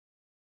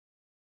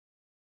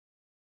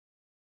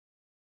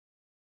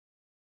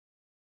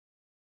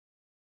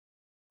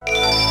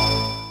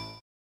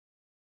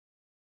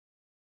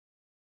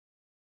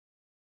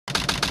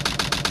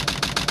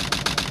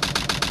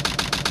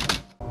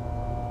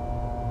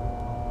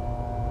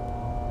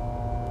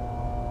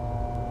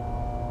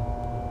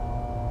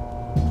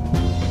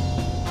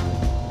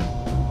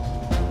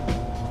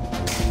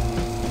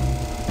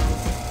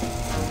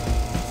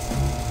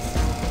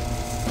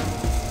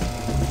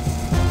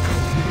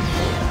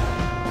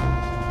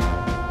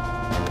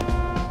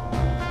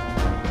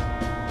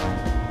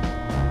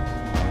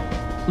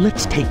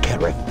 Let's take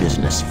care of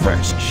business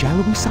first,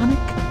 shall we, Sonic?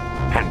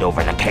 Hand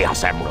over the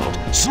Chaos Emerald,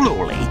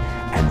 slowly,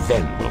 and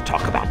then we'll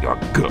talk about your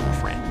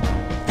girlfriend.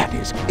 That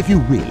is, if you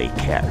really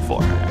care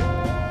for her.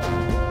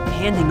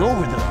 Handing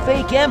over the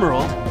fake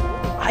emerald?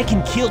 I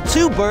can kill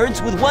 2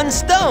 birds with 1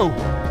 stone!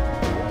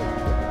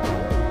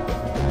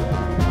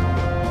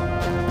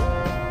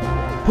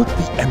 Put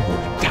the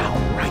emerald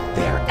down right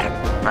there and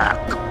back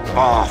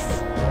off.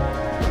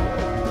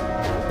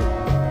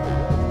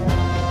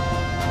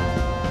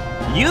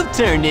 You've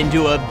turned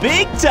into a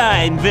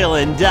big-time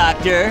villain,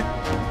 Doctor!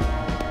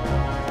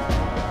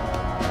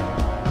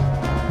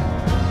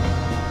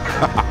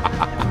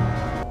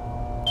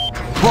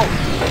 Whoa!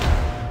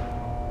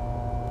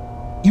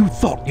 You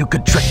thought you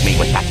could trick me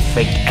with that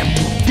fake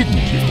emerald, didn't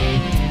you?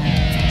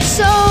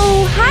 So,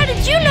 how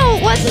did you know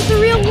it wasn't the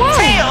real one?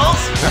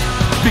 Tails!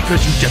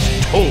 Because you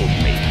just told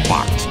me,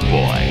 Fox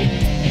Boy.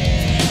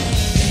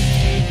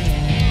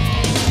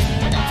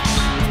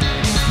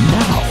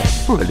 Now,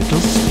 for a little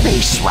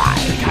space ride.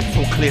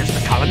 Capsule clears the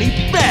colony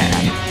bad.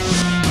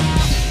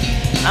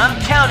 I'm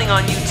counting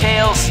on you,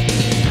 Tails.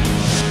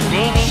 And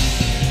Amy,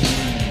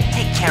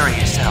 take care of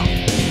yourself.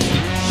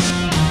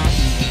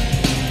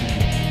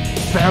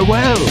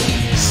 Farewell,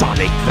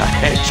 Sonic the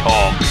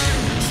Hedgehog.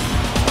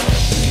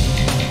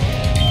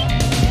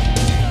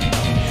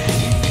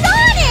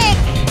 Sonic!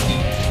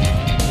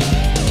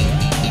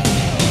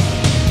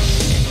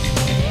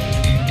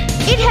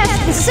 It has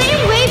the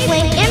same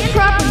wavelength and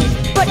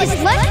properties, but is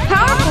less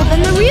powerful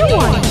than the real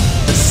one.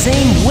 The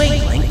same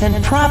wavelength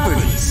and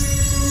properties.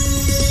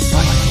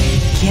 But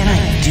can I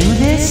do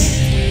this?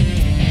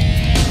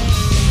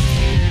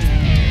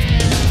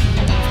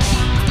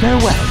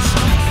 Farewell,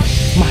 Sonic,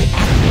 my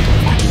admirable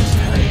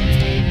adversary.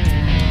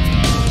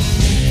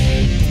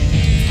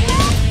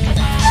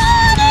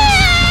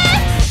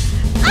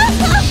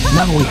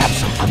 Now we have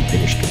some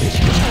unfinished business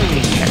to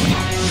take care of.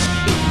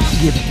 If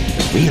you give me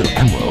the real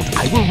emerald,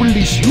 I will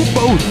release you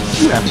both.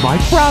 You have my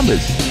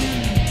promise.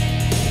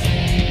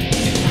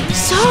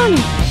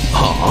 Sonic!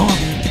 Huh?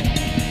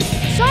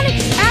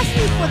 Sonic's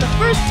asking for the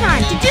first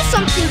time to do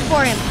something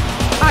for him.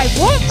 I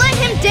won't let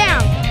him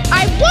down.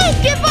 I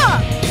won't give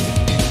up!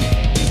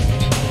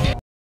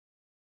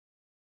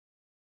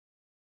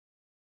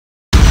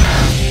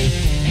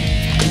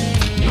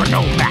 You're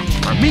no match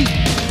for me,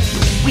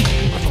 sweet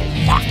little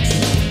fox.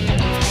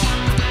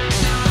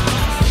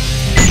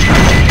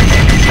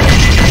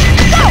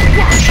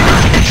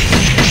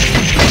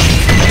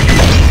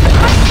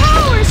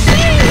 Power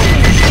swing!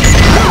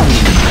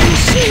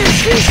 Machine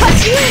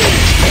swing!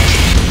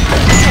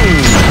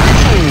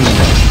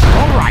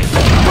 All right,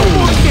 no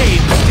more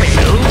games,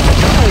 Tails.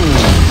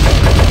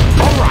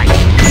 All right,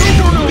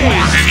 no more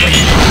games.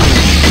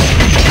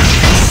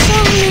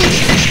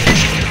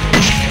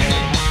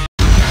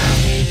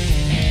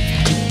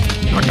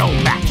 You're no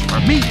match for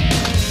me,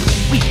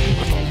 sweet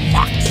little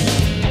fox.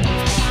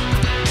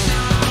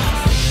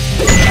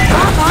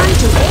 Hop on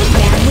to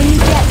Eggman when you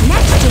get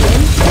next to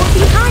him or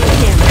behind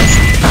him.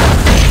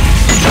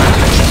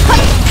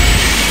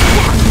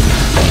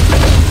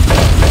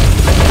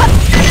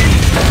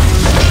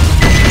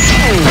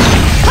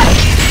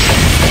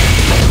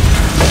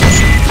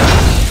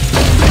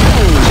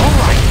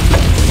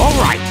 All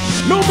right,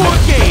 no more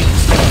games.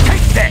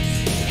 Take this.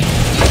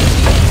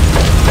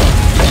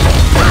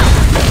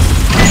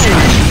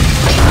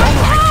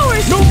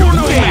 No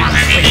more games,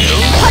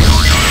 Tails.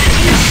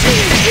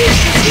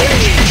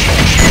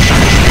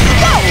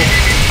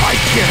 I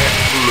can't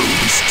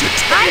lose to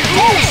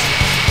Tails.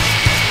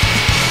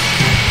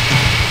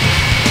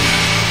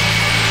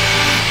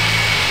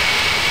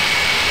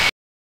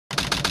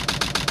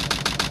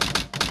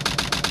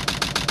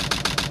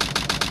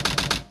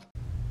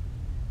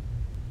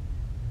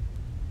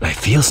 I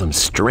feel some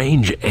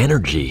strange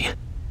energy.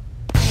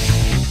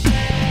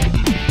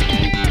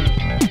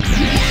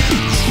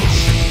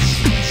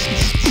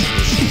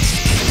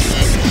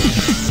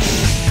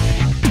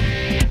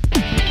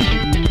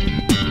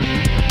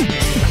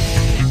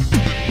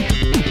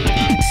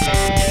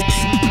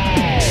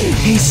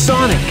 Hey,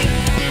 Sonic!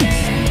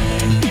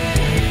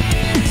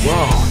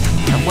 Whoa,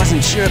 I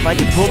wasn't sure if I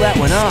could pull that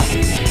one off.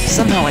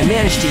 Somehow I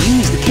managed to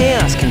use the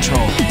Chaos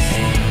Control.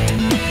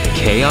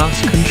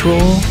 Chaos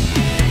Control?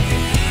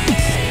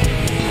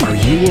 Are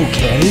you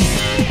okay?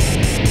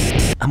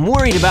 I'm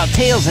worried about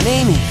Tails and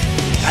Amy.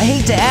 I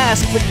hate to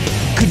ask, but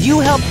could you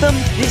help them?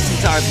 This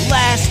is our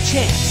last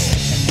chance.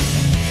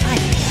 I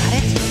got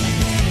it.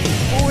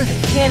 Before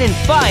the cannon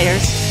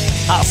fires,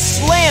 I'll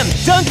slam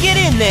dunk it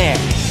in there.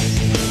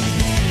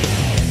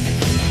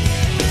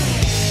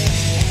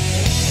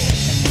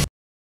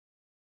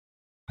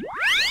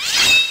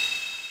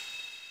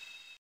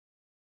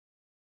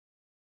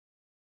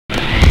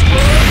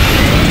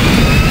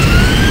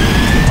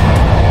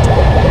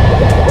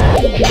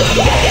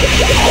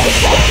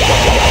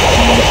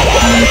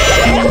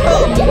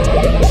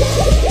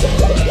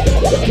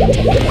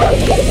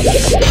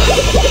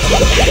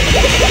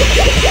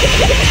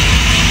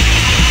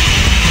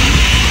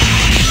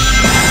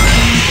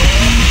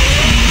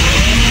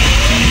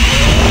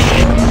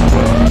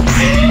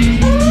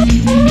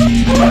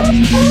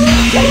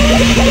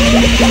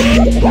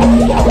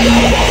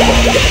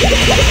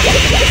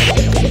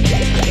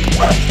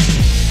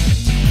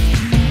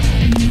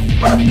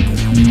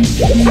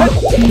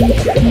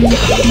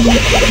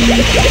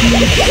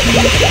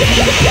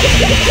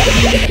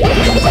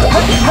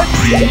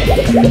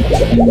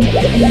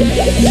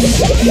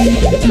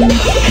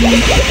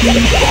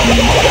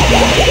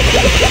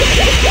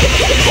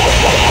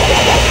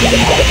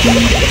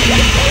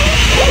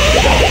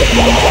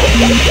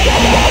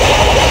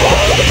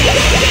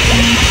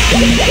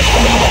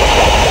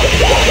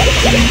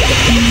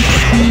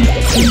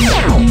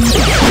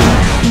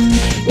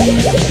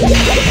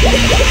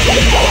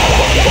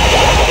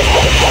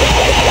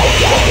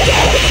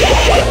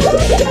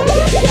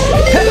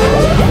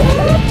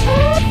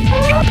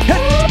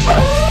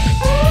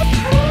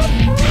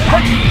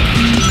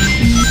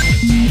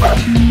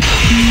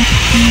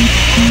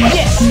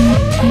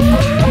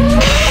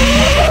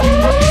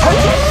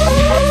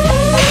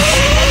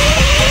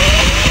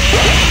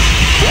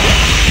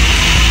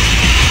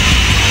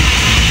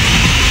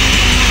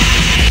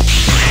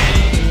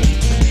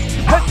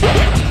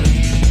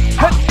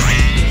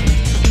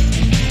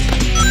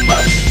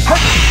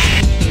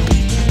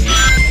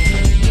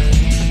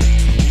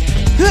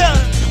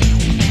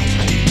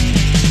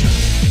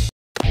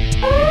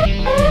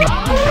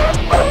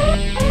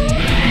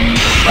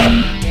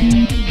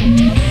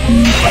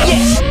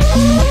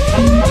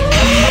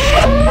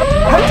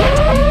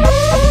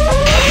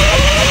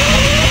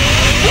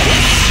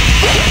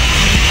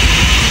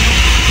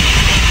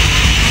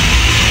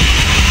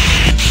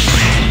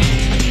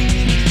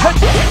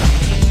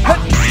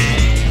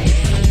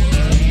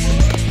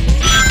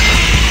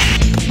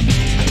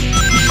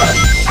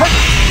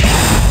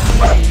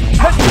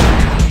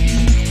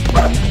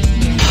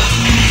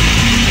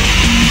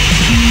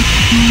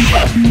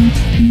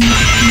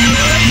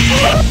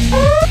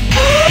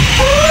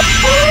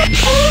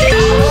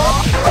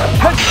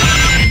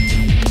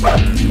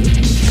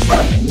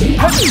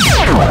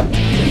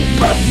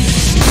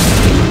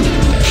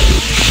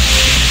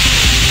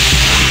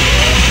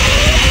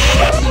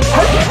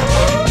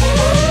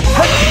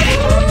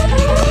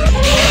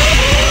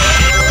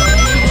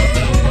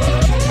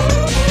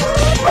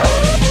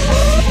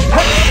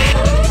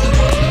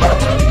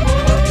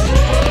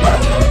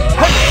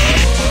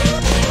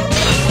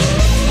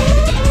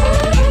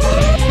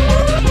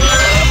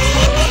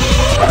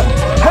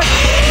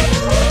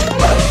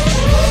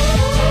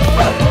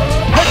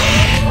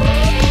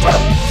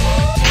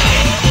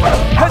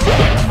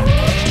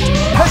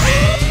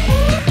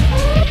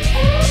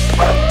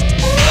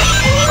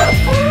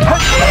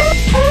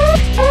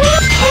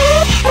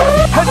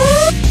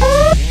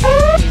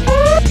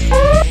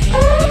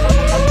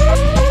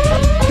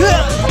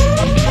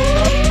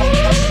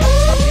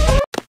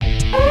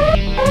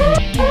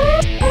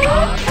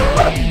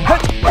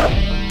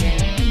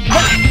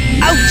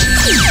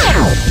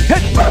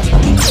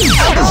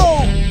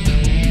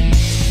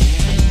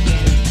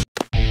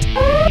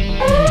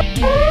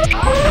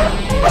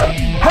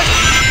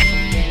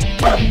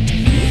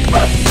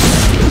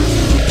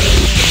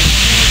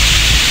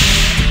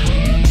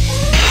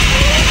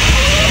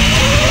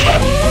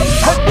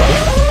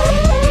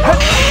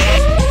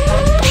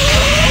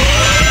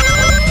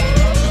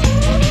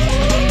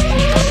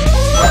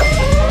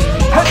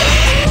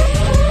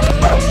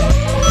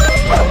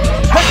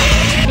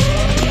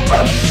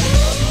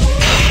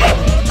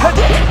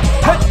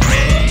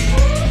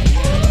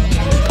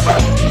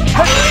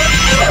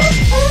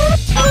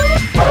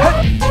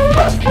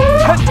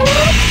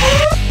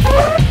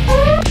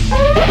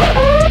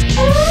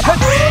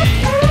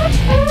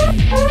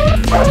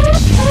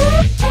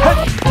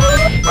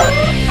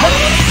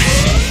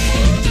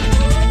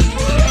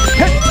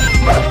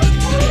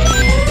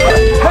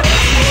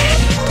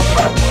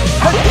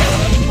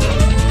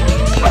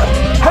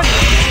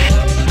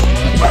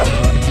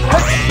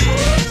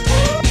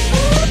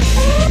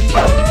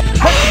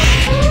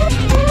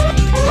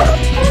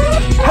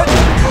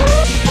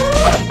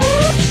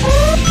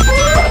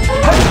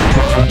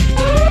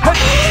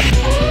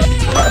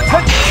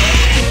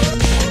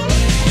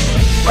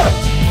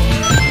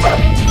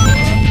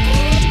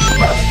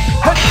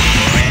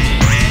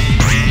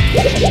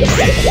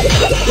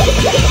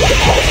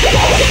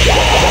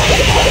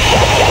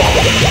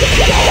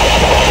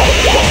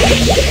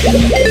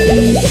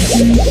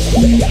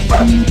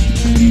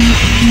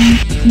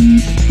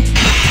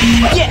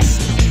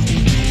 Yes!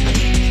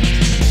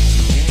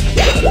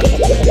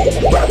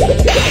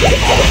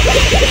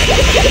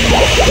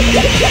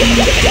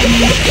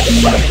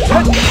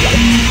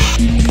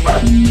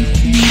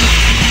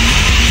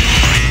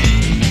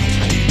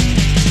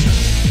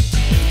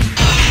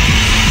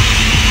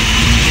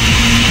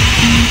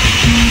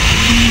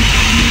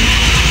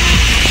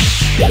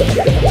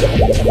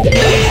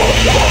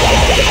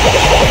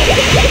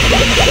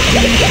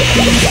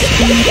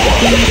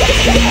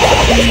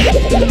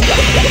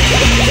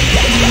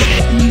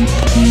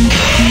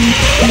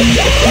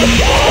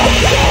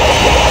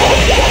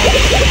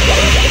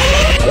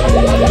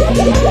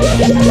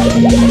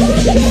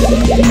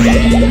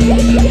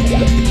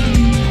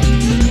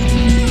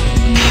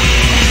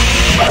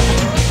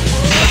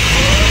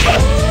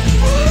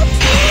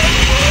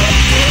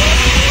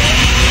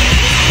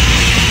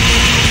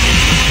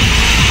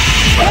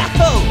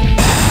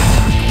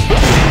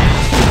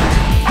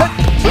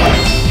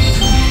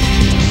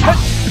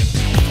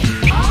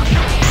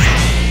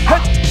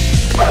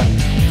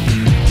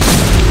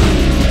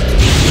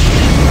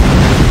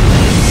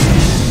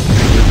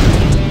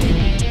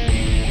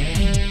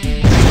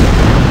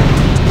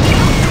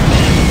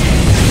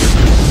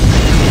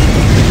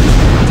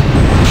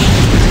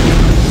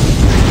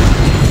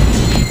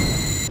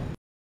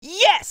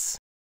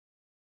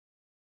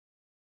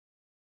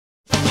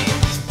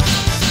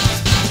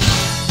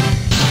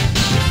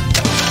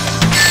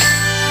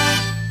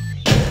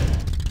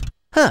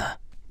 Huh,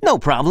 no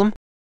problem.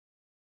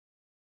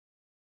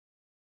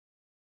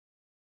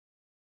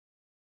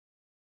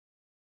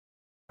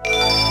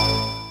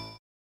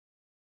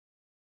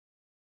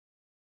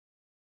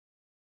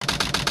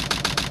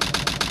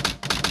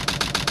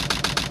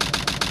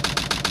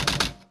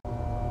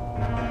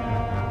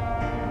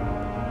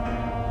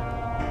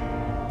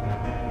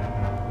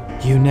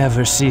 You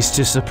never cease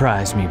to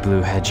surprise me,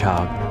 Blue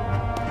Hedgehog.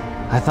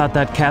 I thought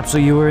that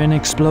capsule you were in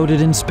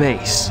exploded in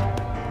space.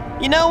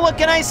 You know, what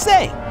can I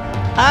say?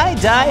 I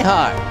die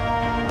hard.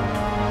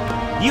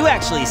 You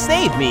actually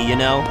saved me, you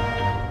know.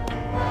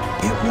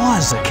 It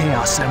was a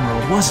Chaos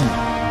Emerald, wasn't it?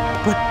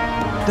 But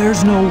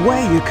there's no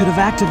way you could have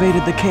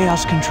activated the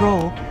Chaos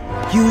Control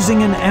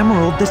using an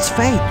emerald that's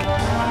fake.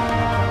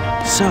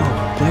 So,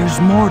 there's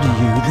more to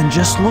you than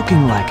just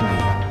looking like me.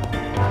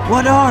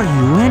 What are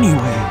you,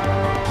 anyway?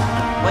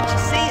 What you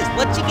see is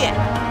what you get.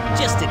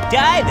 Just a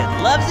guy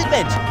that loves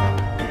adventure.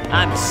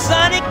 I'm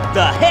Sonic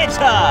the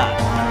Hedgehog!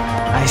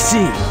 I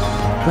see.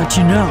 But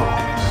you know,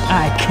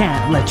 I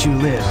can't let you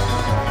live.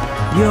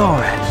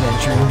 Your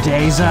adventuring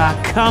days are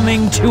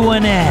coming to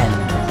an end.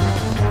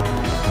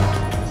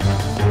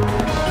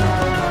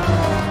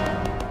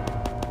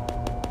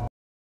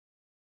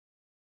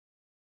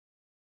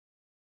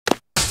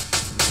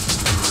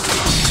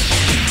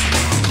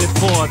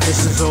 Before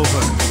this is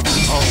over,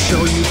 I'll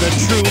show you the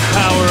true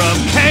power of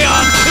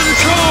Chaos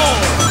Control!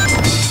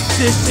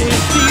 This is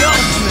the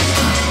ultimate!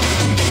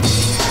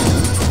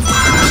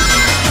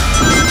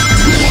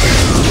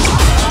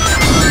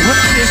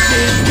 This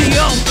is the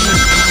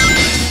ultimate!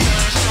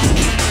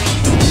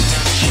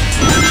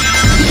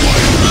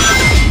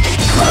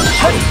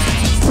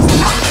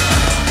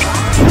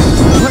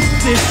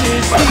 This is the ultimate! This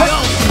is the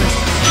ultimate!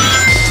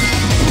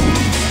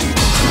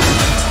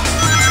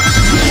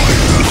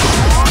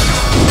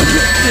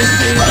 This is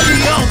the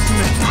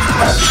ultimate!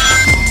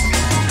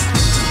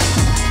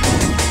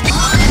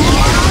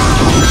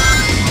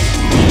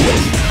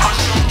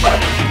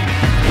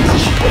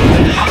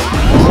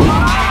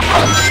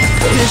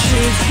 This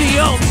is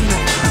the ultimate!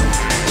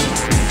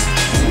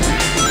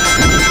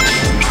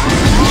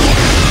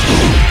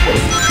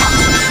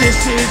 This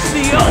is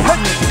the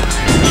ultimate!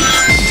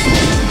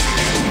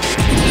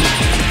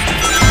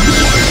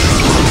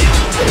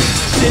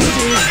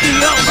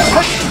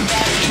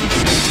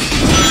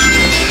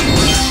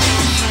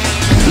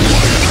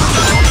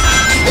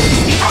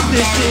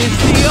 This is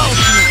the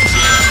ultimate!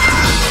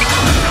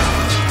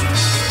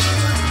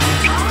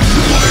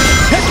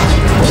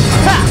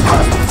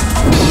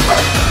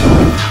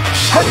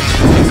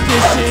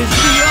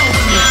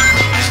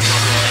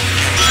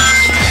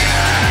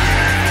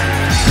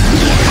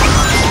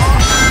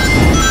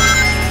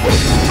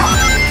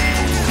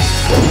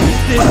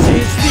 This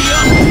is the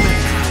ultimate!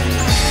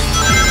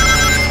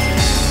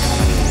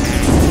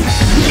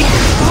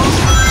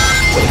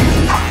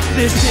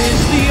 This is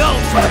the ultimate! This is the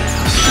ultimate!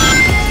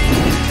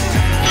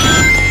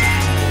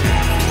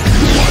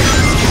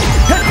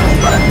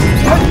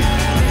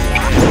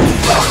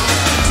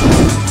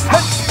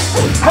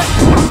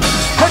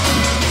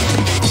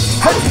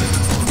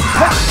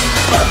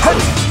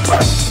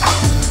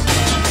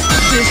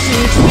 This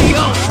is the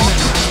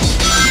ultimate!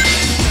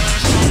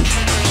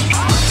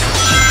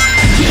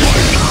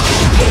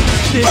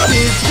 This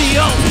is the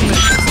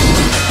ultimate!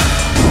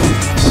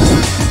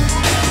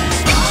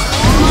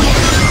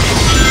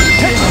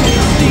 This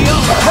is the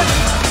ultimate!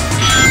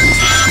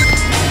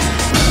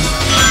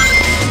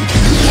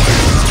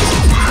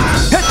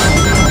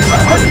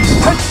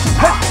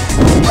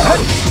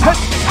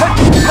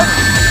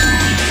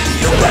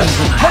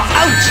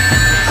 Ouch!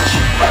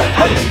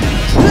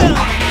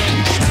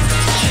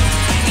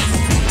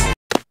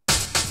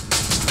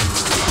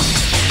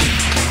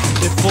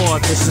 Before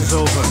this is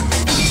over,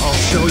 I'll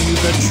show you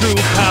the true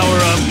power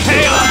of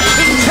Chaos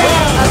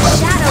Control! A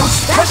shadow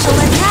special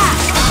attack!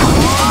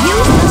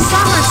 Use the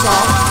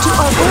somersault to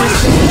avoid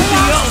the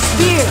Chaos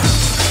Spear!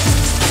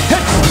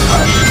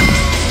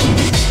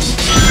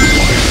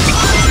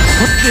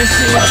 This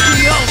is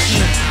the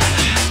ultimate!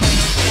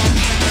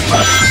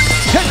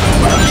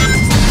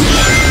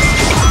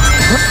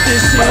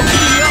 This is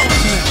the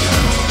ultimate!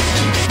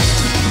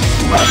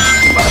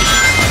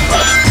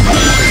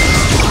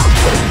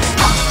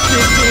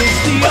 This is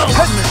the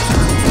ultimate!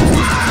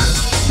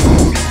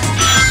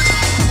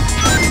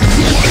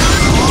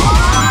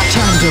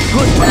 Time to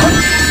put back!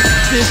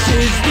 This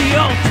is the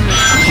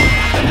ultimate!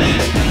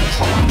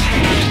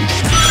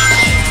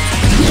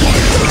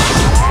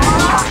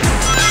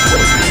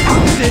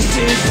 This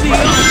is the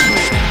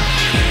ultimate!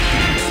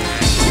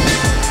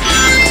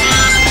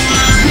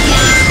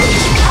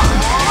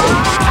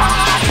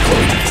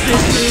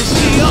 This is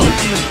the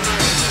ultimate!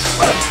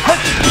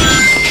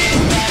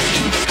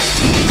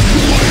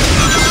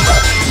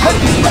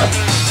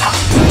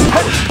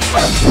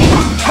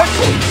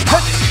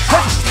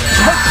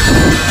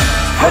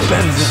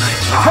 Better than I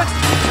thought.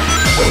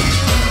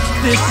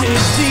 This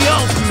is the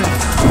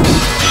ultimate!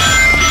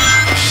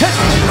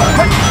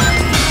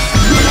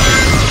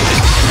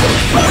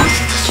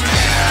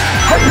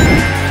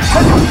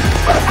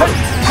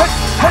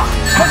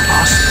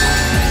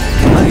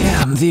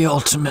 the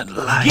ultimate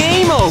light.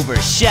 Game over,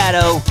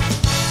 Shadow!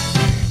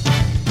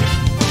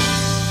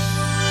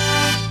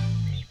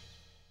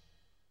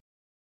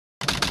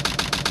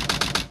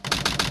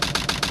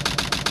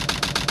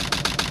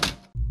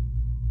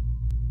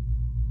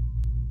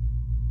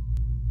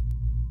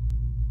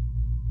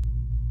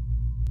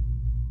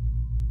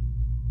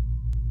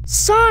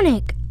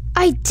 Sonic,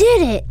 I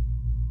did it!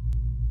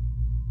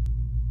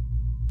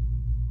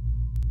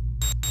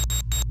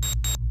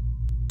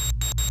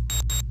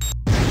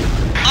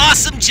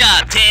 Awesome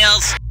job,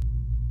 Tails!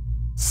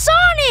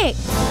 Sonic!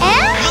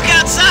 Eh? Look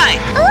outside!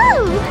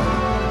 Ooh!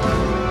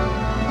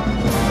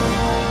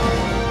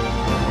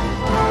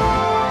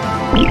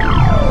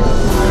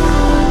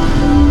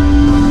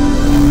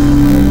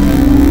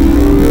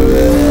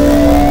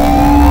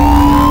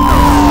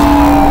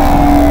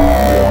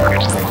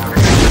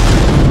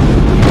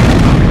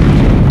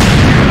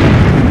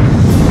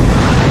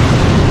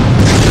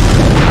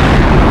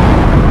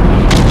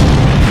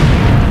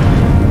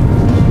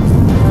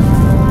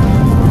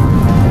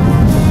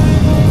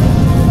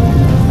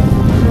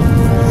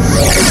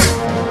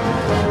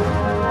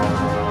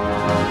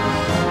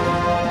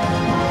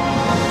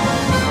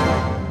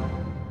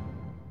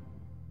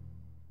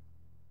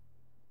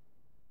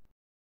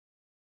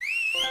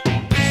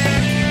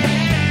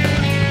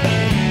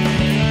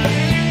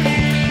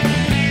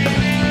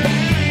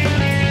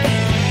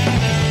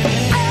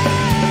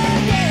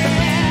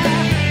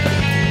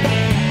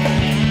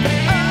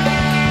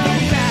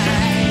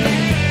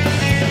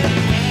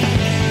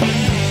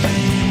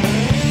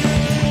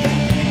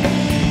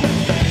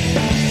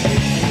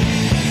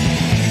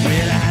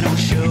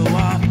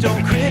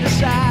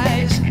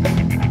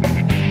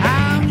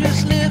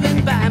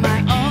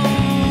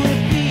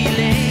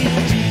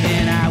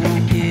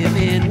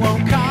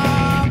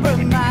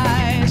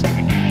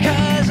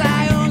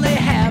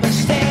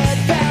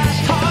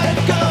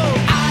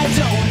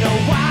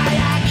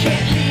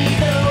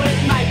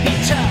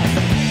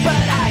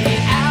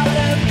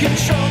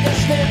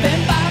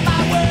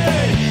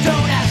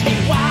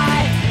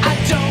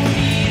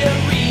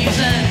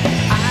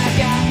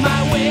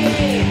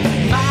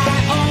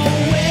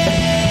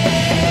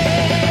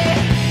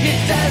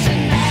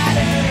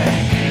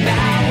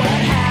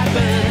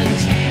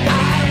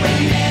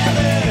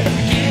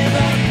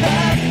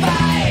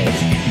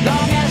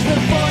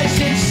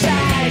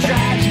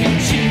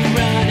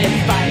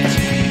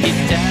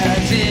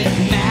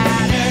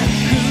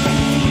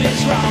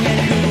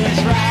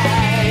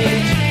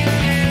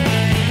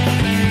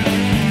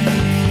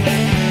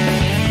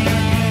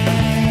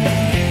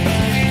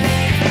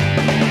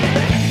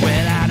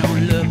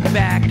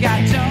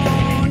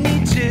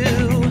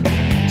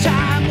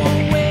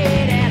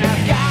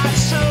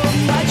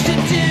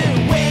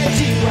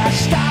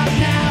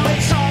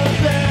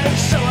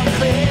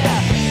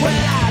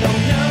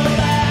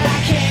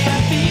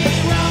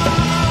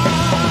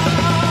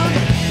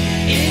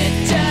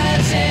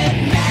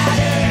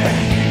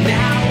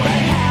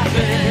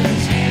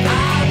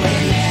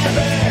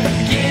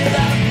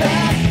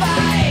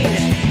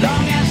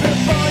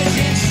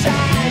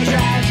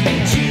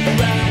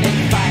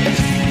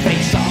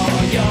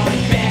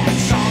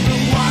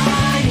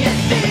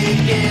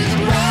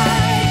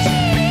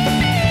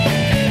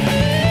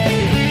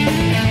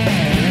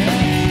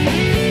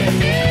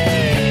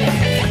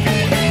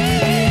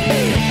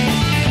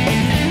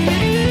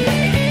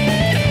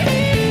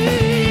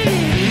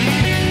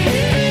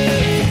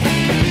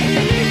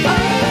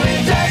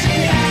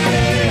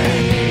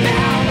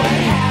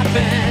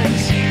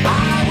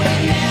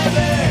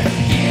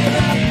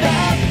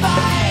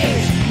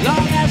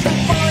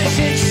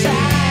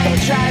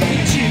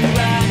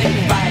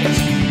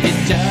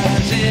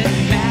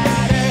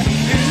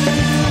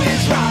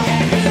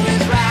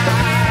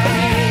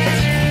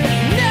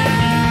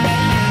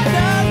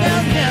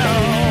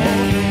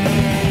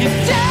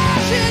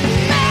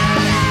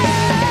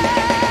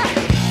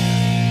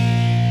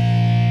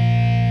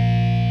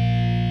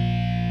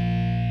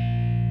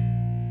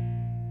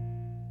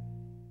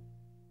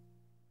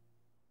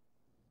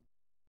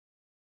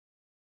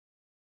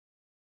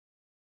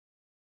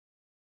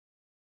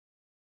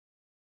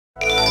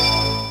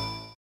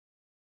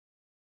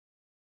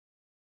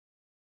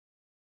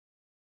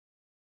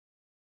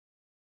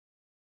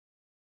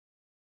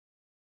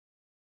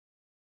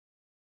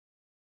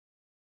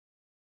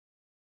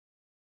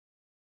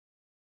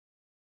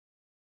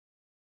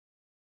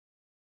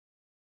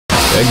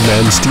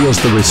 Eggman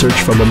steals the research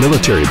from a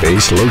military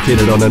base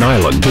located on an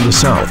island to the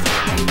south.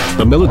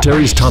 The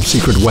military's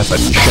top-secret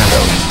weapon,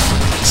 Shadow,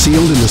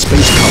 sealed in the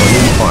space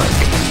colony Ark,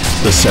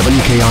 the 7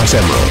 Chaos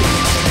Emerald.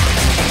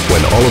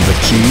 When all of the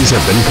keys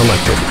have been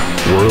collected,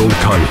 world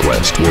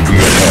conquest will be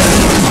at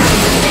hand.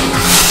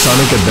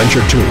 Sonic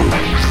Adventure 2,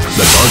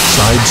 The Dark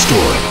Side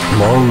Story.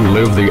 Long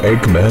live the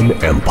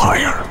Eggman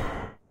Empire.